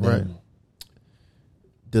find them Right.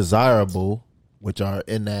 desirable which are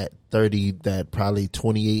in that 30, that probably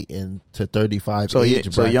 28 and to 35 So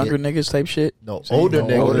age bracket. younger niggas type shit. No, So older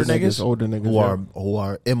older niggas niggas who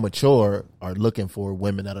are immature are looking for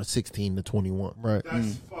women that are 16 to 21. Right.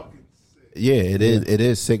 That's fucking sick. Yeah, it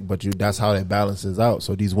is sick, but that's how that balances out.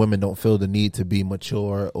 So these women don't feel the need to be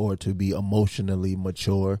mature or to be emotionally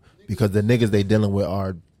mature because the niggas they dealing with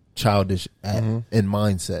are childish in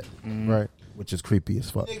mindset. Right. Which is creepy as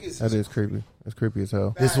fuck. That is creepy. That's creepy as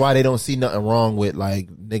hell. This is why they don't see nothing wrong with like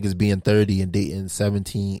niggas being 30 and dating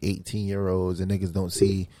 17, 18-year-olds, and niggas don't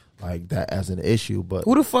see like that as an issue. But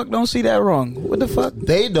Who the fuck don't see that wrong? What the fuck?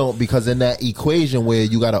 they don't, because in that equation where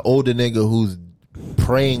you got an older nigga who's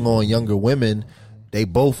preying on younger women, they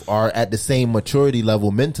both are at the same maturity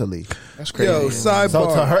level mentally. That's crazy. Yo,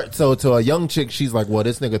 sidebar. So to a young chick, she's like, well,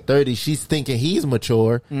 this nigga 30, she's thinking he's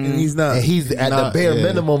mature. And he's not. And he's at not, the bare yeah.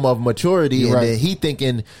 minimum of maturity. You're And right. then he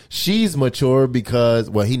thinking she's mature because,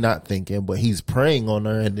 well, he not thinking, but he's preying on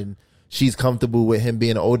her. And then she's comfortable with him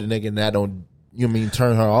being an older nigga, and that don't, you mean,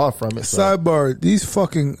 turn her off from it. So. Sidebar, these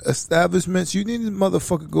fucking establishments, you need to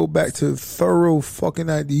motherfucker go back to thorough fucking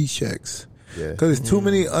ID checks. Yeah. Because there's too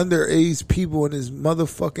many underage people in this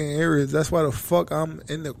motherfucking areas. That's why the fuck I'm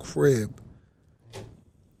in the crib.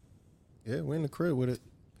 Yeah, we're in the crib with it.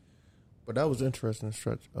 But that was interesting,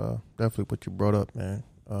 Stretch. Definitely what you brought up, man.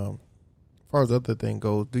 As far as the other thing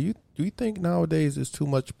goes, do you think nowadays there's too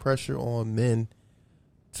much pressure on men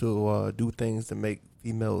to do things to make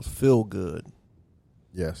females feel good?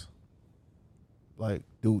 Yes. Like,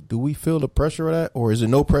 do we feel the pressure of that, or is it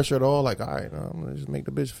no pressure at all? Like, all right, I'm gonna just make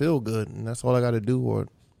the bitch feel good, and that's all I got to do. Or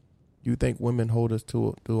do you think women hold us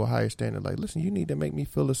to a higher standard? Like, listen, you need to make me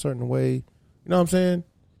feel a certain way. You know what I'm saying?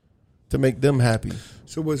 To make them happy.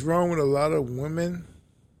 So what's wrong with a lot of women?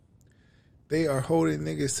 They are holding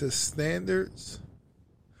niggas to standards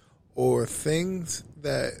or things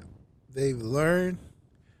that they've learned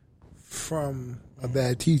from a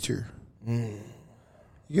bad teacher. You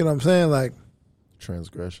get what I'm saying? Like,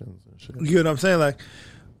 Transgressions and shit. you get what I'm saying? Like,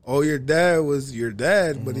 oh, your dad was your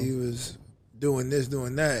dad, but he was doing this,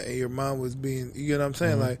 doing that, and your mom was being, you get what I'm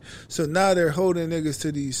saying? Like, so now they're holding niggas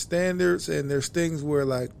to these standards, and there's things where,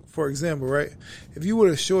 like, for example, right, if you were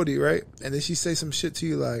a shorty, right, and then she say some shit to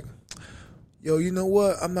you like, yo, you know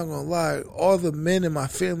what, I'm not gonna lie, all the men in my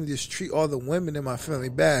family just treat all the women in my family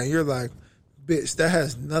bad, and you're like, bitch, that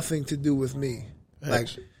has nothing to do with me. Like,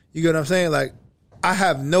 you get what I'm saying? Like, I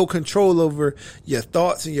have no control over your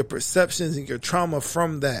thoughts and your perceptions and your trauma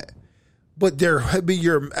from that. But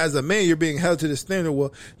as a man, you're being held to the standard.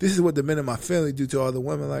 Well, this is what the men in my family do to all the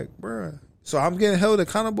women. Like, bruh. So I'm getting held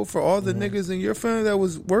accountable for all the niggas in your family that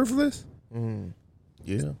was worthless?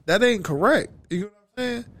 Yeah. That ain't correct. You know what I'm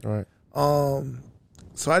saying? Right.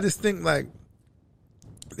 So I just think, like,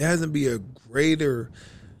 there hasn't been a greater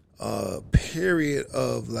period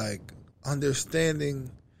of, like,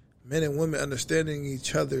 understanding, men and women understanding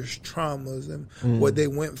each other's traumas and what they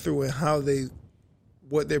went through and how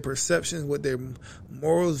what their perceptions, what their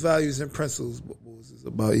morals, values, and principles was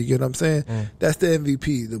about. You get what I'm saying? That's the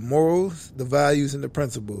MVP. The morals, the values, and the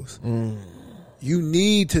principles. You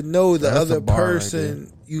need to know the other person.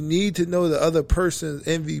 Right, you need to know the other person's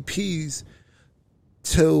MVPs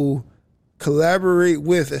to collaborate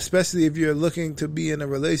with, especially if you're looking to be in a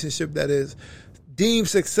relationship that is deemed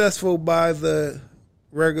successful by the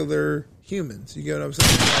regular humans. You get what I'm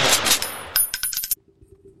saying?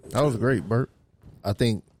 That was great, Bert. I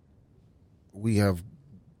think we have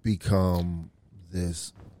become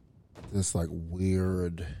this like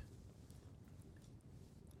weird.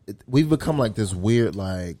 We've become like this weird,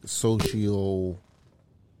 like social,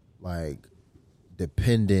 like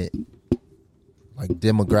dependent, like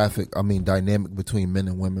dynamic between men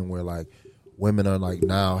and women, where like women are like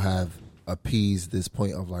now have appeased this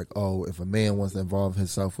point of like, oh, if a man wants to involve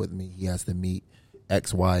himself with me, he has to meet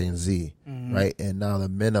X, Y, and Z, right? And now the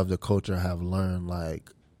men of the culture have learned like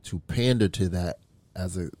to pander to that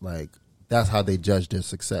as a, like, that's how they judge their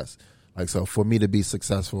success. Like, so for me to be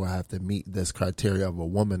successful, I have to meet this criteria of a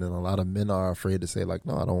woman, and a lot of men are afraid to say like,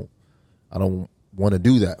 no, I don't want to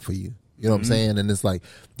do that for you. You know what I'm saying? And it's like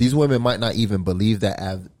these women might not even believe that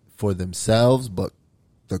as for themselves, but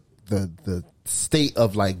the state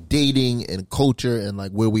of like dating and culture and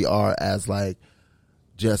like where we are as like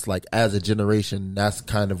just like as a generation, that's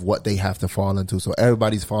kind of what they have to fall into. So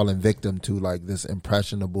everybody's falling victim to like this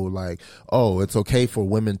impressionable, like, oh, it's okay for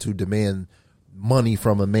women to demand money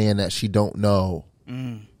from a man that she don't know,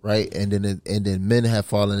 right? And then men have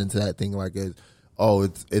fallen into that thing like,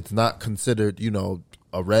 it's not considered, you know,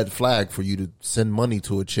 a red flag for you to send money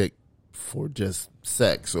to a chick for just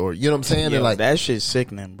sex, or you know what I'm saying? Yo, and like that shit's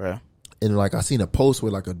sickening, bro. And like I seen a post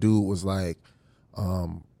where like a dude was like,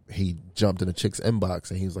 he jumped in a chick's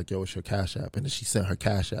inbox and he was like, yo, what's your Cash App? And then she sent her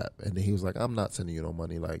Cash App. And then he was like, I'm not sending you no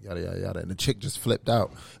money, like, yada, yada, yada. And the chick just flipped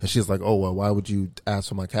out. And she's like, oh, well, why would you ask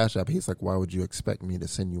for my Cash App? He's like, why would you expect me to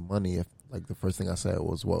send you money if, like, the first thing I said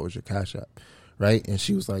was, what was your Cash App? Right? And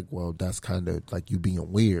she was like, well, that's kind of like you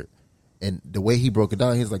being weird. And the way he broke it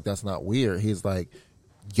down, he's like, that's not weird. He's like,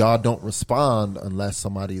 y'all don't respond unless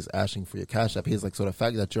somebody is asking for your Cash App. He's like, so the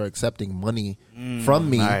fact that you're accepting money from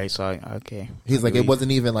me. All right, so okay. He's like, it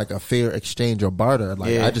wasn't even like a fair exchange or barter.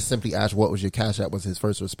 Like, I just simply asked what was your Cash App was his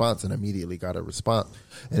first response and immediately got a response.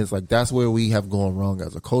 And it's like, that's where we have gone wrong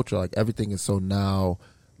as a culture. Like, everything is so now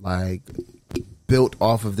like built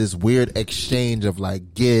off of this weird exchange of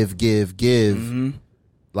like give.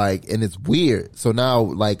 Like, and it's weird. So now,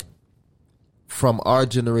 like, from our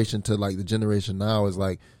generation to like the generation now is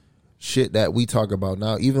like shit that we talk about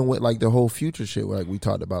now, even with like the whole Future shit, like we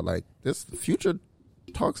talked about, like this Future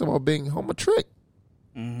talks about being home a trick.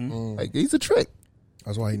 Like, he's a trick.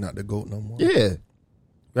 That's why he's not the GOAT no more. Yeah.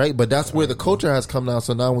 Right? But that's where the culture has come now.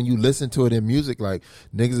 So now when you listen to it in music, like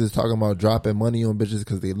niggas is talking about dropping money on bitches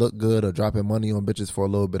because they look good or dropping money on bitches for a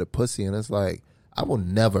little bit of pussy. And it's like, I will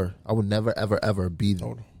never, ever be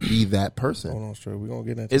that person. Hold on, Trey. We're going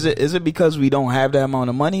to get into Is it because we don't have that amount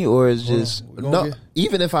of money, or is just no?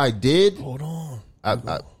 Even if I did, hold on.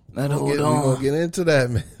 We're going to get into that,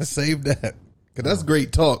 man. Save that. Because that's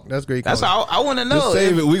great talk. That's great. That's how I want to know. Just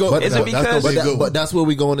save it. Is it because? But that's where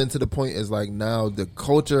we going into the point is like now the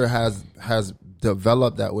culture has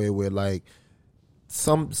developed that way where like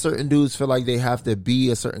some certain dudes feel like they have to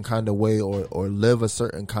be a certain kind of way or live a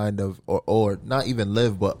certain kind of or not even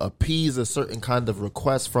live but appease a certain kind of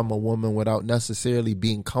request from a woman without necessarily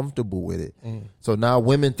being comfortable with it. So now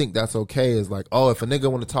women think that's okay. It's like, oh, if a nigga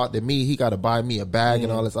want to talk to me, he got to buy me a bag and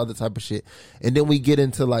all this other type of shit. And then we get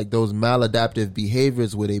into like those maladaptive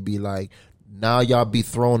behaviors where they be like, now y'all be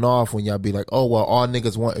thrown off when y'all be like, oh, well, all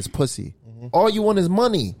niggas want is pussy. All you want is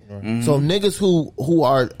money. So niggas who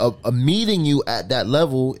are meeting you at that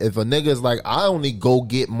level, if a nigga is like, I only go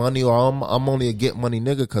get money or I'm only a get money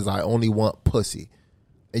nigga because I only want pussy.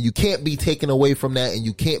 And you can't be taken away from that and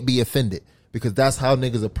you can't be offended because that's how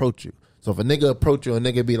niggas approach you. So if a nigga approach you, a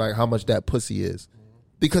nigga be like, how much that pussy is?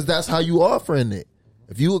 Because that's how you offering it.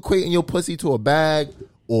 If you equating your pussy to a bag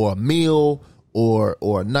or a meal or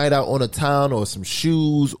a night out on a town or some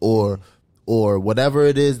shoes or whatever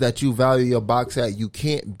it is that you value your box at, you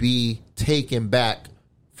can't be taken back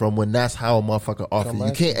from when that's how a motherfucker offer you.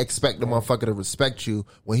 You can't expect the motherfucker to respect you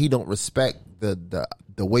when he don't respect the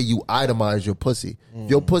way you itemize your pussy. If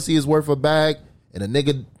your pussy is worth a bag and a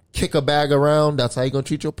nigga kick a bag around, that's how he gonna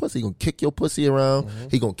treat your pussy. He gonna kick your pussy around.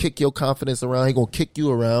 He gonna kick your confidence around. He gonna kick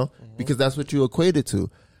you around because that's what you equated to.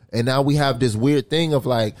 And now we have this weird thing of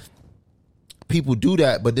like, people do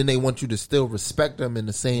that, but then they want you to still respect them in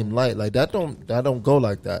the same light. Like that don't go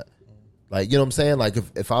like that. Like, you know what I'm saying? Like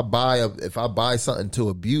if I buy something to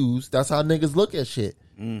abuse, that's how niggas look at shit.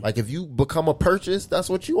 Like if you become a purchase, that's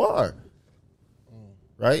what you are.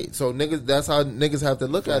 Right? So niggas, that's how niggas have to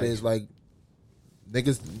look at it. Is like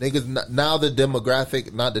niggas now the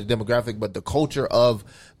demographic, not the demographic, but the culture of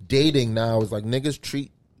dating now is like niggas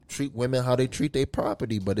treat women how they treat their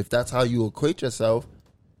property. But if that's how you equate yourself,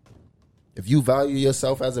 if you value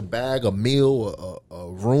yourself as a bag, a meal, a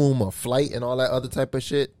room, a flight, and all that other type of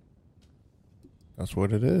shit, that's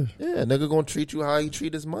what it is. Yeah, nigga gonna treat you how he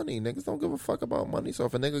treat his money. Niggas don't give a fuck about money. So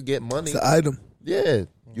if a nigga get money, it's an item. Yeah,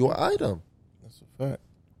 you're an item. That's a fact.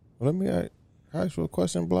 Well, let me ask you a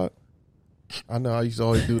question, Block. I know I used to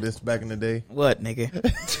always do this back in the day. What, nigga?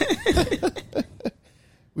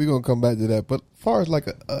 We're going to come back to that. But as far as like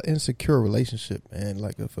a insecure relationship, man,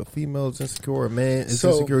 like if a female is insecure, a man is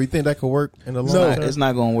insecure, you think that could work in the long term? It's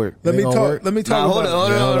not going to work. Let me talk. Hold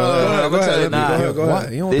on. Go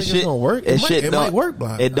ahead. You don't think it's going to work? It might work,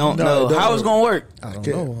 Block. It don't know. How it's going to work? I don't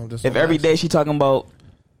know. If every day she talking about,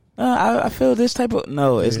 I feel this type of,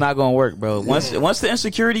 no, it's not going to work, bro. Once the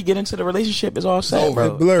insecurity get into the relationship, it's all set,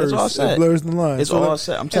 bro. It blurs. It's all set. It blurs the line. It's all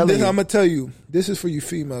set. I'm telling you. I'm going to tell you, this is for you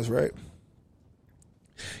females, right?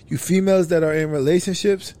 You females that are in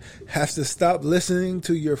relationships have to stop listening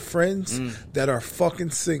to your friends that are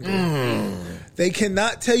fucking single. They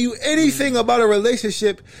cannot tell you anything about a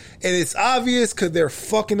relationship, and it's obvious because they're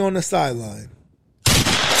fucking on the sideline.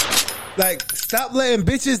 Like, stop letting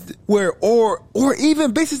bitches or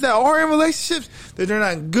even bitches that are in relationships that they're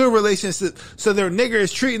not in good relationships, so their nigga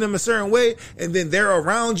is treating them a certain way, and then they're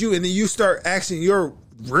around you, and then you start asking your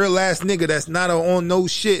real ass nigga that's not on no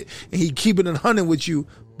shit, and he keeping it 100 with you,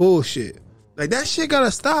 bullshit. Like, that shit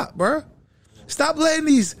gotta stop, bro. Stop letting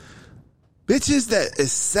these bitches that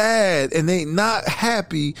is sad and they not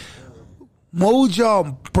happy mold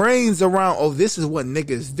y'all brains around, oh, this is what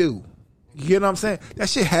niggas do. You get what I'm saying? That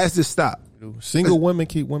shit has to stop. Single women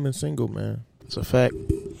keep women single, man. It's a fact.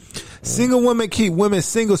 Single women keep women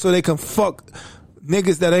single so they can fuck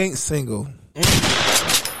niggas that ain't single.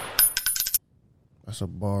 That's a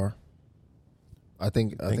bar. I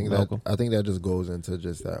think that just goes into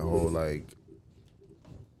just that whole like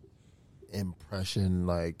impression,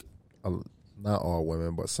 like not all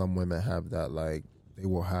women, but some women have that, like they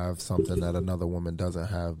will have something that another woman doesn't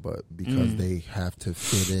have, but because they have to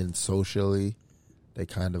fit in socially, they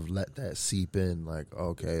kind of let that seep in. Like,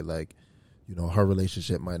 okay, like, you know, her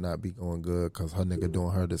relationship might not be going good because her nigga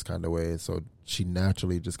doing her this kind of way, so she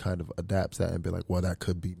naturally just kind of adapts that and be like, well, that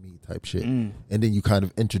could be me type shit. And then you kind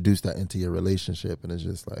of introduce that into your relationship, and it's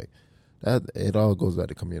just like that. It all goes back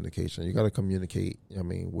to communication. You got to communicate, you know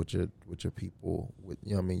what I mean, with your people, with,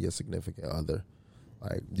 you know what I mean, your significant other.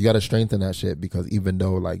 Like, you got to strengthen that shit, because even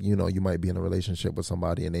though, like, you know, you might be in a relationship with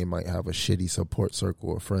somebody and they might have a shitty support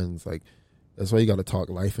circle of friends, like, that's why you got to talk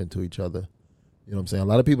life into each other. You know what I'm saying? A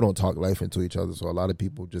lot of people don't talk life into each other, so a lot of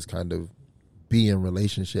people just kind of be in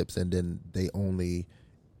relationships and then they only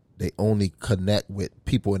connect with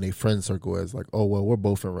people in their friend circle as like, oh, well, we're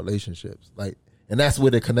both in relationships. Like, and that's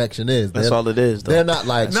where the connection is. That's all it is, though. They're not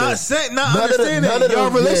like... Not understanding that.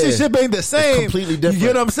 Your relationship ain't the same. It's completely different. You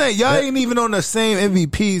get what I'm saying? Y'all ain't even on the same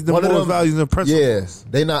MVPs, the moral values and principles.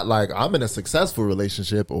 Yeah. They not like, I'm in a successful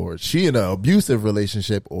relationship, or she in an abusive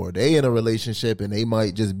relationship, or they in a relationship and they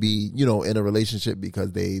might just be, you know, in a relationship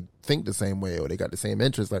because they think the same way or they got the same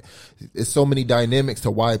interests. Like, it's so many dynamics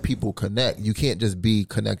to why people connect. You can't just be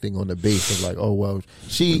connecting on the basis of like, oh, well,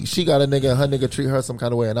 she got a nigga and her nigga treat her some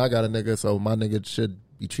kind of way and I got a nigga, so my nigga should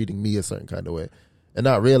be treating me a certain kind of way. And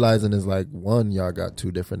not realizing is like, one, y'all got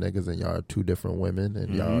two different niggas and y'all are two different women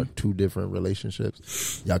and y'all are two different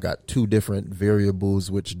relationships. Y'all got two different variables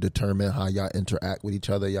which determine how y'all interact with each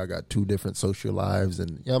other. Y'all got two different social lives and,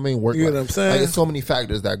 you know what I mean? Work. You know what I'm saying? Like, there's so many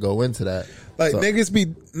factors that go into that. Like, so, niggas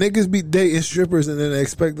be dating strippers and then they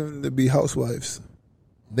expect them to be housewives.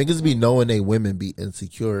 Niggas be knowing they women be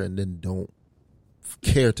insecure and then don't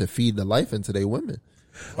care to feed the life into their women.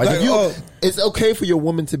 Like it's okay for your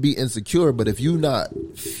woman to be insecure, but if you not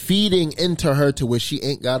feeding into her to where she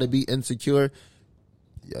ain't got to be insecure,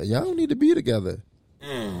 y'all don't need to be together.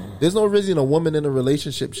 There's no reason a woman in a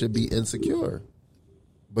relationship should be insecure.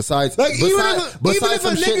 Besides some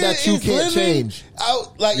shit that you can't change.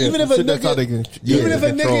 Even if a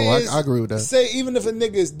nigga is, I agree with that. Say even if a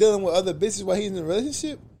nigga is dealing with other bitches while he's in a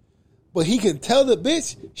relationship, but he can tell the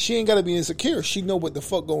bitch she ain't got to be insecure. She know what the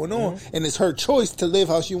fuck going on, and it's her choice to live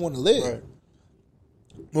how she want to live. Right.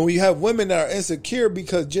 When you have women that are insecure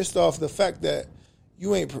because just off the fact that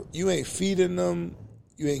you ain't feeding them,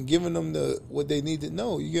 you ain't giving them what they need to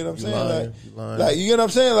know. You get what I'm saying? Like you get what I'm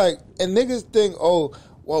saying? Like, and niggas think, oh,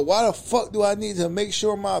 well, why the fuck do I need to make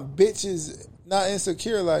sure my bitch is not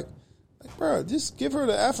insecure? Like bro, just give her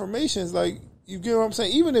the affirmations. Like, you get what I'm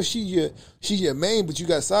saying? Even if she's your main, but you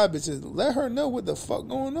got side bitches, let her know what the fuck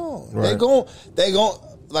going on. Right. They gon'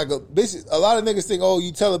 like a bitch. A lot of niggas think, oh,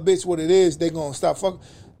 you tell a bitch what it is, they gonna stop fucking.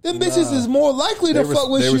 Them bitches is more likely to fuck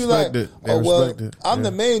with you. Like, I'm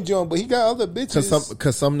the main joint, but he got other bitches.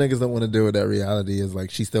 Because some niggas don't want to deal with that reality. Is like,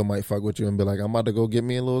 she still might fuck with you and be like, I'm about to go get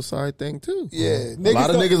me a little side thing too. Yeah, a lot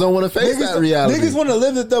of niggas don't want to face that reality. Niggas want to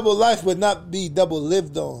live the double life, but not be double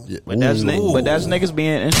lived on. Yeah. But that's niggas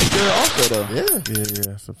being insecure also though. Yeah.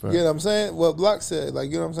 That's a fact. You know what I'm saying? What Block said, like,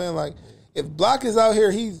 you know what I'm saying? Like, if Block is out here,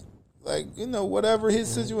 he's like, you know, whatever his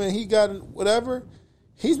situation, he got whatever.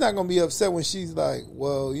 He's not gonna be upset when she's like,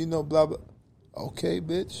 well, you know, blah blah. Okay,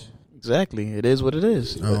 bitch. Exactly. It is what it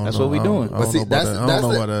is. That's what we doing. But see, that's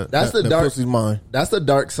the dark. Pussy's mine. That's the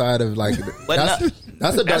dark side of like. That's the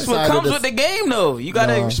dark that's what side comes of with the game, though. You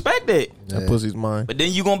gotta respect it. That pussy's mine. But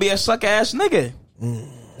then you gonna be a suck ass nigga.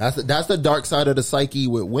 That's the dark side of the psyche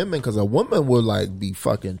with women, because a woman will like be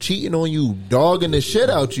fucking cheating on you, dogging the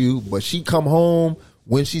shit out you, but she come home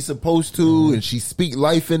when she's supposed to and she speak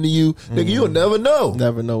life into you. Nigga, you'll never know.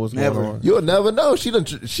 Never know what's going on. You'll never know.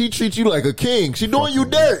 She treats you like a king. She doing you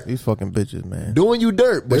dirt. These fucking bitches, man. Doing you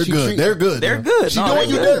dirt. But they're good. They're good. She doing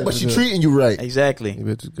you dirt, but she treating you right. Exactly. These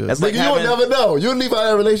bitches good. That's Nigga, like you'll never know. You'll leave out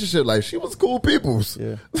that relationship like, she was cool peoples.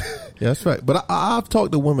 Yeah. Yeah, that's right. But I've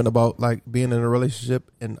talked to women about like being in a relationship,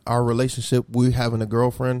 and our relationship, we having a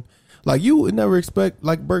girlfriend. Like, you would never expect,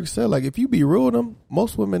 like Burke said, like, if you be real with them,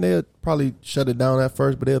 most women, they'll probably shut it down at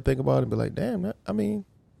first, but they'll think about it and be like, damn, I mean,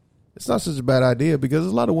 it's not such a bad idea, because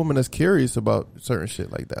there's a lot of women that's curious about certain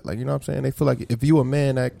shit like that. Like, you know what I'm saying? They feel like if you a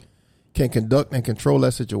man that, can conduct and control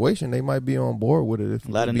that situation, they might be on board with it. If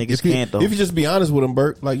A lot of niggas if you, can't, though. If you just be honest with them,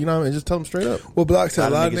 Bert, like, you know what I mean, just tell them straight up. Well, Block said A a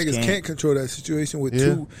lot lot of of niggas niggas can't control that situation with Yeah.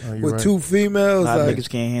 two You're right. two females. A lot of like, niggas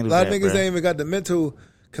can't handle A lot of that, niggas bruh. ain't even got the mental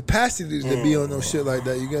capacity to be on no shit like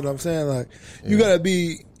that. You get what I'm saying? Like, you gotta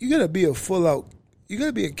be a full out. You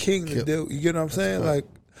gotta be a king to do. You get what I'm saying? Like,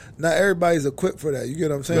 not everybody's equipped for that. You get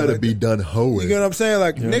what I'm saying? Gotta Like, be done hoeing. you get what I'm saying?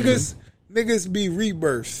 Like, niggas be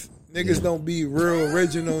rebirths. Niggas don't be real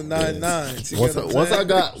original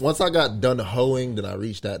 9-9s. Once I got done hoeing, then I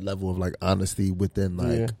reached that level of like honesty within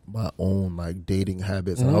like my own like dating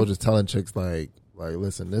habits, and I was just telling chicks like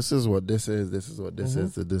listen, this is what this is, this is what this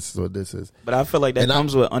is, this is what this is. But I feel like that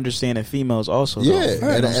comes with understanding females also. Yeah,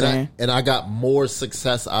 though. and I got more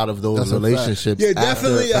success out of those relationships. Yeah,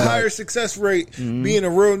 definitely after, a higher success rate being a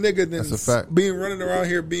real nigga than That's a fact. being running around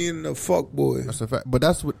here being a fuck boy. That's a fact. But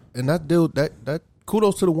that's what, and that deal, that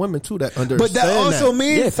kudos to the women too that understand. But that also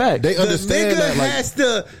means Yeah, fact. They understand the nigga that, like- has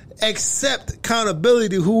to accept accountability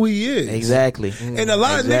to who he is. Exactly. And a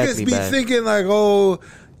lot of niggas be thinking like, oh,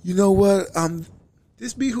 you know what?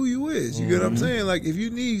 This be who you is. You get what I'm saying? Like, if you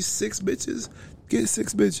need 6 bitches, get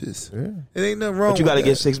 6 bitches. Yeah. It ain't nothing wrong. But you got to with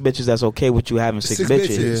get that. 6 bitches that's okay with you having 6 bitches.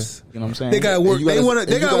 bitches. You know what I'm saying? They gotta work. They want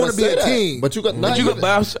to be a team. But you got But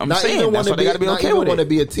I'm saying that's why they got to be okay with want to it.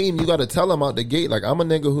 be a team. You got to tell them out the gate like, I'm a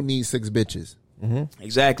nigga who needs 6 bitches.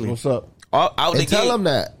 Exactly. What's up? Out the And tell gate. them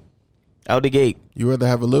that. Out the gate. You rather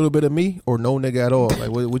have a little bit of me or no nigga at all?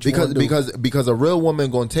 Like, what you wanna do? Because a real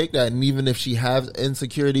woman gonna take that, and even if she has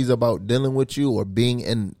insecurities about dealing with you or being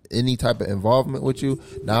in any type of involvement with you,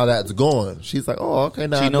 now that's gone. She's like, oh, okay,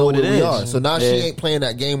 now She I know know what where it we is. are. So now she Yeah. ain't playing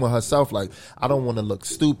that game with herself. Like, I don't want to look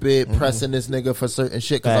stupid pressing this nigga for certain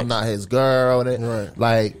shit because I'm Facts. not his girl. And it, Right.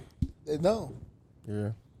 like, No. Yeah.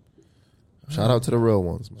 shout out to the real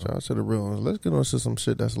ones. Man. Shout out to the real ones. Let's get on to some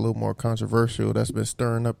shit that's a little more controversial. That's been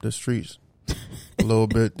stirring up the streets a little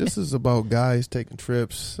bit. This is about guys taking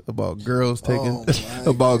trips, about girls taking,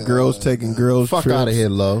 girls taking girls. Fuck trips. out of here,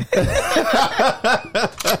 Lo.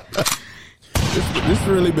 This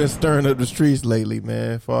really been stirring up the streets lately,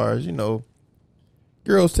 man. As far as, you know,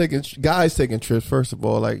 guys taking trips. First of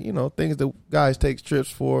all, like, you know, things that guys take trips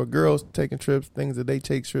for, girls taking trips, things that they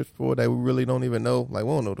take trips for that we really don't even know. Like, we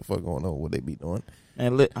don't know what the fuck going on, what they be doing.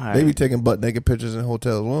 And They be taking butt naked pictures in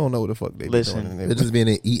hotels. We don't know what the fuck they be doing. They're just being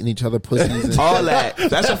there eating each other pussies. And all that.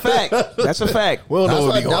 That's a fact. That's a fact. We don't know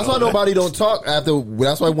what be going That's why on. nobody don't talk after.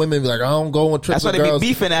 That's why women be like, I don't go on trips. That's why with they be girls.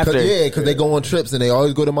 beefing after. Because they go on trips and they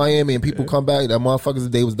always go to Miami and people come back. That motherfuckers,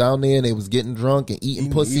 they was down there and they was getting drunk and eating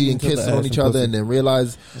pussy and each other kissing ass on each and other pussy. and then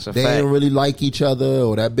realize That's a they fact. didn't really like each other,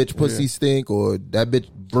 or that bitch pussy stink, or that bitch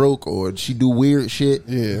broke, or she do weird shit.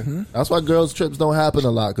 Yeah. That's why girls trips don't happen a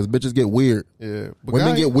lot, because bitches get weird. Yeah. But Women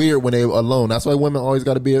guys- get weird when they're alone. That's why women always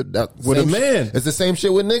got to be with a man. It's the same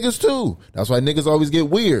shit with niggas too. That's why niggas always get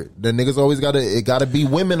weird. The niggas always it gotta be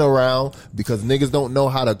women around, because niggas don't know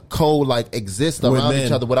how to exist With around men.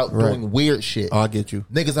 each other without Right. doing weird shit. Oh, I get you.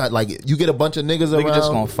 Niggas are like, you get a bunch of niggas Niggas around.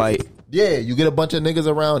 just gonna fight. Yeah, you get a bunch of niggas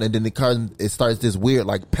around, and then it starts this weird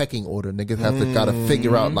like pecking order. Niggas have to gotta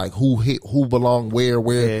figure out like who belong where,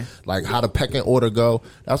 Yeah. like how the pecking order go.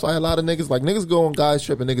 That's why a lot of niggas go on guys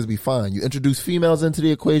trip and niggas be fine. You introduce females into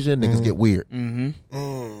the equation, niggas get weird.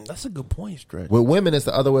 That's a good point, Stretch. With women, it's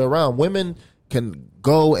the other way around. Women can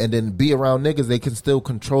go and then be around niggas. They can still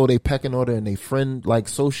control their pecking order and they friend like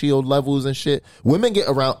socio levels and shit. Women get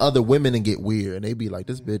around other women and get weird, and they be like,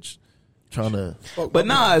 this bitch trying to.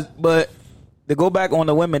 But to go back on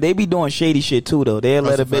the women, they be doing shady shit too though. They'll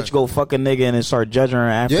let a bitch go fuck a nigga and then start judging her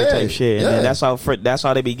after Yeah, type shit. And yeah. then that's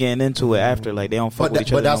how they be getting into it after. Like they don't fuck with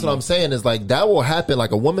each other. But that's no what more. I'm saying is like that will happen.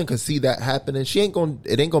 Like a woman could see that happening. It ain't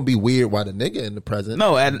gonna be weird while the nigga in the present.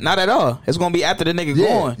 No, not at all. It's gonna be after the nigga Yeah,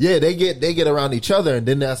 going. yeah, they get around each other, and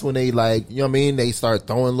then that's when they like, you know what I mean? They start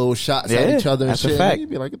throwing little shots at Yeah, each other and that's a shit. fact. And you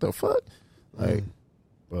be like, what the fuck? Like,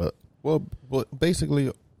 but Well, basically,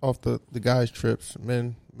 off the guys' trips,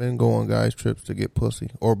 men go on guys' trips to get pussy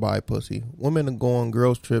or buy pussy. Women go on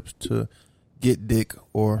girls' trips to get dick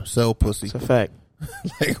or sell pussy. It's a fact.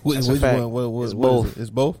 Like, which That's a fact. one? It's what both. is it? It's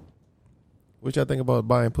both? Which I think about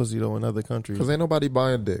buying pussy, though, in other countries. because ain't nobody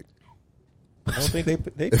buying dick. I don't think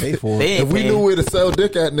they pay for They it. ain't If we paying. knew where to sell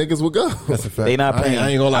dick at, niggas would go. That's a fact. They not paying. I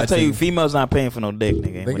ain't gonna lie I tell to you, females not paying for no dick,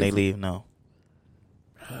 nigga, when they leave. No.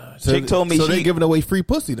 Chick told me so she they giving away free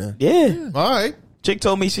pussy then. Yeah. All right. Chick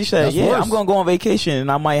told me, she said, That's yeah, worse. I'm gonna go on vacation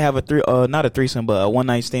and I might have not a threesome, but a one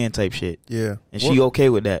night stand type shit. Yeah. And she okay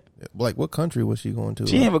with that. Like, what country was she going to?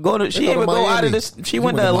 She ain't even go out of this. She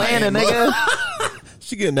went to Atlanta, nigga.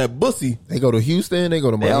 She getting that bussy. They go to Houston. They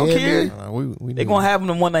go to They don't Miami. care. We They gonna have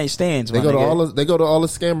them one night stands. They my go to nigga. all the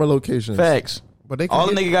scammer locations. Facts. But they all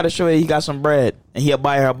the nigga got to show that he got some bread, and he'll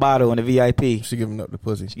buy her a bottle in the VIP. She giving up the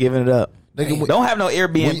pussy. She giving it up. Nigga, don't have no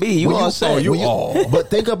Airbnb. You all set. But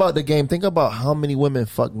think about the game. Think about how many women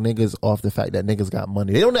fuck niggas off the fact that niggas got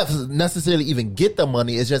money. They don't have to necessarily even get the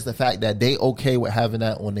money. It's just the fact that they okay with having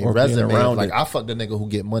that on their resume. Like, I fuck the nigga who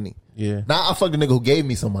get money. Yeah. Not I fuck the nigga who gave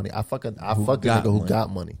me some money. I fuck the nigga who got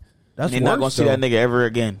money. That's You're not gonna see that nigga ever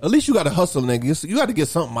again. At least you got to hustle, nigga. You got to get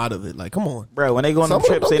something out of it. Like, come on, bro. When they go on them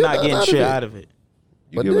trips, they not getting shit out of it.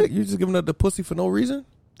 You just giving up the pussy for no reason?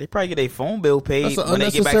 They probably get their phone bill paid That's when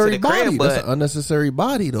they get back to the crib, but that's an unnecessary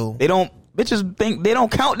body, though. They don't. Bitches think they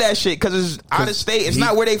don't count that shit because it's out of state. It's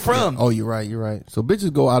not where they from. Oh, you're right. So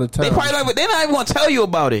bitches go out of town. They probably don't. They're not even gonna tell you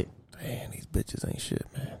about it. Man, these bitches ain't shit,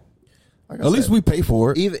 man. At least we pay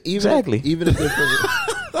for it. Even if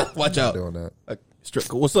they're watch out. Doing that.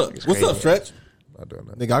 What's up? What's up, Stretch? Not doing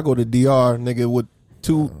that. Nigga, I go to DR, nigga, with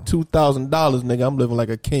 $2,000, nigga. I'm living like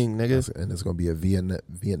a king, nigga. And it's gonna be a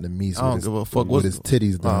Vietnamese. I don't give a fuck with his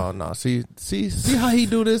titties done. Oh no, see how he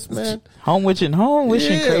do this, man. Home wishing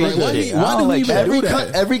crazy. Why do we even do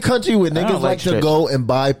that? Every country where niggas like to go and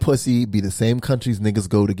buy pussy be the same countries niggas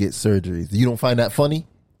go to get surgeries. You don't find that funny?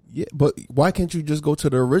 Yeah, but why can't you just go to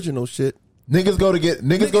the original shit? Niggas go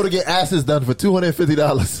to get asses done for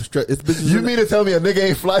 $250. You mean to tell me a nigga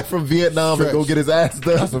ain't fly from Vietnam and go get his ass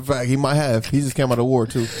done? That's a fact. He might have. He just came out of war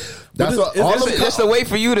too. That's the way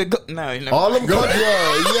for you to go. No, all them countries.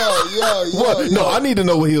 Yo. No, I need to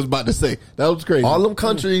know what he was about to say. That was crazy. All them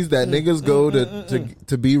countries that niggas go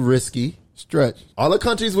to be risky. Stretch. All the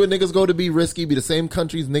countries where niggas go to be risky be the same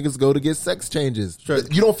countries niggas go to get sex changes.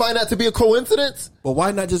 Stretch. You don't find that to be a coincidence? But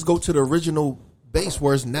why not just go to the original base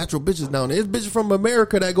where it's natural bitches down there? There's bitches from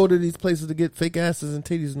America that go to these places to get fake asses and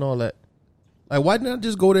titties and all that. Like, why not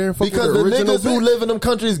just go there and fuck because with the original niggas who live in them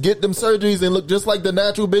countries get them surgeries and look just like the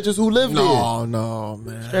natural bitches who live there. No,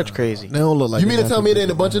 man. That's crazy. They don't look like. You mean to tell me there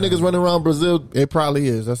ain't a bunch of niggas running around Brazil? It probably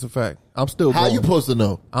is. That's a fact. I'm still going. How you supposed to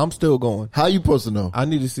know? I'm still going. How you supposed to know? I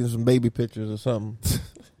need to see some baby pictures or something.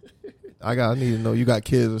 I need to know you got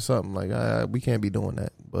kids or something. Like, we can't be doing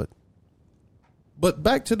that. But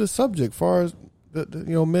back to the subject, far as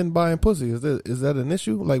men buying pussy, is that an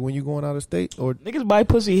issue? Like when you going out of state or niggas buy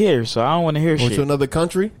pussy here, so I don't want to hear shit. Or to another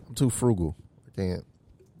country? I'm too frugal. I can't.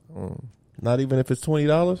 Not even if it's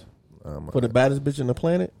 $20 for the baddest bitch in the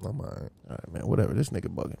planet. I'm all right. All right, man. Whatever. This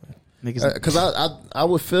nigga bugging, man. Because I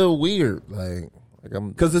would feel weird,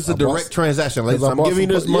 because it's a direct transaction. Like, I'm giving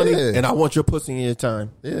you this money, and I want your pussy in your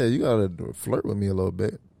time. Yeah, you gotta flirt with me a little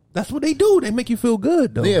bit. That's what they do. They make you feel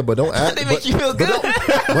good, though. Yeah, but don't act. They make you feel good.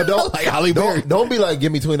 But don't like Holly Berry. Don't be like,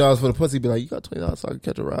 give me $20 for the pussy. Be like, you got $20 so I can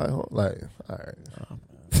catch a ride home. Like, all right.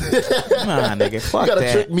 Nah, nigga, fuck you gotta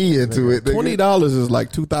that. trick me into it. Nigga. $20 is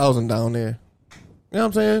like $2,000 down there. You know what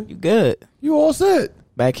I'm saying? You good. You all set.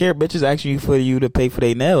 Back here, bitches asking you for you to pay for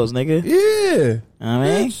their nails, nigga. Yeah. I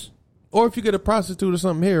mean, or if you get a prostitute or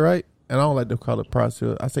something here, right? And I don't like to call it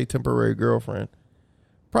prostitute. I say temporary girlfriend.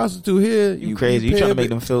 Prostitute here. You crazy. You trying to make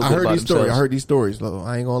them feel good about themselves. I heard these stories, though.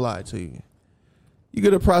 I ain't gonna lie to you. You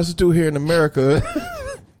get a prostitute here in America,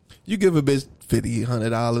 you give a bitch $50,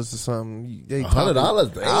 $100 or something.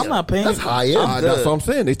 $100? I'm not paying. That's high end. That's what I'm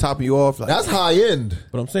saying. They topping you off. Like, that's high end.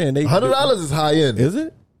 But I'm saying $100 is high end. Is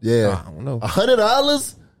it? Yeah. I don't know.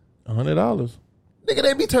 $100? $100. Nigga,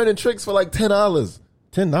 they be turning tricks for like $10.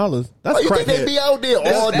 $10? That's you think they be out there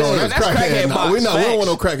all day? That's crackhead box. We don't want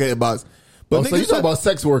no crackhead box. But so you talk about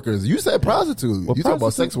sex workers. You said prostitute. Well, you talk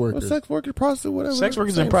about sex workers. Sex worker, prostitute, whatever. Sex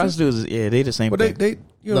workers and prostitutes, yeah, they the same thing. They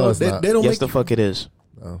don't yes, make the fuck it is.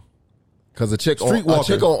 No. Because a chick on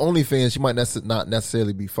OnlyFans, she might not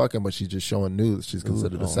necessarily be fucking, but she's just showing nudes. She's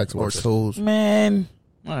considered a sex worker. Man.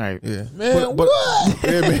 All right. Yeah. Man, but what?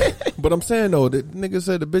 Yeah, man. But I'm saying, though, the nigga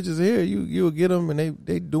said the bitches are here, you'll get them, and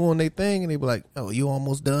they doing their thing, and they be like, oh, you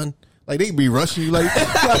almost done? Like, they be rushing you like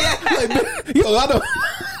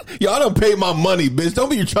yo, I done paid my money, bitch. Don't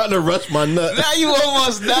be trying to rush my nut. Now you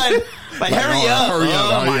almost done. Like, hurry up.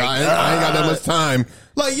 I ain't got that much time.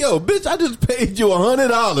 Like, yo, bitch, I just paid you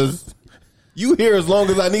 $100. You here as long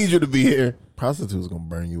as I need you to be here. Prostitutes gonna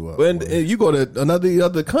burn you up. When you go to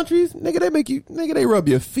other countries, nigga, they make you, nigga, they rub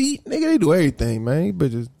your feet, nigga, they do everything, man. You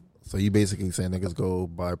bitches. So you basically saying niggas go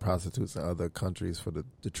buy prostitutes in other countries for the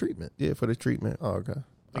treatment? Yeah, for the treatment. Oh, okay.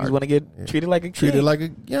 Niggas want to get treated like a kid. Treated like a,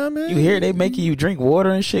 yeah, man. You hear they making you drink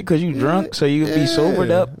water and shit because you drunk, so you be sobered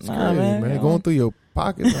up. Nah, crazy, man. Going through your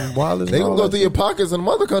pockets and wallets. They gonna go through your pockets in some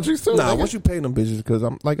other countries too. Nah, once you pay them bitches, because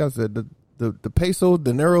I'm like I said, the pesos,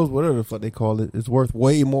 dineros, whatever the fuck they call it, is worth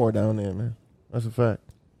way more down there, man. That's a fact.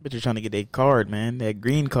 But you're trying to get that card, man. That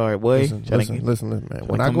green card, boy. Listen, man.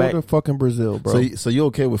 When I go to fucking Brazil, bro. So you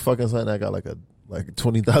okay with fucking something that got like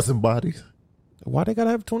 20,000 bodies? Why they gotta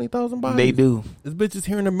have 20,000 bodies? They do. This bitch is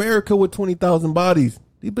here in America with 20,000 bodies.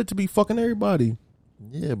 These bitches be fucking everybody.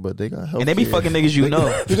 Yeah, but they got health. And they be fucking niggas you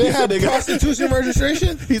know. Do they have prostitution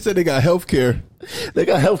registration? He said they got health care. They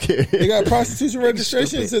got health care. They got prostitution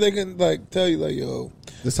registration, so they can like tell you like, yo,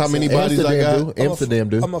 this how many bodies I got. Amsterdam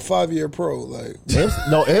do. I'm a 5-year pro. Like,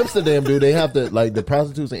 no, Amsterdam do. They have to like the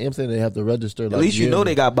prostitutes in Amsterdam. They have to register. Like, At least you know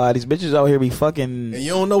they got bodies. Bitches out here be fucking. And you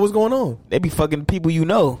don't know what's going on. They be fucking people you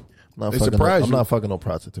know. They surprise you. I'm not fucking no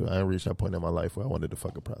prostitute. I ain't reached that point in my life where I wanted to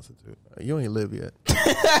fuck a prostitute. You ain't live yet.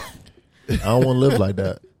 I don't want to live like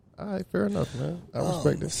that. All right, fair enough, man. I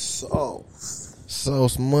respect it. So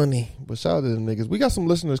some money. But shout out to them niggas. We got some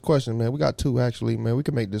listeners' questions, man. We got 2 actually, man. We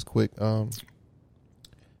can make this quick.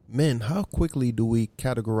 Men, how quickly do we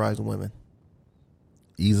categorize women?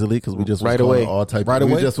 Easily, because we just right away. All type. Right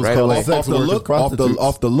away. We just was right calling away. sex Off the workers look, prostitutes.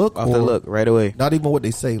 off the look, Right away. Not even what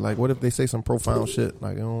they say. Like, what if they say some profound shit?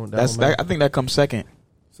 Like, I think that comes second.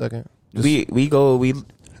 Second. We nigga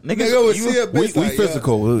would see a bitch We like,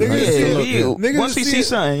 physical. Once we see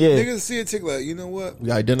something, yeah. Niggas see a chick like, you know what?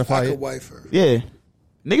 We identify I it. could wife her. Yeah.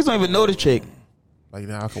 Niggas don't even know the chick. Like,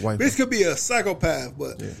 I could wife Bitch could be a psychopath,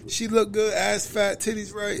 but she look good, ass fat,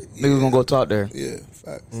 titties right. Yeah. Niggas gonna go talk to her. Yeah,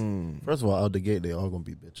 facts. First of all, out the gate, they all gonna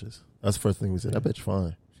be bitches. That's the first thing we said. That bitch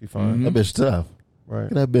fine. She fine. That bitch tough. Right.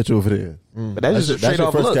 Look at that bitch over there. But that's just straight your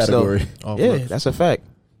off first looks, category. though. Yeah, that's a fact.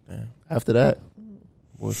 After that,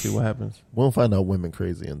 We'll see what happens. we won't find out women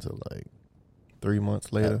crazy until like 3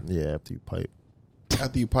 months later. after you pipe.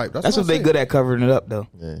 After you pipe. That's what they good at covering it up, though.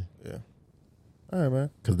 Yeah. All right, man.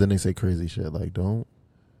 Because then they say crazy shit like, don't,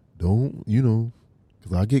 you know,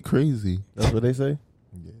 because I get crazy. That's what they say?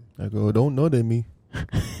 Yeah. I go, don't know that me. I'm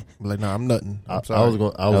like, nah, I'm nothing. I'm sorry. I was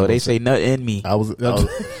going. They say nothing in me. I wasn't going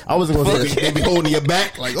to say. They be holding your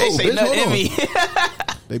back. Like, They say bitch, nothing in hold on. me.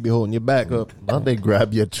 They be holding your back up. Now they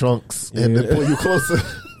grab your trunks and then pull you closer.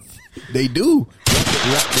 They do.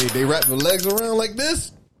 They wrap the legs around like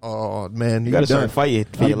this. Oh, man. You gotta start fighting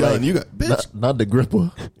for your life. You got, bitch. Not the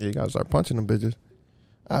gripper. Yeah, you gotta start punching them bitches.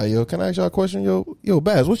 All right, yo, can I ask y'all a question? Yo,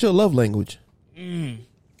 Baz, what's your love language?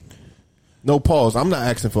 No pause. I'm not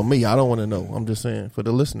asking for me. I don't want to know. I'm just saying for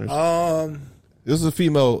the listeners. This is a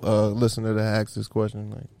female listener that asked this question.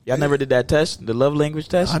 Like, Y'all never did that test, the love language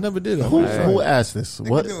test? I never did it. Who asked this?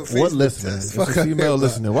 What listener? It's a female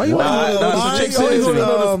listener. Why you always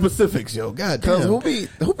know the specifics, yo? God damn. Who be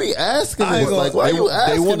asking this? Like, why you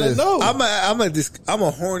asking They want to this? know. I'm a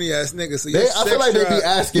horny ass nigga. So I feel like they be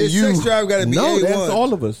asking you. Your sex drive gotta be A1. That's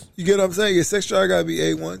all of us. You get what I'm saying? Your sex drive gotta be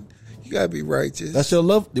A1. You gotta be righteous. That's your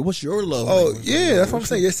love. What's your love? Oh language? yeah, that's what I'm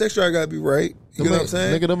saying. Your sex drive gotta be right. You know what I'm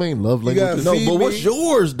saying? Nigga, them ain't love You gotta languages. No, feed but me. what's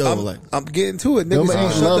yours though? I'm getting to it. Them Niggas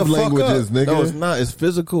ain't shut love the fuck languages, up. nigga. No, it's not. It's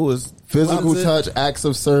physical. It's Physical That's it. touch, acts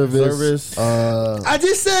of service. I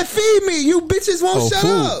just said feed me. You bitches won't shut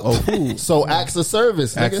up. food. So acts of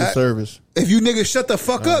service, Acts nigga. of service. If you niggas shut the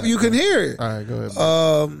fuck up, you can hear it. All right, go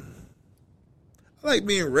ahead. I like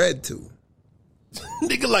being read to.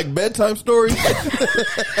 Nigga like bedtime stories. Yo,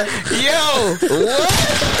 what?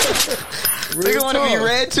 Nigga want to be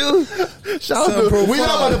read too? Shout out to, we not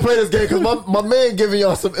about to play this game because my man giving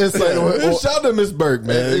y'all some insight. Shout out to Miss Burke,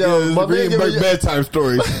 man. Yo, my man Reading Burke giving bedtime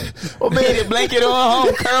stories. My man, Get a blanket on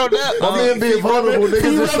home, curled up. my man being vulnerable.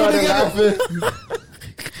 Niggas just started laughing.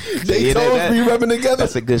 They Yeah, toes that- be rubbing together.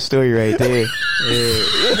 That's a good story right there.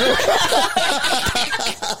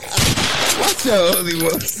 Watch out, Holy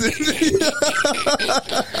Ones.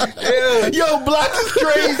 Yo, Black is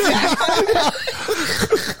crazy.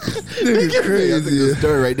 Nigga crazy. That's a good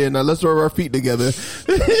story right there. Now let's rub our feet together.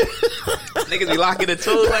 Niggas be locking the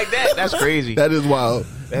toes like that. That's crazy. That is wild.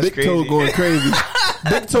 That's Big toe crazy. going crazy.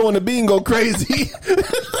 Big toe and the bean go crazy.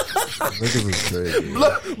 Niggas is crazy.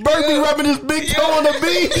 Look, Burke be rubbing his big toe on the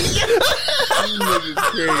bean. Niggas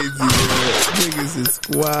crazy, man. Niggas is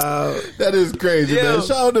wild. That is crazy, Yo. man.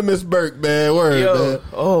 Shout out to Miss Burke, man. Word, man. Yo,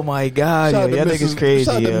 oh my God, Shout yo, out y'all to niggas crazy.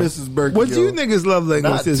 Shout out to Yo. Mrs. Burke. What yo. you niggas love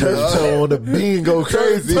language Not is? turf toe on the bean go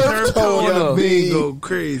crazy. Turf toe on Yo. the bean. Go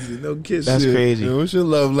crazy. No kiss. That's shit. crazy. Yo, what's your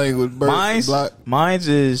love language, Burke? Mine's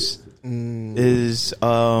is what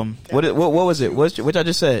was it? What I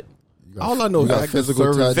just said? All I know is got active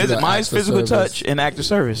physical service. touch. Mine's acts of physical service. touch and act of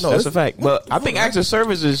service. No, That's a it's- fact. But I think act of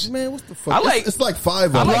service is. Man, what the fuck? I like- It's like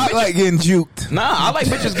five I of them. like- I like getting juked. Nah, I like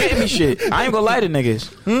bitches getting me shit. I ain't gonna lie to niggas.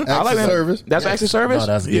 I Acts like of when- service. That's acts of service. No,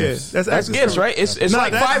 that's Yeah, gifts. That's gifts, right? It's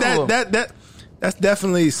like five of them. That's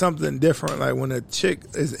definitely something different. Like when a chick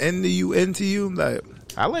is into you, like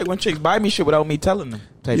I like when chicks buy me shit without me telling them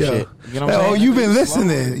type yeah. shit. You know what I'm Oh, saying? you've been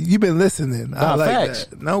listening. You've been listening. I Nah, like facts.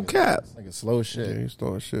 that. No cap. Like a slow shit. Yeah, you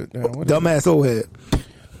start shit down. What Dumbass old head.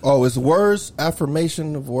 Oh, it's words,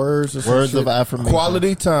 affirmation of words. Words of affirmation.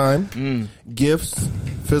 Quality time, gifts,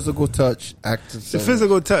 physical touch, acts of The service.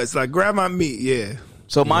 physical touch, like grab my meat, yeah.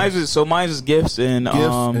 So mine's is gifts and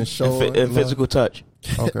showing and physical touch.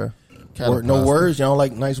 Okay. No words? Y'all don't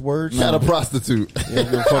like nice words? Cat a prostitute.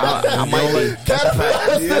 I might be.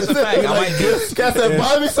 That's a fact. I might be. Cat said,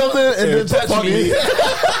 buy me something and then touch me. me.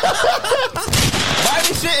 Buy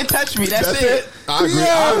me shit and touch me. That's it. I agree.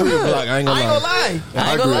 I agree. Like, I ain't gonna lie.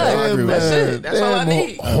 I ain't gonna lie. That's it. That's all I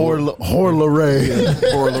need.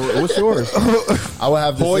 Horleray. What's yours? I would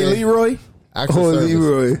have to Boy say Leroy? acts of Holy service.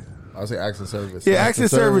 Leroy. I would say acts of service. Yeah, acts of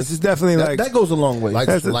service is definitely like That goes a long way.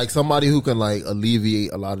 Like somebody who can like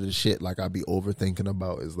alleviate a lot of the shit like I be overthinking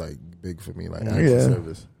about is like big for me. Like acts of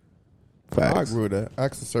service. I agree with that.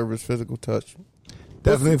 Acts of service, physical touch.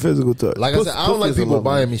 definitely physical touch. Like I said, I don't like Pussy is a people love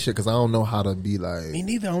buying language. me shit because I don't know how to be like. Me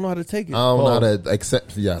neither. I don't know how to take it. I don't know how to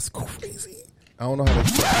accept. Yes, crazy. I don't know how to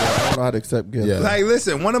accept. I don't know how to accept gifts. Yeah. Like,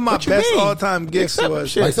 listen, one of my best all-time gifts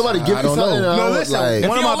was Like somebody give me something. No, listen, like,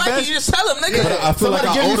 one of my best. You just tell them, nigga. I feel like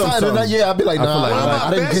I owe them something. Yeah, I'd be like, nah, I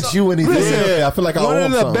didn't get you anything. Yeah, I feel like I owe One of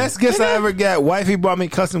them the something. best gifts I ever got. Wifey bought me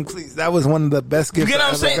custom cleats. That was one of the best You gifts. get what I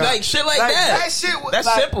I'm ever saying? got. Like shit like that. That shit was That's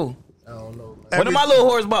like, simple. I don't know. One of my little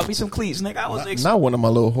whores bought me some cleats, nigga. I was Not one of my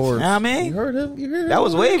little whores. You know what I mean? You heard him? You heard him? That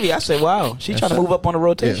was wavy. I said, wow, she trying to move up on the Yeah,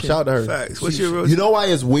 rotation. shout out to her. Facts. What's your You know why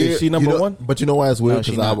it's weird? Is she number one? But you know why it's weird?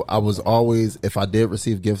 she Because not. I was always, if I did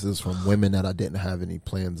receive gifts, it's from women that I didn't have any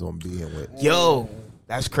plans on being with. Yo,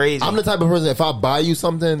 that's crazy. I'm the type of person, if I buy you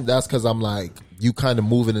something, that's because I'm like, you kind of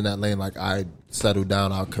moving in that lane. Like, I settle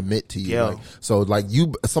down, I'll commit to you. Yo. Like, so, like,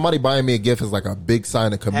 somebody buying me a gift is like a big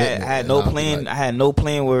sign of commitment. I had And no I'll be plan. like, I had no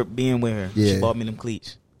plan with being with her. Yeah. She bought me them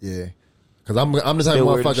cleats. yeah. Because I'm the type of Still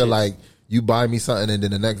wearing them motherfucker, shits. like, you buy me something and then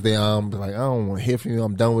the next day I'm like, I don't want to hear from you.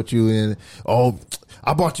 I'm done with you. And,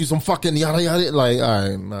 I bought you some fucking yada yada. Like, all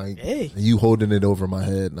right, like, Hey. you holding it over my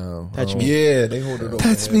head now. Touch I me. Yeah, they hold it over.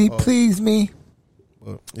 touch me, please me.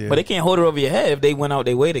 Yeah. But they can't hold it over your head if they went out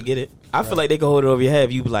their way to get it. I feel like they can hold it over your head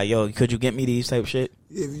if you be like, yo, could you get me these type of shit?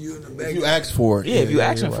 If you in the If bag, you ask for it. Yeah, if you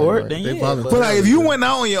asking for it, then They yeah. volunteer. but like if you went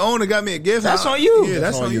out on your own and got me a gift, That's I- on you. Yeah,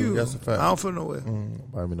 that's on you. That's a fact. I don't feel no way.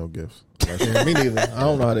 don't buy me no gifts. Yeah, me neither. I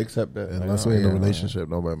don't know how to accept that. Unless Like, we in a yeah, relationship,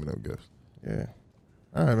 don't buy me no gifts. Yeah.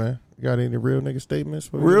 All right, man. You got any real nigga statements?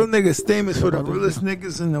 Real nigga statements for the realest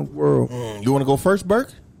niggas in the world. You want to go first,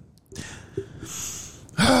 Burke?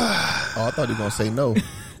 Oh, I thought he was gonna say no.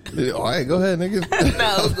 All right, go ahead, nigga.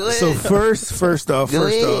 No, go ahead. So first off,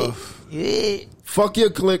 Yeah. Fuck your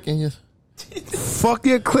clique and your. fuck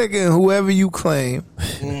your clique and whoever you claim.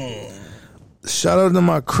 Shout out to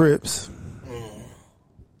my Crips.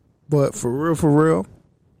 But for real,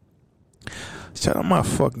 shout out my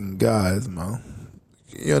fucking guys, man.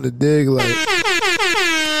 You know the dig, like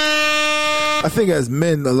I think as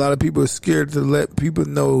men, a lot of people are scared to let people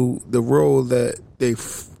know the role that they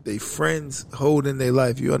friends hold in their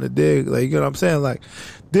life. You on the dig, like, you know what I'm saying? Like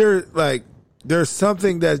there's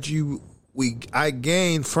something that I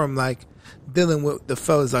gained from like dealing with the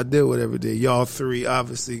fellas I deal with every day. Y'all three,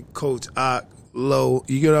 obviously, Coach Ock, Low.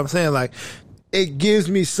 You get what I'm saying? Like, it gives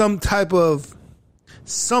me some type of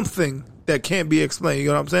something that can't be explained. You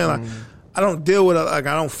know what I'm saying? Like, I don't deal with I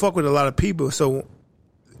don't fuck with a lot of people. So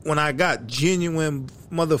when I got genuine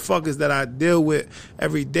motherfuckers that I deal with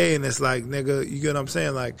every day, and it's like, nigga, you get what I'm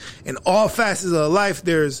saying? Like, in all facets of life,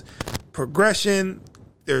 there's progression,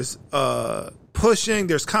 there's pushing,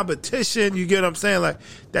 there's competition. You get what I'm saying? Like,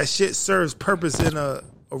 that shit serves purpose in a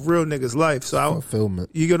real nigga's life. So Fulfillment.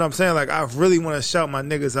 you get what I'm saying? Like, I really want to shout my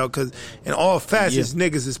niggas out because in all facets,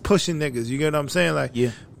 niggas is pushing niggas. You get what I'm saying? Like,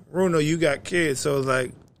 Bruno, you got kids, so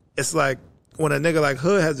it's like when a nigga like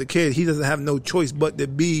Hood has a kid, he doesn't have no choice but to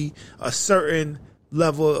be a certain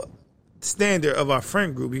level standard of our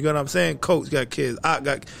friend group. You get what I'm saying? Coach got kids. I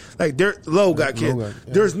got Low got kids.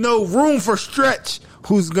 There's no room for Stretch,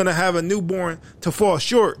 who's gonna have a newborn, to fall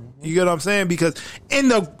short. You get what I'm saying? Because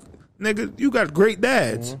nigga, you got great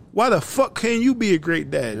dads. Why the fuck can you be a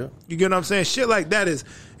great dad? Yeah. You get what I'm saying? Shit like that is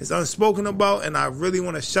unspoken about, and I really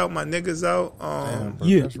want to shout my niggas out.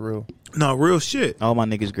 That's real. No, real shit. All my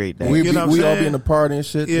niggas great. Dad. We You know what I'm all saying? be in the party and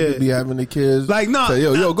shit. Yeah. We be having the kids. Like, no. Say,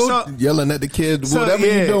 yo, go so- yelling at the kids, So, whatever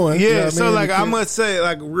you doing. Yeah, You know what so I mean? like The I kids- must say,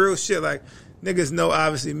 like, real shit, like, niggas know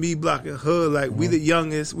obviously me blocking Hood, like, we the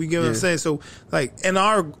youngest, we get what I'm saying? So like in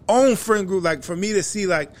our own friend group, like, for me to see,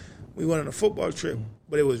 like, we went on a football trip,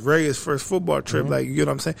 but it was Ray's first football trip, like, you get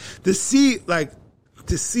what I'm saying? To see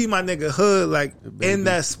my nigga Hood, like, in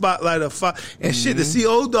that spotlight of and shit, to see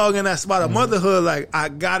Old Dog in that spot of motherhood, like, I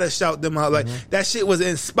gotta shout them out. Like, that shit was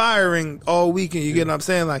inspiring all weekend, you get what I'm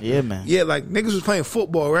saying? Like, Yeah, man. Yeah, like, niggas was playing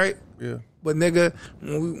football, right? Yeah. But nigga,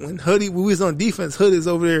 when we was on defense, Hood is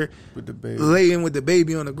over there with the baby, laying with the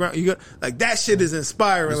baby on the ground. You got like that shit is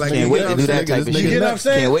inspiring. Like can't you wait get to what do I'm that saying? type of You shit. get what I'm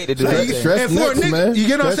saying? Can't wait to do Like, that. And for a nigga, you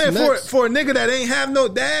get what I'm saying? Next. For a nigga that ain't have no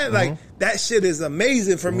dad, like that shit is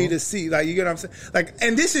amazing for me to see. Like you get what I'm saying? Like,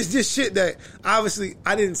 and this is just shit that obviously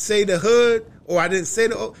I didn't say the Hood or I didn't say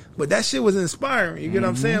but that shit was inspiring. You get what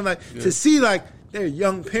I'm saying? Like to see like. They're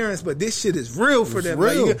young parents, but this shit is real for them.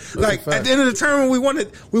 Real. Like at the end of the term, we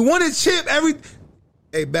wanted Chip.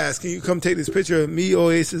 Hey, Bass, can you come take this picture of me,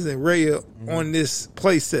 Oasis, and Raya on this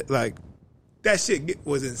place set? Like that shit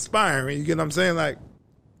was inspiring. You get what I'm saying? Like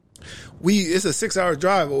it's a 6-hour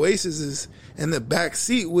drive. Oasis is in the back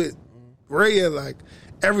seat with Raya. Like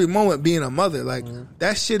every moment being a mother. Like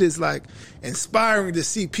that shit is like inspiring to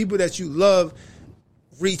see people that you love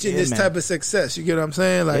reaching this type of success. You get what I'm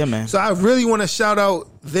saying? Like, so I really want to shout out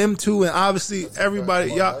them two, and obviously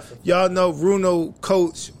everybody. Y'all know Bruno,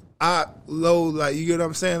 Coach, Low. Like, you get what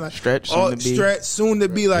I'm saying? Like Stretch, soon to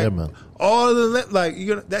be. Like all of the like, you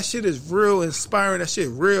get that shit is real inspiring. That shit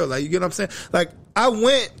real. Like, you get what I'm saying? Like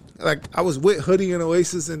I was with Hoodie and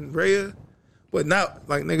Oasis and Raya. But not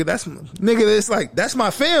like that's my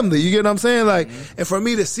family. You get what I'm saying? Like, and for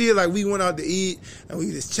me to see it, like we went out to eat and we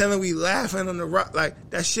just chilling, we laughing on the rock.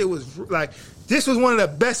 Like that shit was like this was one of the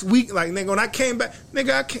best week. Like nigga, when I came back,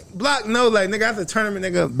 nigga, I can't block no. Like nigga, after the tournament,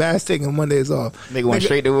 nigga, Bass taking Mondays off. Nigga went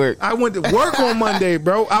straight to work. I went to work on Monday,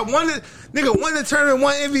 bro. I won the tournament,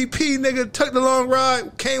 won MVP. Nigga, took the long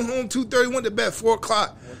ride, came home 2:30, went to bed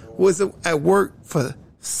 4:00. Was at work for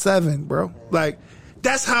 7, bro. Like.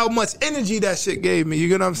 That's how much energy that shit gave me. You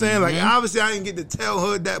get what I'm saying? Like, obviously, I didn't get to tell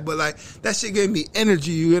Hood that, but like, that shit gave me energy.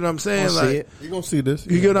 You get what I'm saying? Like, you gonna see this?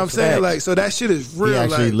 You get what I'm saying? Like, so that shit is real. He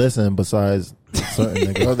actually like, listen besides certain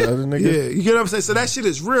niggas. Other niggas. Yeah, you get what I'm saying? So that shit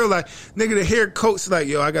is real. Like, nigga, to hear Coach like,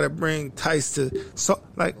 yo, I gotta bring Tice to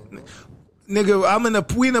like.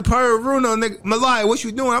 Nigga, we in the pirate room, nigga. Malaya, what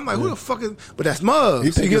you doing? I'm like, who the fuck is? But that's Mubs.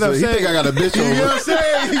 You get what I'm saying? He think I got a bitch on. You get what I'm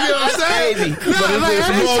saying? You get what I'm saying? Crazy.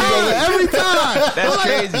 Every time. That's like,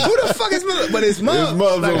 crazy. Who the fuck is Mubs? But it's Mubs.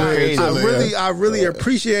 Like, I really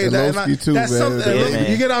appreciate and that. Lowski too, that's man. something. Yeah,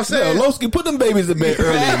 you get what I'm saying? Yo, Lowski, put them babies to bed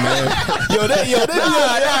early, man. They be up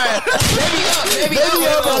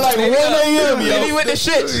at like 1 a.m. Maybe with the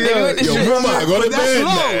shits. Go to bed,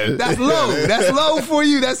 man. That's low. That's low for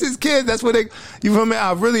you. That's his kids. That's what they. You feel me?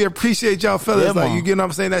 I really appreciate y'all fellas. Yeah, like, you get what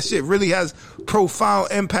I'm saying? That shit really has profound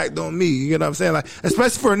impact on me. You get what I'm saying? Like,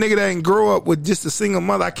 especially for a nigga that didn't grow up with just a single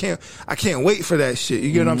mother. I can't wait for that shit.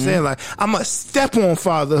 You get what I'm saying? Like, I'm a step on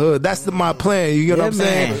fatherhood. That's my plan. You get what I'm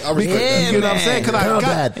saying? You get what I'm saying? Cause I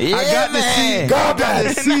got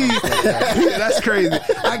to see. That's crazy.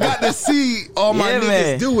 I got to see all my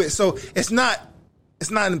niggas do it. So it's not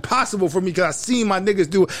impossible for me because I seen my niggas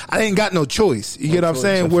do it. I ain't got no choice. You get what I'm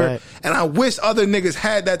saying? And I wish other niggas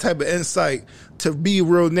had that type of insight to be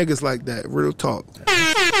real niggas like that. Real talk.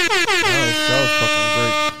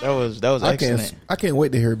 That was excellent. I can't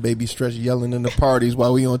wait to hear Baby Stretch yelling in the parties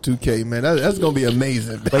while we on 2K, man. That's gonna be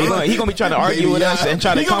amazing. But he gonna be trying to argue with us and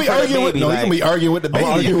try to comfort the baby. He gonna be arguing with the baby.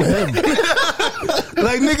 Argue with him.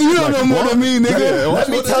 Like, nigga, you don't know more than me, nigga. Let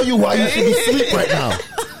me tell you why you should be asleep right now.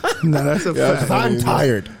 Nah, that's a fact. I'm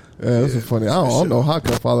tired. Yeah, that's funny. I don't know how I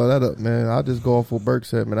can follow that up, man. I just go off what Burke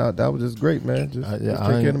said, man. That was just great, man. Just take care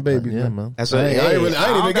of them babies, man. That's I ain't even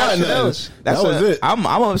got nothing. That was it. I'm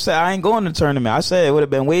upset. I ain't going to the tournament. I said it would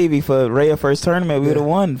have been wavy for Raya first tournament. We would have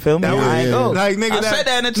won. Feel me? I ain't go. Like, nigga, I said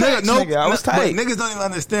that in the text. Nigga, I was tight. Niggas don't even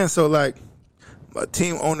understand. So, like, my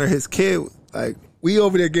team owner, his kid, like, we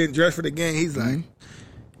over there getting dressed for the game. He's like,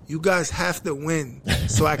 you guys have to win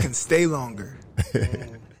so I can stay longer.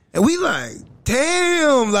 And we like,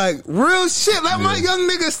 damn, like, real shit. Let my young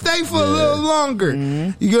nigga stay for a little longer.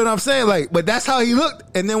 You get what I'm saying? Like, but that's how he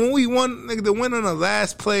looked. And then when we won, nigga, the win on the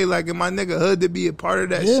last play, like, in my nigga Hood to be a part of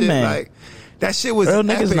that shit, man. Like, that shit was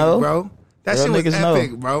real epic, bro. That shit was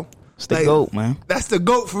epic, bro. It's the GOAT, man. That's the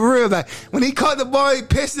GOAT for real. Like, when he caught the ball, he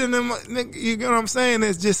pissed in him. Nigga, you get what I'm saying?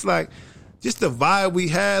 It's just like, just the vibe we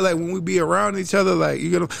had, like, when we be around each other, like, you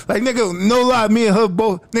get like, nigga, no lie, me and her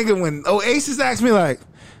both, nigga, when Oasis asked me, like,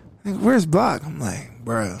 nigga, where's Block? I'm like,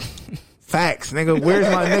 bro, facts, nigga, where's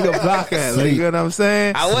my nigga Block at? Like, you know what I'm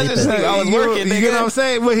saying? I wasn't asleep. I was working, nigga. You know what I'm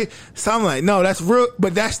saying? So I'm like, no, that's real,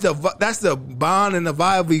 but that's the bond and the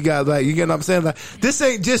vibe we got. Like, you get what I'm saying? Like, this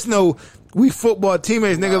ain't just no, we football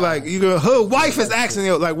teammates, nigga. Like, her wife is asking,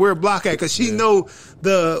 like, where Block at? Cause she know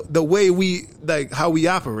the way we, like, how we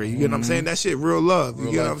operate. You get what I'm saying? That shit real love.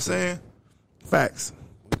 You get what I'm saying? Facts.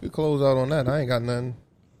 We could close out on that. I ain't got nothing.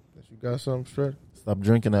 You got something straight? Stop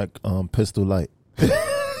drinking that Pistol Light.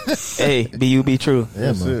 Hey, be true. Yeah,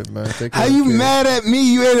 That's man. it, man. Take How care of you the kids. mad at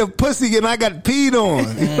me? You ate a pussy and I got peed on.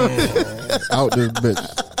 Out this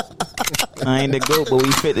bitch. I ain't the GOAT, but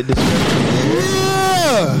we fit the description.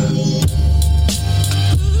 Yeah.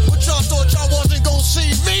 What y'all thought y'all wasn't gonna see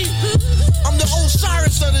me? I'm the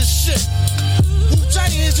Osiris of this shit.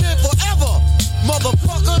 Wu-Tang is here forever,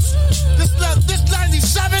 motherfuckers. This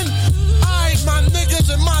 97, I ain't my niggas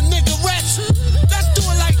and my niggerettes. Let's do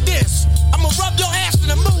it like this. I'ma rub your ass in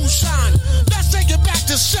the moonshine. Let's take it back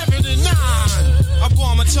to 79. I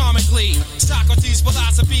bomb atomically. Socrates'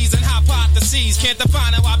 philosophies and hypotheses. Can't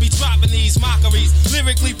define how I be dropping these mockeries.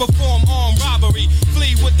 Lyrically perform armed robbery.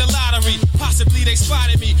 Flee with the lottery. Possibly they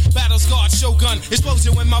spotted me. Battle scarred shogun.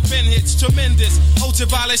 Explosion when my pen hits. Tremendous.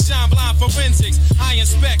 Ultraviolet shine blind forensics. I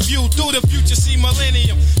inspect view through the future. See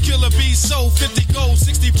millennium. Killer bees sold 50 gold,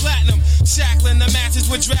 60 platinum. Shackling the masses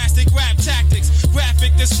with drastic rap tactics.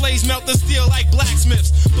 Graphic displays melt the steel like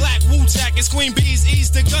blacksmiths. Black Wu jackets, queen bees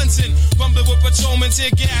ease the guns in. Rumble with patrolmen,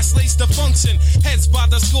 tear gas, lace the function. Heads by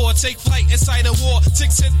the score, take flight inside a war.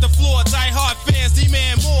 Ticks hit the floor, die hard fans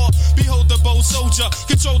demand more. Behold the bold soldier,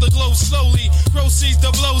 control the glow slowly. Proceeds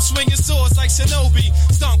the blow, swinging swords like shinobi.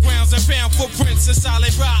 Stomp grounds and pound footprints in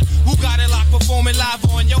solid rock. Who got it locked, performing live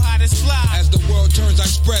on your hottest fly. As the world turns, I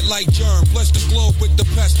spread like germ. Bless the globe with the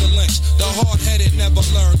pestilence. The hard-headed never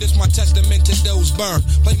learn. This my testament to those burned.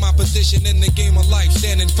 Play my position in the game of life,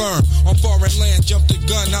 standing firm. On foreign land, jump the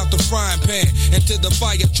gun out the frying pan. Into the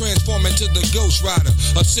fire, transform into the Ghost Rider.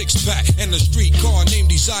 A six-pack and a street car named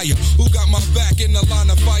Desire. Who got my back in the line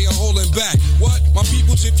of fire holding back? What? My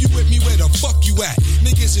peoples, if you with me, where the fuck you at?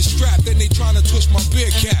 Niggas is strapped and they tryna twist my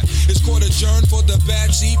beer cap. It's court adjourned for the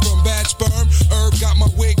bad seed from bad sperm. Herb got my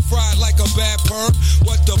wig fried like a bad perm.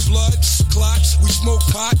 What the blood? Clots. We smoke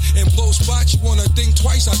pot and blow spots. You wanna think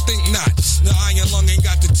twice? I think not. The iron lung ain't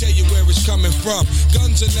got to tell you where it's coming from.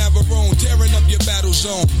 Guns are never owned, tearing up your battle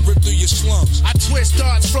zone. Rip through your slums. I twist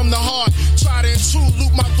darts from the heart. Try to intrude,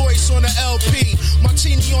 loop my voice on the LP.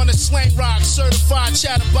 Martini on the slang rock, certified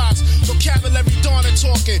chatterbox. Vocabulary Donna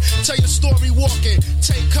talking. Tell your story walking.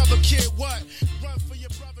 Take cover, kid, what?